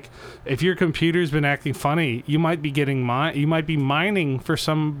there's like, if your computer's been acting funny, you might be mining for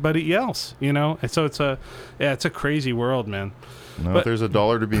somebody else, you know. And so it's a crazy world, man. No, if there's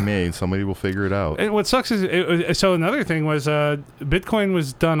 $1 to be made, somebody will figure it out. And what sucks is so another thing was Bitcoin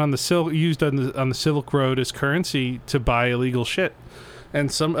was done used on the Silk Road as currency to buy illegal shit, and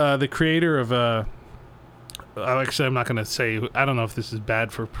the creator of actually, I'm not going to say. I don't know if this is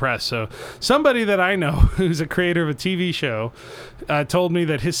bad for press. So somebody that I know who's a creator of a TV show told me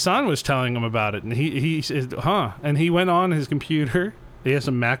that his son was telling him about it, and he said, and he went on his computer. He has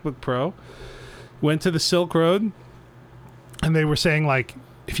a MacBook Pro. Went to the Silk Road, and they were saying, like,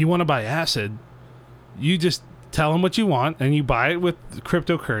 if you want to buy acid, you just tell them what you want, and you buy it with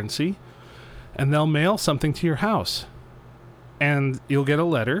cryptocurrency, and they'll mail something to your house, and you'll get a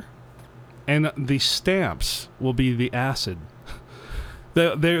letter. And the stamps will be the acid.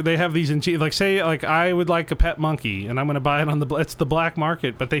 They have these like, say, like, I would like a pet monkey, and I'm going to buy it on it's the black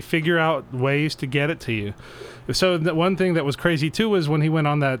market, but they figure out ways to get it to you. So one thing that was crazy too was when he went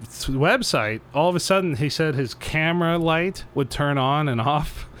on that website, all of a sudden he said his camera light would turn on and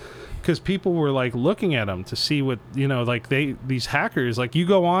off because people were like looking at him to see what, you know, like these hackers, like, you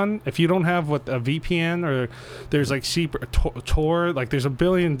go on, if you don't have a VPN, or there's like Tor, like there's a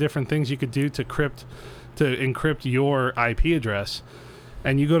billion different things you could do to encrypt your IP address,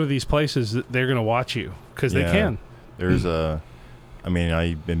 and you go to these places, they're going to watch you because they can. There's I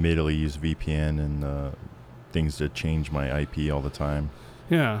admittedly use VPN and things to change my IP all the time.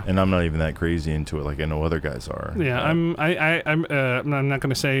 Yeah, and I'm not even that crazy into it like I know other guys are. Yeah, I'm not going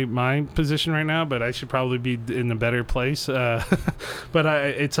to say my position right now, but I should probably be in a better place. But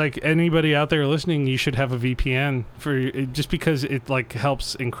it's like anybody out there listening, you should have a VPN just because it like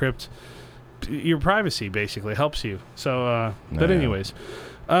helps encrypt your privacy. Basically, helps you. So, but anyways.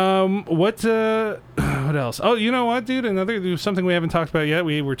 What else? Oh, you know what, dude? Something we haven't talked about yet.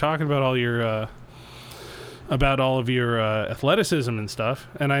 We were talking about all of your athleticism and stuff.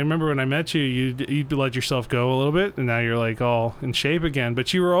 And I remember when I met you, you'd let yourself go a little bit, and now you're like all in shape again.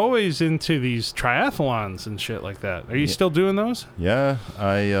 But you were always into these triathlons and shit like that. Are you still doing those? Yeah,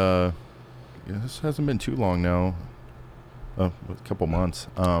 I this hasn't been too long now. A couple months.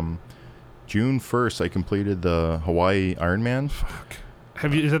 June 1st, I completed the Hawaii Ironman. Fuck.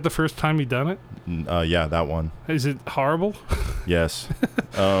 Is that the first time you've done it? Yeah, that one. Is it horrible? Yes.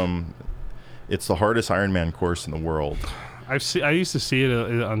 It's the hardest Ironman course in the world. I used to see it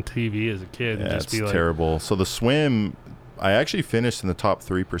on TV as a kid. Yeah, And just it's be like, terrible. So the swim, I actually finished in the top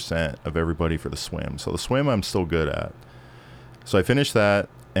 3% of everybody for the swim. So the swim I'm still good at. So I finished that,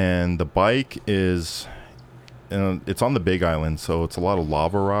 and the bike is, it's on the Big Island, so it's a lot of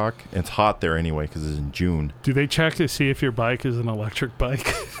lava rock. It's hot there anyway because it's in June. Do they check to see if your bike is an electric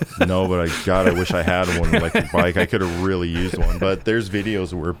bike? No, but I wish I had one electric bike. I could have really used one. But there's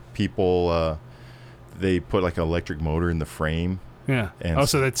videos where people, they put like an electric motor in the frame. Yeah. And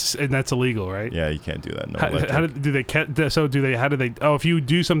so that's illegal, right? Yeah, you can't do that. No. How do they? Oh, if you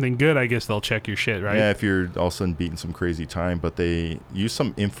do something good, I guess they'll check your shit, right? Yeah, if you're all of a sudden beating some crazy time, but they use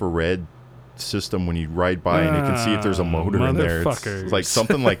some infrared system when you ride by, and they can see if there's a motor in there. It's like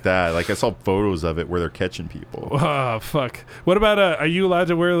something like that. Like I saw photos of it where they're catching people. Oh fuck! What about are you allowed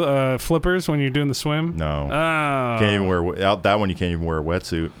to wear flippers when you're doing the swim? No. Oh. Can't even wear out that one. You can't even wear a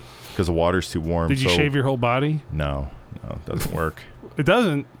wetsuit because the water's too warm. Did you shave your whole body? No, it doesn't work. It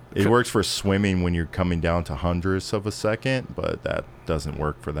doesn't. It works for swimming when you're coming down to hundredths of a second, but that doesn't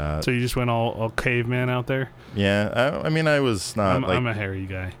work for that. So you just went all caveman out there? Yeah, I mean, I was not. I'm a hairy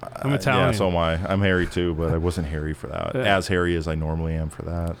guy. I'm Italian. Yeah, so am I. I'm hairy too, but I wasn't hairy for that. As hairy as I normally am for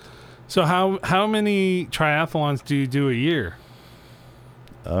that. So how many triathlons do you do a year?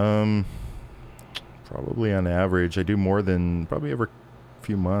 Probably on average, I do more than probably every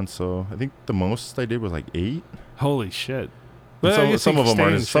few months. So I think the most I did was like 8. Holy shit! Some of them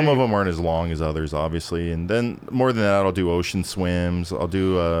aren't as long as others, obviously. And then more than that, I'll do ocean swims. I'll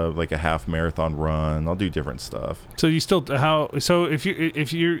do like a half marathon run. I'll do different stuff. So you still So if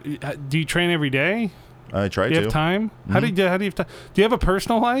you do you train every day? I try to. Do you have time? Mm-hmm. How do you have time? Do you have a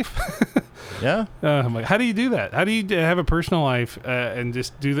personal life? Yeah. How do you do that? How do you have a personal life and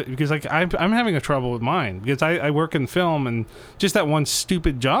just do that? Because like I'm having a trouble with mine because I work in film, and just that one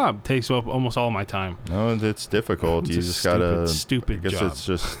stupid job takes up almost all my time. No, it's difficult. You just gotta. Stupid job. I guess it's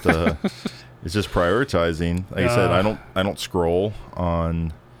just it's just prioritizing. Like I said, I don't scroll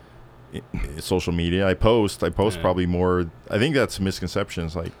on social media. I post probably more. I think that's a misconception.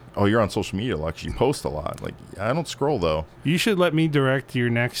 It's like, oh, you're on social media a lot 'cause you post a lot. Like, I don't scroll though. You should let me direct your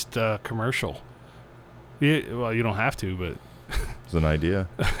next commercial. Yeah, well, you don't have to, but it's an idea.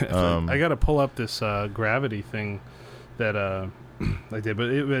 I got to pull up this gravity thing that I did,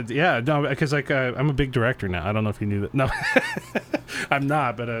 but yeah, no, because like I'm a big director now. I don't know if you knew that. No, I'm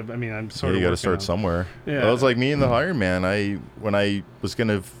not, but I mean, I'm sort of. You got to start somewhere. Yeah, that was like me and the Iron Man. When I was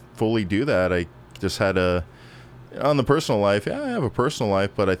gonna fully do that, I just had on the personal life. Yeah, I have a personal life,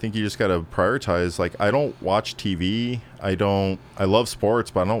 but I think you just got to prioritize. Like, I don't watch TV. I love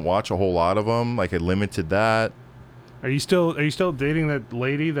sports, but I don't watch a whole lot of them. Like, I limited that. Are you still dating that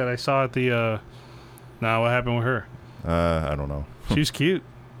lady that I saw at the? What happened with her? I don't know. She was cute.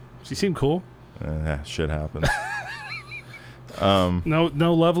 She seemed cool. Shit happens. No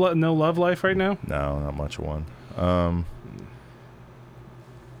love life right now. No, not much of one.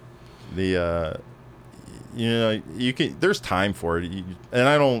 You can. There's time for it, and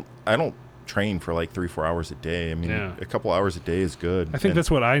I don't train for like 3-4 hours a day. I mean, a couple hours a day is good. I think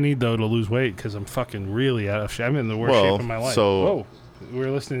that's what I need though to lose weight because I'm fucking really out of shape. I'm in the worst shape of my life. So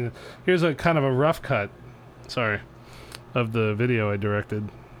we're listening. Here's a kind of a rough cut. Sorry, of the video I directed.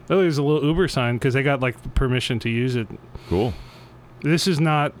 Oh, there's a little Uber sign because they got like permission to use it. Cool. This is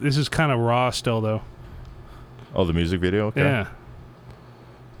kind of raw still though. Oh, the music video? Okay. Yeah.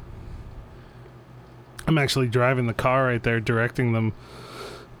 I'm actually driving the car right there, directing them.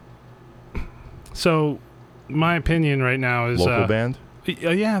 So, my opinion right now is local band.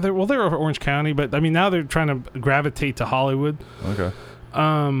 Yeah, they're over Orange County, but I mean now they're trying to gravitate to Hollywood. Okay.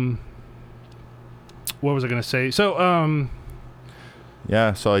 What was I going to say? So,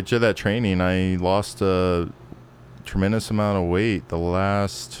 yeah. So I did that training. I lost a tremendous amount of weight the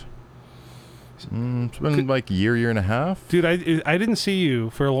last. It's been like a year and a half. Dude, I didn't see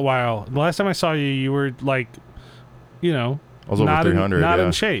you for a while. The last time I saw you, you were like, I was over 300. Not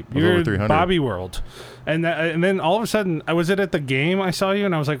in shape. You were over 300. Bobby World. And then all of a sudden, I was at the game, I saw you,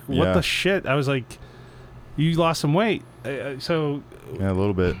 and I was like, what the shit? I was like, you lost some weight. So. Yeah, a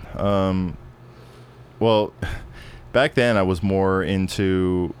little bit. Well, back then I was more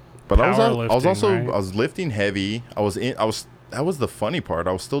into. But I was lifting heavy. That was the funny part.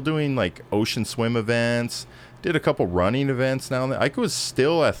 I was still doing like ocean swim events. Did a couple running events now and then. I was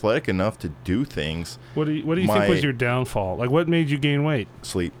still athletic enough to do things. What do you think was your downfall? Like, what made you gain weight?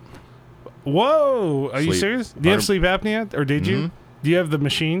 Sleep. Whoa! Are you serious? Do you have sleep apnea, or did you? Do you have the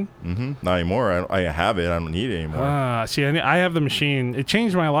machine? Not anymore. I have it. I don't need it anymore. See, I have the machine. It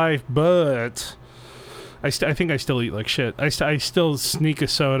changed my life, but I think I still eat like shit. I still sneak a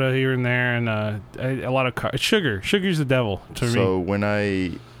soda here and there, and a lot of sugar. Sugar's the devil to me. So when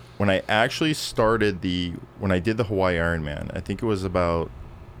I actually started when I did the Hawaii Ironman, I think it was about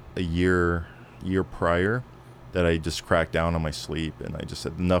a year prior that I just cracked down on my sleep, and I just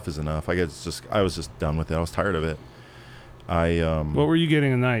said enough is enough. I was just done with it. I was tired of it. What were you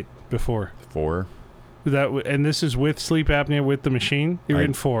getting a night before? 4. And this is with sleep apnea with the machine? You're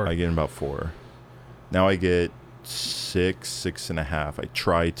getting 4. I get about 4. Now I get 6.5. I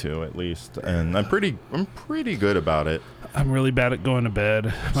try to, at least, and I'm pretty good about it. I'm really bad at going to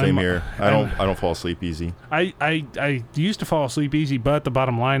bed. Same here. I don't fall asleep easy. I used to fall asleep easy, but the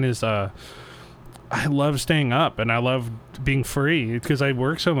bottom line is I love staying up, and I love being free because I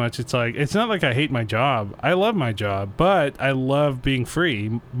work so much. It's like, it's not like I hate my job. I love my job, but I love being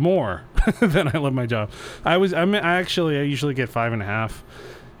free more than I love my job. I usually get 5.5,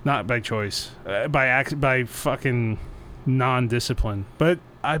 not by choice, by fucking non-discipline. But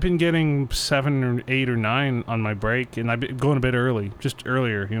I've been getting 7 or 8 or 9 on my break, and I've been going to bed early, just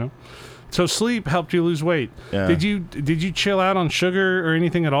earlier, you know. So sleep helped you lose weight. Yeah. Did you chill out on sugar or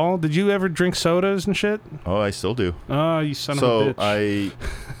anything at all? Did you ever drink sodas and shit? Oh, I still do. Oh, you son of a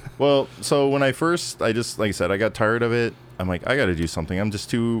bitch. So when I just, like I said, I got tired of it. I'm like, I got to do something.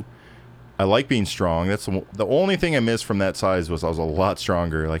 I like being strong. That's the only thing I missed from that size was I was a lot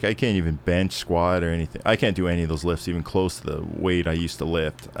stronger. Like, I can't even bench, squat, or anything. I can't do any of those lifts even close to the weight I used to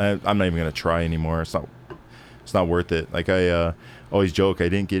lift. I'm not even going to try anymore. It's not worth it. Like, I always joke, I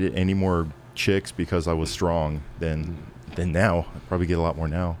didn't get any more chicks because I was strong than now. I probably get a lot more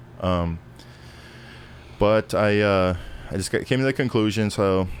now. But I just came to the conclusion.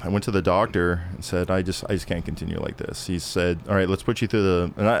 So I went to the doctor and said, I just can't continue like this. He said, all right, let's put you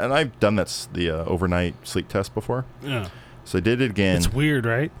through and I've done the overnight sleep test before. Yeah. So I did it again. It's weird,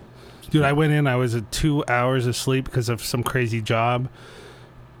 right? Dude, I went in, I was at 2 hours of sleep because of some crazy job.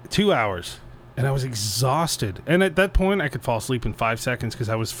 2 hours. And I was exhausted. And at that point, I could fall asleep in 5 seconds because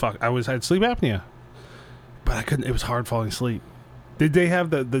I had sleep apnea. But I couldn't. It was hard falling asleep. Did they have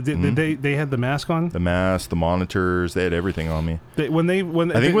they had the mask on? The mask, the monitors, they had everything on me. When they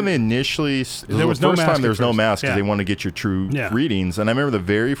initially, there was no mask. There was no mask because they want to get your true readings. And I remember the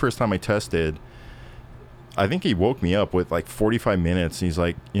very first time I tested, I think he woke me up with like 45 minutes. And he's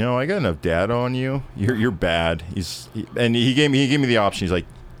like, I got enough data on you. You're bad. He gave me the option. He's like,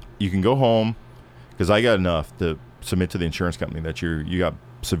 you can go home because I got enough to submit to the insurance company that you got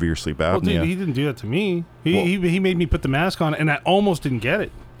severe sleep apnea. Well, dude, he didn't do that to me. He made me put the mask on, and I almost didn't get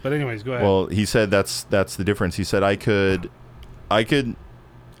it. But anyways, go ahead. Well, he said that's the difference. He said I could. I don't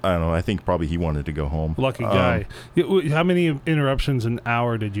know. I think probably he wanted to go home. Lucky guy. How many interruptions an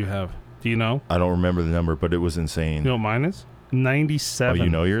hour did you have? Do you know? I don't remember the number, but it was insane. You know what mine is? 97. Oh, you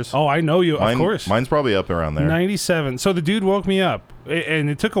know yours? Oh, I know you. Of course. Mine's probably up around there. 97. So the dude woke me up, and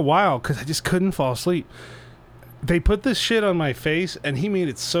it took a while because I just couldn't fall asleep. They put this shit on my face, and he made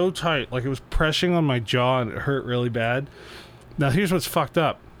it so tight, like it was pressing on my jaw, and it hurt really bad. Now, here's what's fucked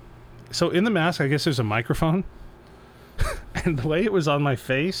up. So in the mask, I guess there's a microphone, and the way it was on my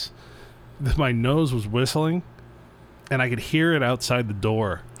face, my nose was whistling, and I could hear it outside the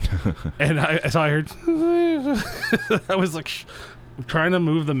door. And I heard, I was like trying to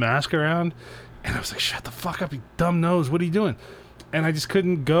move the mask around, and I was like, shut the fuck up, you dumb nose, what are you doing? And I just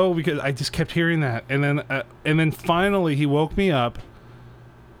couldn't go because I just kept hearing that. And then finally he woke me up,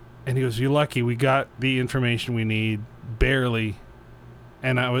 and he goes, you're lucky, we got the information we need, barely.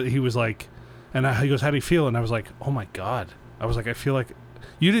 And he was like, he goes, how do you feel? And I was like, oh my God. I was like, I feel like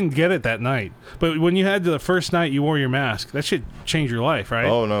you didn't get it that night. But when you had the first night you wore your mask, that shit changed your life, right?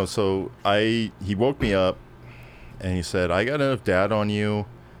 Oh, no. So he woke me up, and he said, I got enough data on you.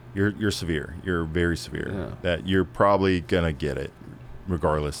 You're severe. You're very severe. Yeah. That you're probably going to get it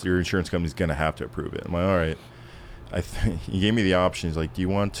regardless. Your insurance company's going to have to approve it. I'm like, all right. He gave me the option. He's like, do you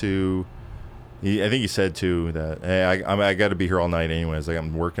want to... I think he said, too, that, hey, I got to be here all night anyways. Like,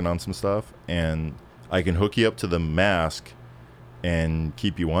 I'm working on some stuff, and I can hook you up to the mask and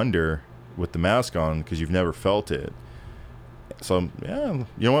keep you under with the mask on because you've never felt it. So, yeah, you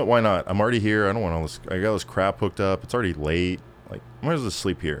know what? Why not? I'm already here. I don't want all this. I got this crap hooked up. It's already late. Like, I might as well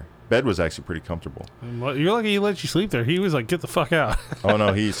sleep here. Bed was actually pretty comfortable. You're lucky he let you sleep there. He was like, get the fuck out. Oh,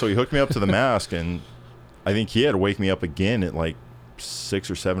 no. He hooked me up to the mask, and I think he had to wake me up again at like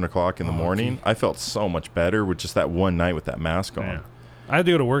 6 or 7 o'clock in the morning. Okay. I felt so much better with just that one night with that mask on. Yeah. I had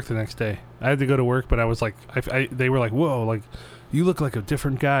to go to work the next day. I had to go to work, but I was like, they were like, whoa, like, You look like a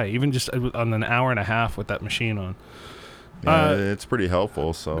different guy, even just on an hour and a half with that machine on. Yeah, it's pretty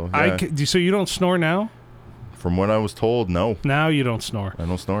helpful. So yeah. So you don't snore now? From what I was told, no. Now you don't snore. I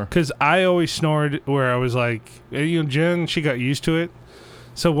don't snore. Because I always snored where I was like, Jen, she got used to it.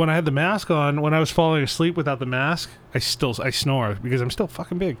 So when I had the mask on, when I was falling asleep without the mask, I snore because I'm still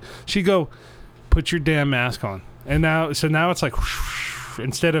fucking big. She'd go, put your damn mask on. And now it's like,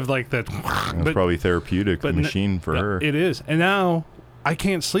 instead of like that. It's probably therapeutic machine for her. It is. And now I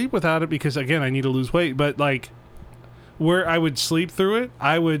can't sleep without it because, again, I need to lose weight. But like where I would sleep through it,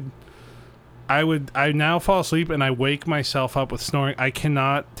 I now fall asleep and I wake myself up with snoring. I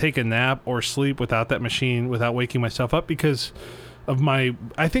cannot take a nap or sleep without that machine without waking myself up because of I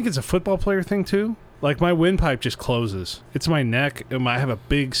think it's a football player thing too. Like my windpipe just closes. It's my neck. I have a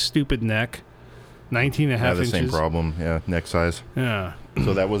big stupid neck, 19 and a half inches. Same problem. Yeah, neck size. Yeah.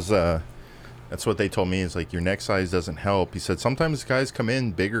 So that was, that's what they told me is like your neck size doesn't help. He said sometimes guys come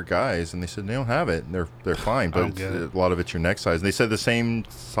in, bigger guys, and they said they don't have it. And they're fine, but a lot of it's your neck size. And they said the same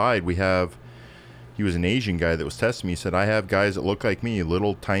side we have. He was an Asian guy that was testing me. He said, I have guys that look like me,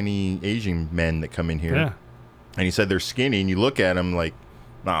 little tiny Asian men that come in here. Yeah. And he said they're skinny, and you look at them like,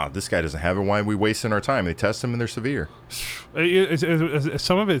 nah, this guy doesn't have it. Why are we wasting our time? They test them, and they're severe.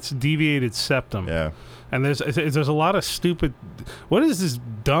 Some of it's deviated septum. Yeah. And there's a lot of stupid... What is this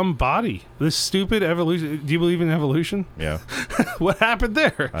dumb body? This stupid evolution? Do you believe in evolution? Yeah. What happened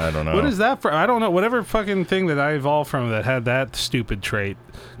there? I don't know. What is that for? I don't know. Whatever fucking thing that I evolved from that had that stupid trait.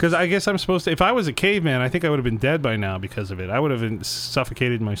 Because I guess I'm supposed to... If I was a caveman, I think I would have been dead by now because of it. I would have been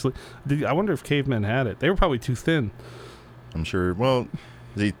suffocated in my sleep. I wonder if cavemen had it. They were probably too thin. I'm sure. Well,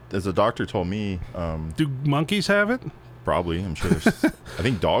 as a doctor told me... do monkeys have it? Probably. I'm sure there's... I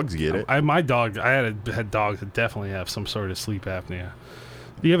think dogs get it. I had dogs that definitely have some sort of sleep apnea.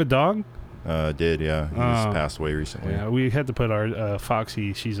 Do you have a dog? Did, yeah. He just passed away recently. Yeah, we had to put our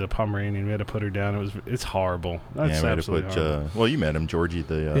Foxy, she's a Pomeranian, we had to put her down. It's horrible. That's absolutely horrible. Well, you met him, Georgie,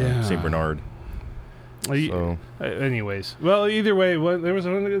 the St. Bernard. So. Anyways, well, either way,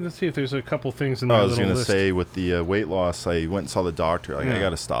 let's see if there's a couple things in there. I was going to say, with the weight loss, I went and saw the doctor. I got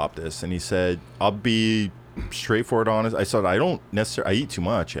to stop this. And he said, I'll be straightforward honest. I said, I don't necessarily, I eat too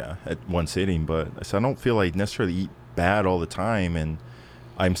much, at one sitting, but I said, I don't feel like necessarily eat bad all the time. And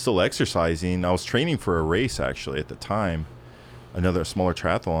I'm still exercising. I was training for a race, actually, at the time, another smaller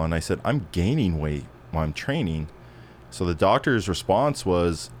triathlon. I said, I'm gaining weight while I'm training. So the doctor's response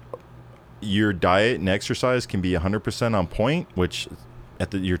was, your diet and exercise can be 100% on point, which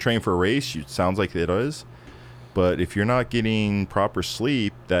you're training for a race, it sounds like it is. But if you're not getting proper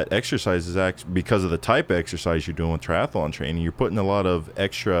sleep, that exercise is because of the type of exercise you're doing with triathlon training, you're putting a lot of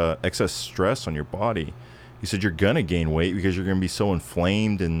excess stress on your body. He said you're going to gain weight because you're going to be so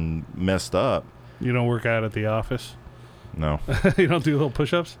inflamed and messed up. You don't work out at the office? No. You don't do little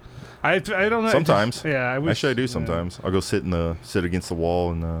push-ups? I don't know. Sometimes. Actually, I do sometimes. I'll go sit against the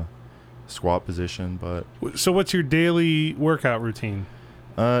wall in the squat position. But so what's your daily workout routine?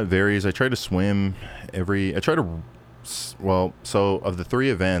 It varies. I try to swim of the 3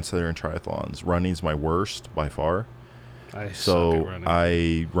 events that are in triathlons, running's my worst by far. I try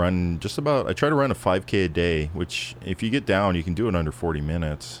to run a 5K a day, which if you get down, you can do it under 40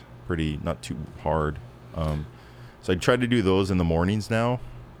 minutes. Not too hard. So I try to do those in the mornings now.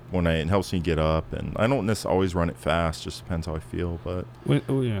 It helps me get up, and I don't necessarily always run it fast. Just depends how I feel. But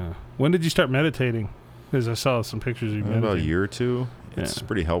when did you start meditating? Because I saw some pictures of you meditating. About a year or two. It's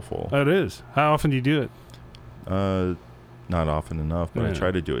pretty helpful. It is. How often do you do it? Not often enough, but I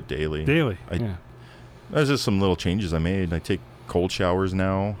try to do it daily. There's just some little changes I made. I take cold showers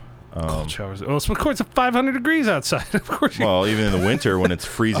now. Cold showers. Well, of course, it's 500 degrees outside. Of course. Well, even in the winter when it's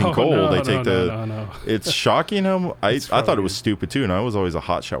freezing cold, No. It's shocking how I thought it was stupid too, and I was always a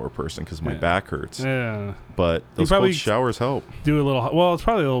hot shower person because my back hurts. Yeah. But those cold showers help. Do a little. Well, it's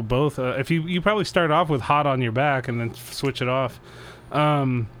probably a little both. If you probably start off with hot on your back and then switch it off.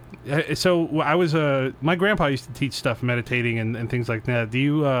 So I was my grandpa used to teach stuff, meditating and things like that. Do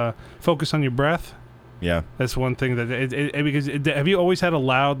you focus on your breath? Yeah, that's one thing have you always had a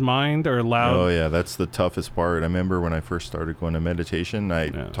loud mind or loud? Oh yeah, that's the toughest part. I remember when I first started going to meditation, I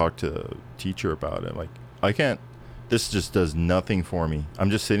talked to a teacher about it. Like, I can't. This just does nothing for me. I'm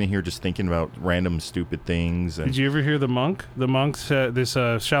just sitting here just thinking about random stupid things. Did you ever hear the monk? The monk said, this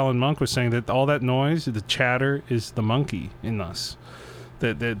Shaolin monk was saying that all that noise, the chatter, is the monkey in us.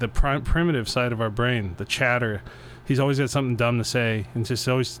 The primitive side of our brain, the chatter. He's always got something dumb to say, and just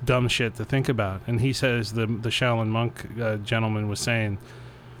always dumb shit to think about. And he says, the Shaolin monk gentleman was saying,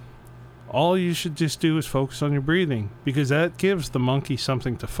 all you should just do is focus on your breathing, because that gives the monkey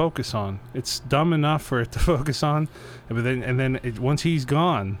something to focus on. It's dumb enough for it to focus on, but then once he's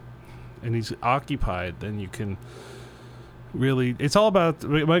gone and he's occupied, then you can really, it's all about,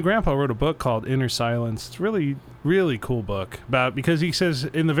 my grandpa wrote a book called Inner Silence. It's really, really cool book about, because he says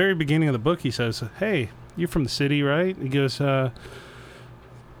in the very beginning of the book, he says, hey, you're from the city, right? He goes, and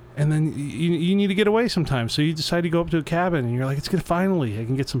then you need to get away sometimes. So you decide to go up to a cabin and you're like, it's good, finally, I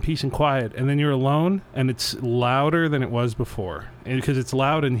can get some peace and quiet. And then you're alone and it's louder than it was before. And because it's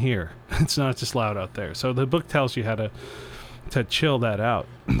loud in here. It's not just loud out there. So the book tells you how to chill that out.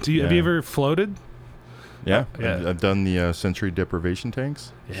 Have you ever floated? Yeah. I've done the sensory deprivation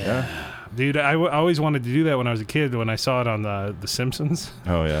tanks. Yeah. Dude, I always wanted to do that when I was a kid, when I saw it on the Simpsons.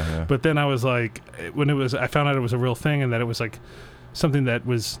 Oh, yeah. But then I was like, I found out it was a real thing, and that it was like something that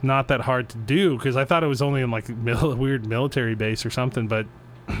was not that hard to do, because I thought it was only in like a weird military base or something. But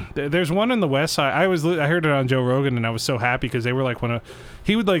there's one in the West Side. I heard it on Joe Rogan, and I was so happy because they were like,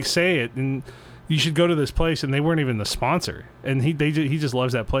 he would like say it, and you should go to this place, and they weren't even the sponsor. And he just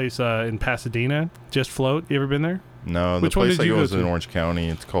loves that place in Pasadena, Just Float. You ever been there? No, the place I go is in Orange County.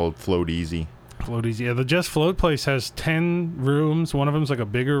 It's called Float Easy. Float Easy. Yeah, the Just Float place has 10 rooms. One of them's like a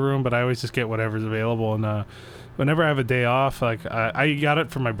bigger room, but I always just get whatever's available. And whenever I have a day off, like I got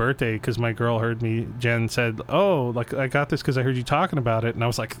it for my birthday because my girl heard me. Jen said, "Oh, like I got this because I heard you talking about it," and I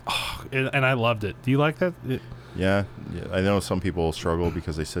was like, "Oh," and I loved it. Do you like that? Yeah, I know some people struggle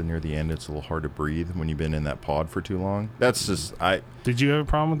because they said near the end it's a little hard to breathe when you've been in that pod for too long. That's just Did you have a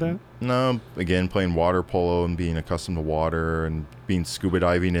problem with that? No, again, playing water polo and being accustomed to water and being scuba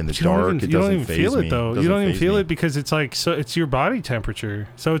diving in the dark, it doesn't feel it though. You don't even feel it because it's like, so it's your body temperature.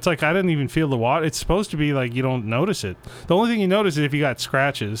 So it's like I didn't even feel the water. It's supposed to be like you don't notice it. The only thing you notice is if you got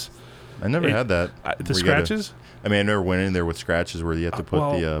scratches. I never had that. The scratches? I never went in there with scratches where you have to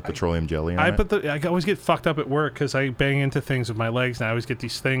put the petroleum jelly on it. I always get fucked up at work because I bang into things with my legs, and I always get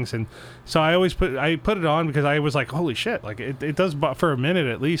these things, and so I always put it on because I was like, holy shit, like it does for a minute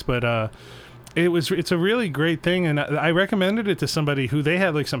at least, but it's a really great thing, and I recommended it to somebody who they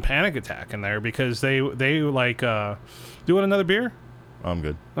had like some panic attack in there because they like, do you want another beer? I'm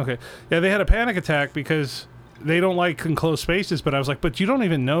good. Okay, yeah, they had a panic attack because they don't like enclosed spaces, but I was like, but you don't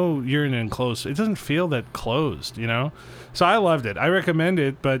even know you're in an enclosed. It doesn't feel that closed, you know? So I loved it. I recommend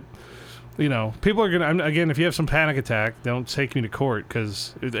it, but, you know, people are going to, again, if you have some panic attack, don't take me to court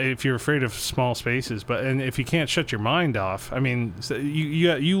because if you're afraid of small spaces, and if you can't shut your mind off, I mean,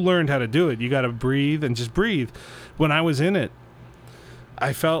 you learned how to do it. You got to breathe and just breathe. When I was in it,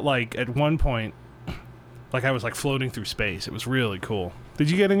 I felt like at one point, like I was like floating through space. It was really cool. Did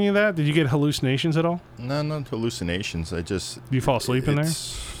you get any of that? Did you get hallucinations at all? No, not hallucinations. Do you fall asleep in there?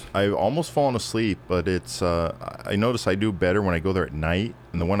 I've almost fallen asleep, but it's I notice I do better when I go there at night,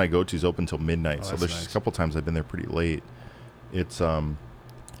 and the one I go to is open till midnight. So there's a couple times I've been there pretty late. It's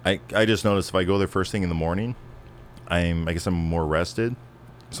I just noticed if I go there first thing in the morning, I guess I'm more rested,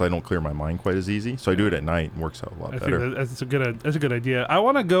 so I don't clear my mind quite as easy. So I do it at night and works out a lot better. That's a good idea. I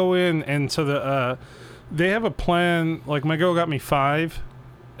want to go in, and so they have a plan. Like my girl got me 5,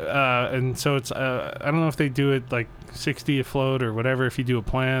 and so it's I don't know if they do it like 60 a float or whatever if you do a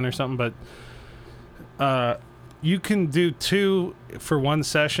plan or something, but you can do 2 for one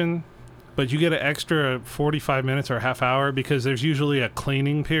session, but you get an extra 45 minutes or a half hour because there's usually a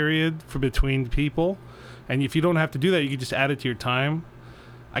cleaning period for between people, and if you don't have to do that, you can just add it to your time.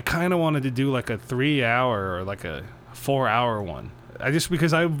 I kind of wanted to do like a 3-hour or like a 4-hour one.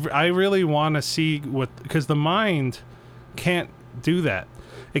 Because I really want to see because the mind can't do that.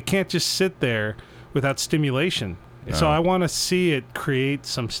 It can't just sit there without stimulation. No. So I want to see it create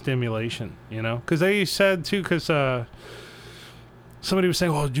some stimulation, you know? Because they said too, because somebody was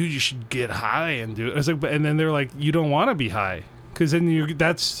saying, "Oh, dude, you should get high and do it." I was like, and then they're like, "You don't want to be high." Because then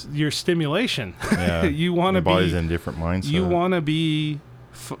that's your stimulation. Yeah. You want to be. Body's in different mindset. You want to be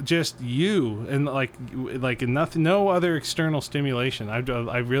just you and like nothing, no other external stimulation.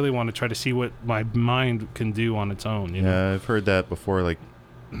 I really want to try to see what my mind can do on its own. You know? Yeah, I've heard that before. Like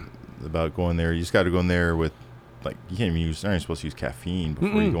about going there, you just got to go in there with like you can't even use. You're not supposed to use caffeine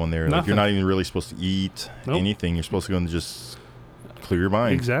before you go in there. Like you're not even really supposed to eat anything. You're supposed to go and just clear your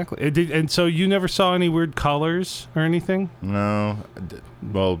mind. Exactly. And so you never saw any weird colors or anything? No.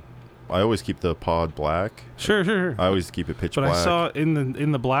 Well, I always keep the pod black. Sure. I always keep it pitch black. But I saw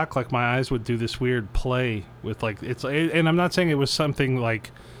in the black, like my eyes would do this weird play with like and I'm not saying it was something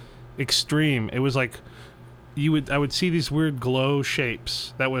like extreme. It was like I would see these weird glow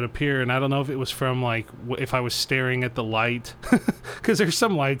shapes that would appear, and I don't know if it was from like if I was staring at the light, because there's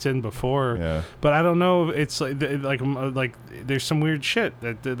some lights in before, but I don't know if it's like there's some weird shit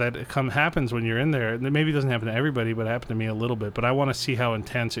that happens when you're in there. Maybe it doesn't happen to everybody, but it happened to me a little bit. But I want to see how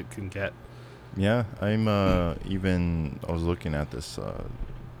intense it can get. Yeah, I'm I was looking at this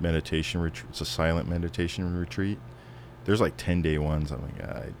meditation retreat. It's a silent meditation retreat. There's like 10-day ones. I'm like,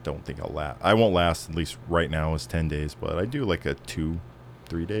 I don't think I'll last. I won't last, at least right now, is 10 days. But I do like a 2-3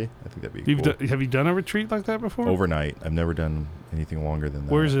 day. I think that'd be cool. Have you done a retreat like that before? Overnight. I've never done anything longer than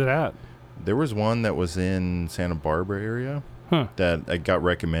that. Where's it at? There was one that was in Santa Barbara area that I got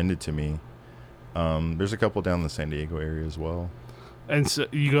recommended to me. There's a couple down in the San Diego area as well. And so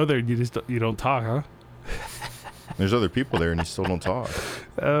you go there and you don't talk, huh? There's other people there and you still don't talk.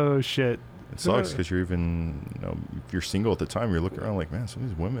 Oh, shit. It sucks because you're even, if you're single at the time, you're looking around like, man, some of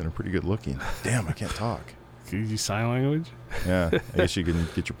these women are pretty good looking. Damn, I can't talk. Can you use sign language? Yeah, I guess you can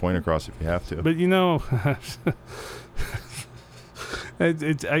get your point across if you have to. But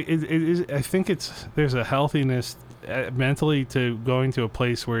I think there's a healthiness mentally to going to a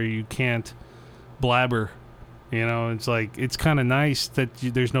place where you can't blabber. It's like, it's kind of nice that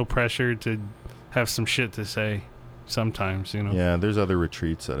there's no pressure to have some shit to say. Sometimes, Yeah, there's other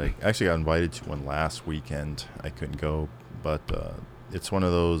retreats that I actually got invited to one last weekend. I couldn't go, but it's one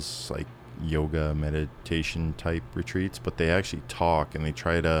of those like yoga meditation type retreats, but they actually talk and they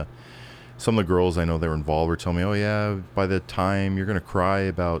try to. Some of the girls I know that were involved were telling me, oh yeah, by the time you're gonna cry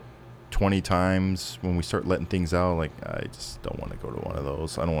about 20 times when we start letting things out. Like, I just don't want to go to one of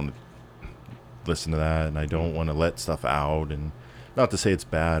those. I don't want to listen to that, and I don't want to let stuff out. And not to say it's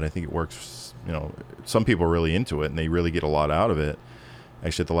bad. I think it works. Some people are really into it and they really get a lot out of it.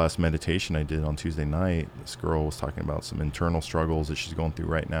 Actually, at the last meditation I did on Tuesday night, this girl was talking about some internal struggles that she's going through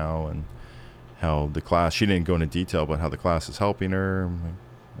right now and how the class, she didn't go into detail, but how the class is helping her. I'm like,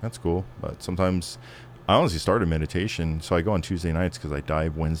 that's cool. But sometimes I honestly started meditation. So I go on Tuesday nights because I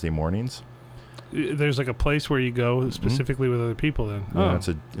dive Wednesday mornings. There's like a place where you go specifically with other people then? Yeah,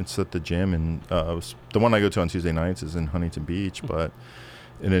 it's at the gym. And the one I go to on Tuesday nights is in Huntington Beach, but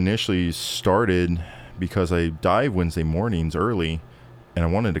it initially started because I dive Wednesday mornings early and I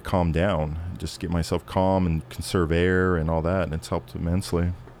wanted to calm down, just get myself calm and conserve air and all that, and it's helped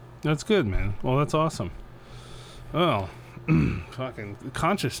immensely. That's good, man. Well, that's awesome. Oh, fucking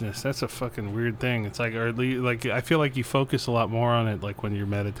consciousness, that's a fucking weird thing. It's like, or at least, like, I feel like you focus a lot more on it, like when you're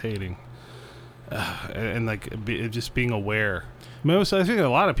meditating, and like just being aware. I think a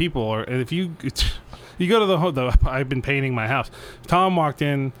lot of people are, if you go to I've been painting my house. Tom walked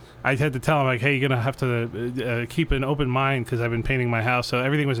in. I had to tell him, like, hey, you're going to have to keep an open mind because I've been painting my house. So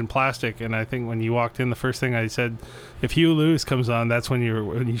everything was in plastic. And I think when you walked in, the first thing I said, if Hugh Lewis comes on, that's when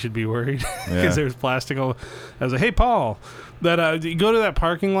you should be worried because there's plastic. I was like, hey, Paul, you go to that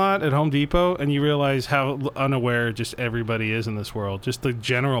parking lot at Home Depot and you realize how unaware just everybody is in this world. Just the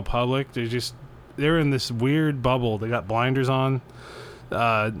general public. They're in this weird bubble. They got blinders on.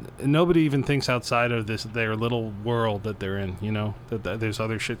 Nobody even thinks outside of their little world that they're in, that there's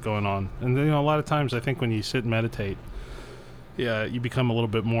other shit going on. And a lot of times I think when you sit and meditate, you become a little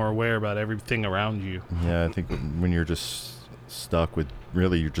bit more aware about everything around you. Yeah, I think when you're just stuck with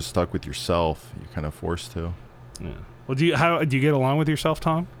yourself, you're kind of forced to. Yeah. Well, do you get along with yourself,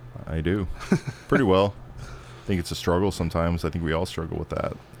 Tom? I do. Pretty well. I think it's a struggle sometimes. I think we all struggle with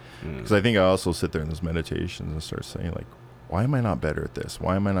that. Because I think I also sit there in those meditations and start saying, like, why am I not better at this?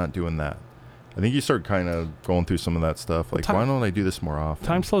 Why am I not doing that? I think you start kind of going through some of that stuff. Like, why don't I do this more often?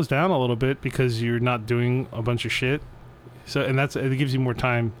 Time slows down a little bit because you're not doing a bunch of shit. So, and it gives you more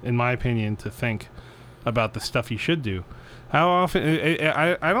time, in my opinion, to think about the stuff you should do. How often?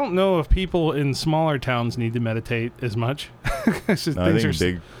 I don't know if people in smaller towns need to meditate as much. I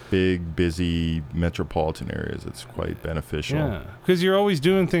think big, busy metropolitan areas, it's quite beneficial. Yeah, because you're always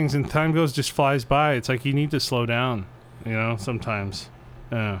doing things and time just flies by. It's like you need to slow down. Sometimes.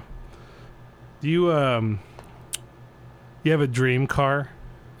 Do you have a dream car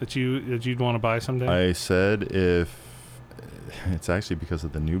that you'd want to buy someday? I said if it's actually because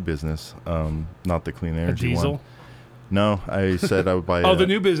of the new business, not the clean energy a diesel one. No, I said I would buy. The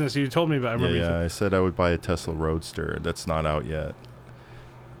new business you told me about. I said I would buy a Tesla Roadster. That's not out yet.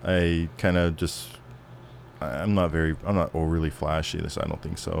 I kind of just. I'm not overly flashy. I don't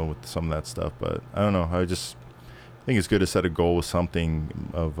think so with some of that stuff, but I don't know. I think it's good to set a goal with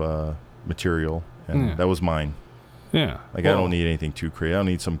something of material, and that was mine. Yeah. Like, I don't need anything too crazy. I don't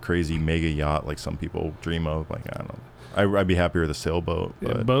need some crazy mega yacht like some people dream of. Like, I don't know. I'd be happier with a sailboat.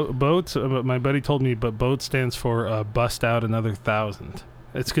 But boats, my buddy told me, but boat stands for bust out another 1,000.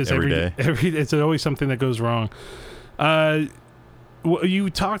 It's because every day. It's always something that goes wrong. You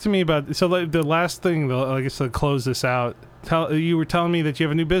talked to me about, so like the last thing, I guess to close this out, you were telling me that you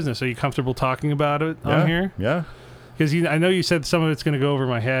have a new business. Are you comfortable talking about it on here? Yeah. Because I know you said some of it's going to go over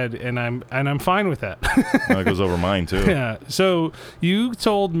my head, and I'm fine with that. It goes over mine too. Yeah. So you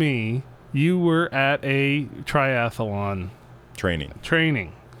told me you were at a triathlon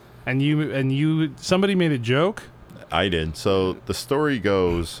training, and you somebody made a joke. I did. So the story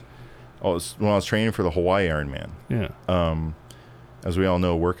goes, when I was training for the Hawaii Ironman. Yeah. As we all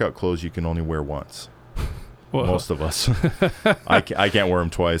know, workout clothes you can only wear once. Well, most of us. I can't wear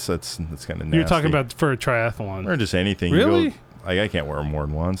them twice. That's kind of nasty. You're talking about for a triathlon. Or just anything. Really? I can't wear them more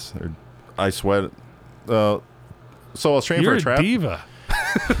than once. I sweat. So I was training You're for a diva.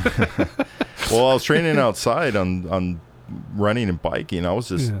 Well, I was training outside on running and biking. I was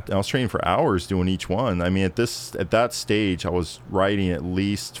training for hours doing each one. I mean, at that stage, I was riding at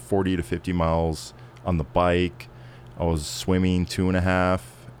least 40 to 50 miles on the bike. I was swimming 2.5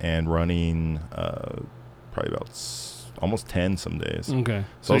 and running probably about almost 10 some days. Okay.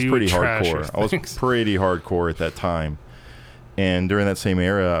 So I was pretty hardcore. I was pretty hardcore at that time. And during that same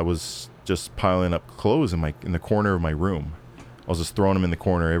era, I was just piling up clothes in the corner of my room. I was just throwing them in the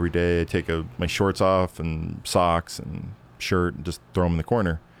corner every day. I'd take my shorts off and socks and shirt and just throw them in the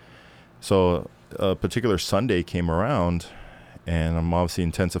corner. So a particular Sunday came around, and I'm obviously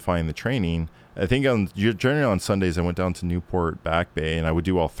intensifying the training. I think generally on Sundays, I went down to Newport Back Bay, and I would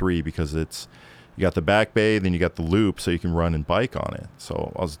do all three because you got the Back Bay, then you got the loop, so you can run and bike on it.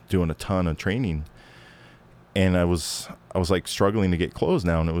 So I was doing a ton of training, and I was like struggling to get clothes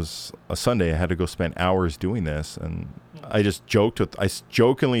now, and it was a Sunday. I had to go spend hours doing this, and I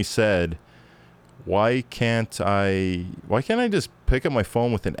jokingly said, why can't I just pick up my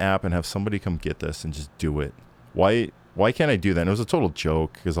phone with an app and have somebody come get this and just do it? Why can't I do that? And it was a total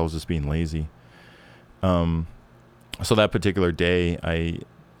joke because I was just being lazy. So that particular day, I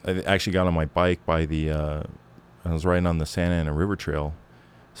actually got on my bike by I was riding on the Santa Ana River Trail.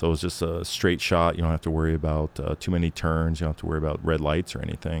 So it was just a straight shot. You don't have to worry about too many turns. You don't have to worry about red lights or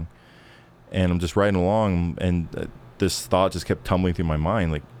anything. And I'm just riding along, and this thought just kept tumbling through my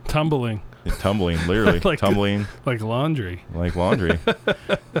mind. Like tumbling, literally. Tumbling. Like laundry.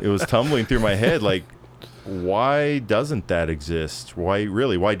 It was tumbling through my head like, why doesn't that exist? Why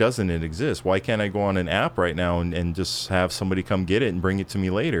doesn't it exist? Why can't I go on an app right now and just have somebody come get it and bring it to me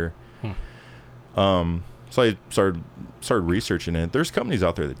later? So I started researching it. There's companies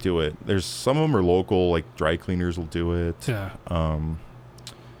out there that do it. There's some of them are local, like dry cleaners will do it. Yeah.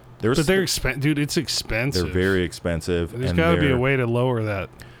 But they're expensive, dude. It's expensive. They're very expensive. There's got to be a way to lower that.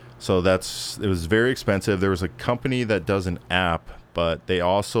 So it was very expensive. There was a company that does an app, but they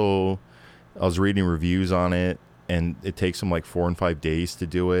also, I was reading reviews on it, and it takes them like 4 and 5 days to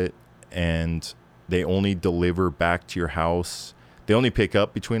do it, and they only deliver back to your house. They only pick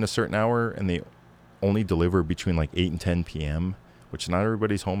up between a certain hour, and they only deliver between like 8 and 10 p.m., which not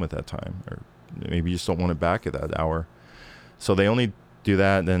everybody's home at that time, or maybe you just don't want it back at that hour. So they only do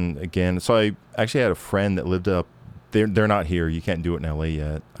that. Then again, so I actually had a friend that lived up. They're not here. You can't do it in LA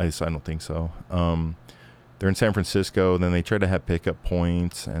yet. I don't think so. They're in San Francisco. Then they try to have pickup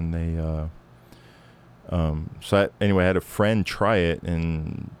points, and they. Anyway, I had a friend try it,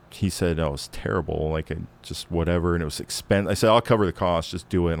 and he said, "Oh, it was terrible. Like just whatever," and it was expensive. I said, "I'll cover the cost. Just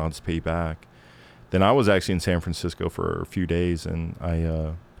do it, and I'll just pay you back." Then I was actually in San Francisco for a few days, and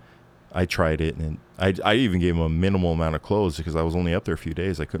I tried it, and I even gave them a minimal amount of clothes because I was only up there a few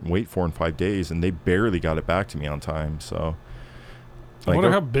days. I couldn't wait 4 and 5 days, and they barely got it back to me on time. So I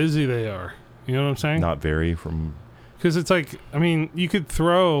wonder how busy they are. You know what I'm saying? Not very. Because it's like, I mean, you could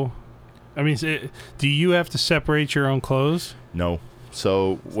throw. I mean, do you have to separate your own clothes? No.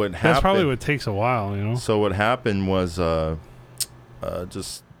 So what happened? That's probably what takes a while, you know. So what happened was,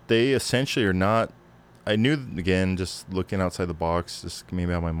 just they essentially are not. I knew, again, just looking outside the box, just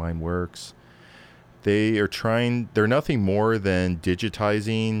maybe how my mind works. They're nothing more than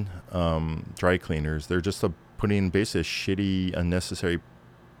digitizing dry cleaners. They're just putting basically a shitty,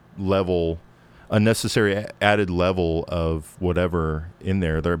 unnecessary added level of whatever in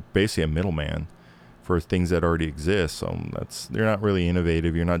there. They're basically a middleman for things that already exist. So they're not really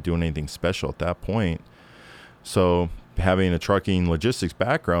innovative. You're not doing anything special at that point. So having a trucking logistics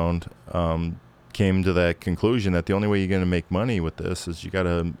background, came to that conclusion that the only way you're going to make money with this is you got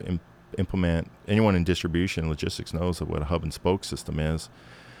to implement. Anyone in distribution logistics knows what a hub and spoke system is.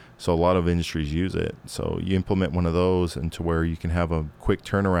 So a lot of industries use it. So you implement one of those into where you can have a quick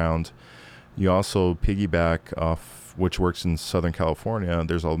turnaround. You also piggyback off, which works in Southern California.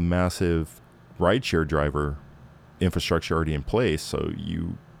 There's a massive rideshare driver infrastructure already in place. So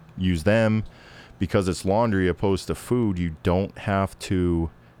you use them because it's laundry opposed to food. You don't have to,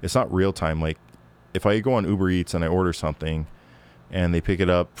 it's not real time. Like if I go on Uber Eats and I order something and they pick it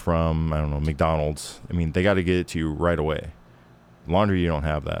up from, I don't know, McDonald's, I mean, they got to get it to you right away. Laundry, you don't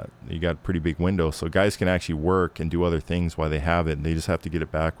have that. You got a pretty big window. So guys can actually work and do other things while they have it. And they just have to get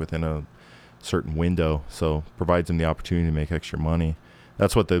it back within a certain window. So provides them the opportunity to make extra money.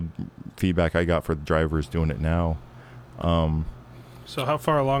 That's what the feedback I got for the drivers doing it now. So how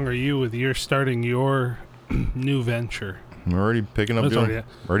far along are you with starting your new venture? I'm already picking up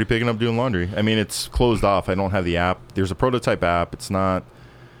doing laundry. I mean, it's closed off. I don't have the app. There's a prototype app. It's not,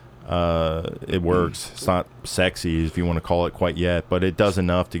 it works. It's not sexy, if you want to call it, quite yet, but it does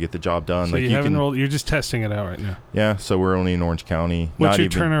enough to get the job done. So you're just testing it out right now. Yeah. So we're only in Orange County. What's your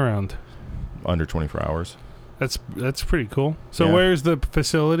turnaround? Under 24 hours. That's pretty cool. So yeah. Where's the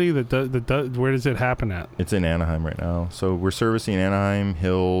facility where does it happen at? It's in Anaheim right now. So we're servicing Anaheim,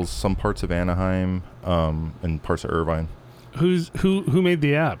 Hills, some parts of Anaheim, and parts of Irvine. Who made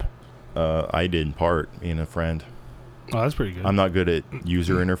the app? I did in part, me and a friend. Oh, that's pretty good. I'm not good at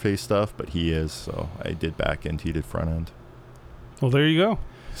user interface stuff, but he is. So I did back end, he did front end. Well, there you go.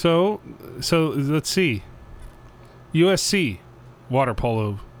 So let's see. USC, water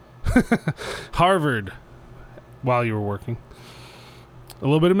polo. Harvard, while you were working. A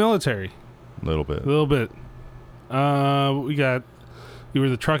little bit of military. A little bit. You were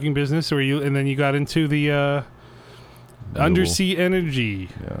the trucking business, and then you got into the Undersea Energy.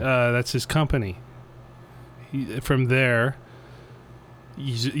 Yeah. That's his company. From there,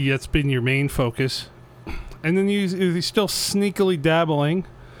 that's been your main focus. And then you're still sneakily dabbling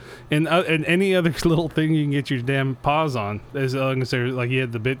in any other little thing you can get your damn paws on, as long as they're like you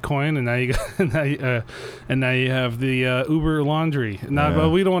had the Bitcoin, and now you have the Uber laundry. Now,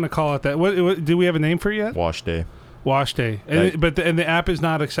 but we don't want to call it that. What do we have a name for it yet? Wash Day. Wash Day, but the app is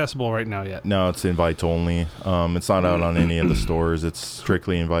not accessible right now yet. No, it's invite only. It's not out on any of the stores. It's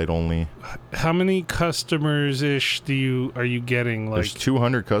strictly invite only. How many customers ish are you getting? Like, there's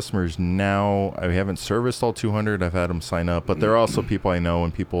 200 customers now. I haven't serviced all 200. I've had them sign up, but there are also people I know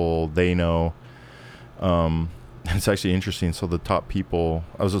and people they know. It's actually interesting. So the top people,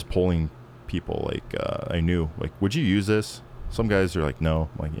 I was just polling people like I knew, like, would you use this? Some guys are like, no.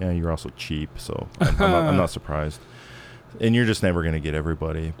 I'm like, yeah, you're also cheap, so I'm not surprised. And you're just never going to get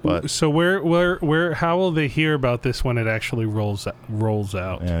everybody. But so where how will they hear about this when it actually rolls out?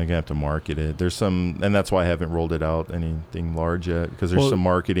 Yeah, you're gonna have to market it. There's some, and that's why I haven't rolled it out anything large yet, because there's some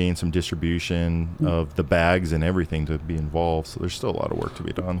marketing, some distribution of the bags and everything to be involved. So there's still a lot of work to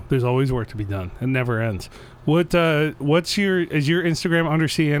be done. There's always work to be done. It never ends. What's your Instagram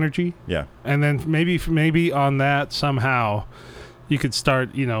Undersea Energy? Yeah. And then maybe on that somehow you could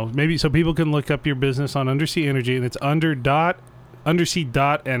start, maybe so people can look up your business on Undersea Energy, and it's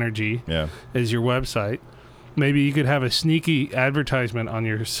undersea.energy is your website. Maybe you could have a sneaky advertisement on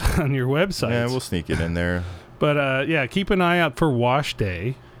your website. Yeah, we'll sneak it in there. But keep an eye out for Wash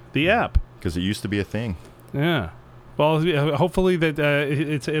Day, the app, because it used to be a thing. Yeah. Well, hopefully that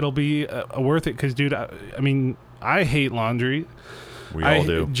it'll be worth it. Because, dude, I mean, I hate laundry. We all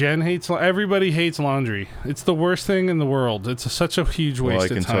do. Jen hates. Everybody hates laundry. It's the worst thing in the world. It's such a huge waste of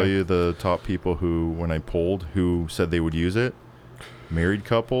time. Well, I can tell you the top people who, when I polled, who said they would use it, married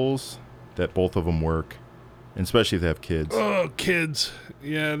couples that both of them work, and especially if they have kids. Oh, kids!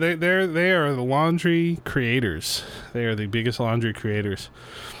 Yeah, they are the laundry creators. They are the biggest laundry creators.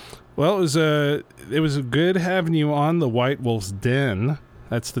 Well, it was good having you on the Witewolf's Den.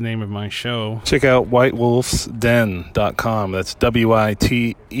 That's the name of my show. Check out whitewolfsden.com. That's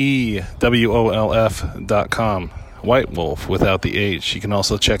WITEWOLF.com. Witewolf without the H. You can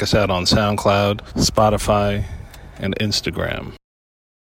also check us out on SoundCloud, Spotify, and Instagram.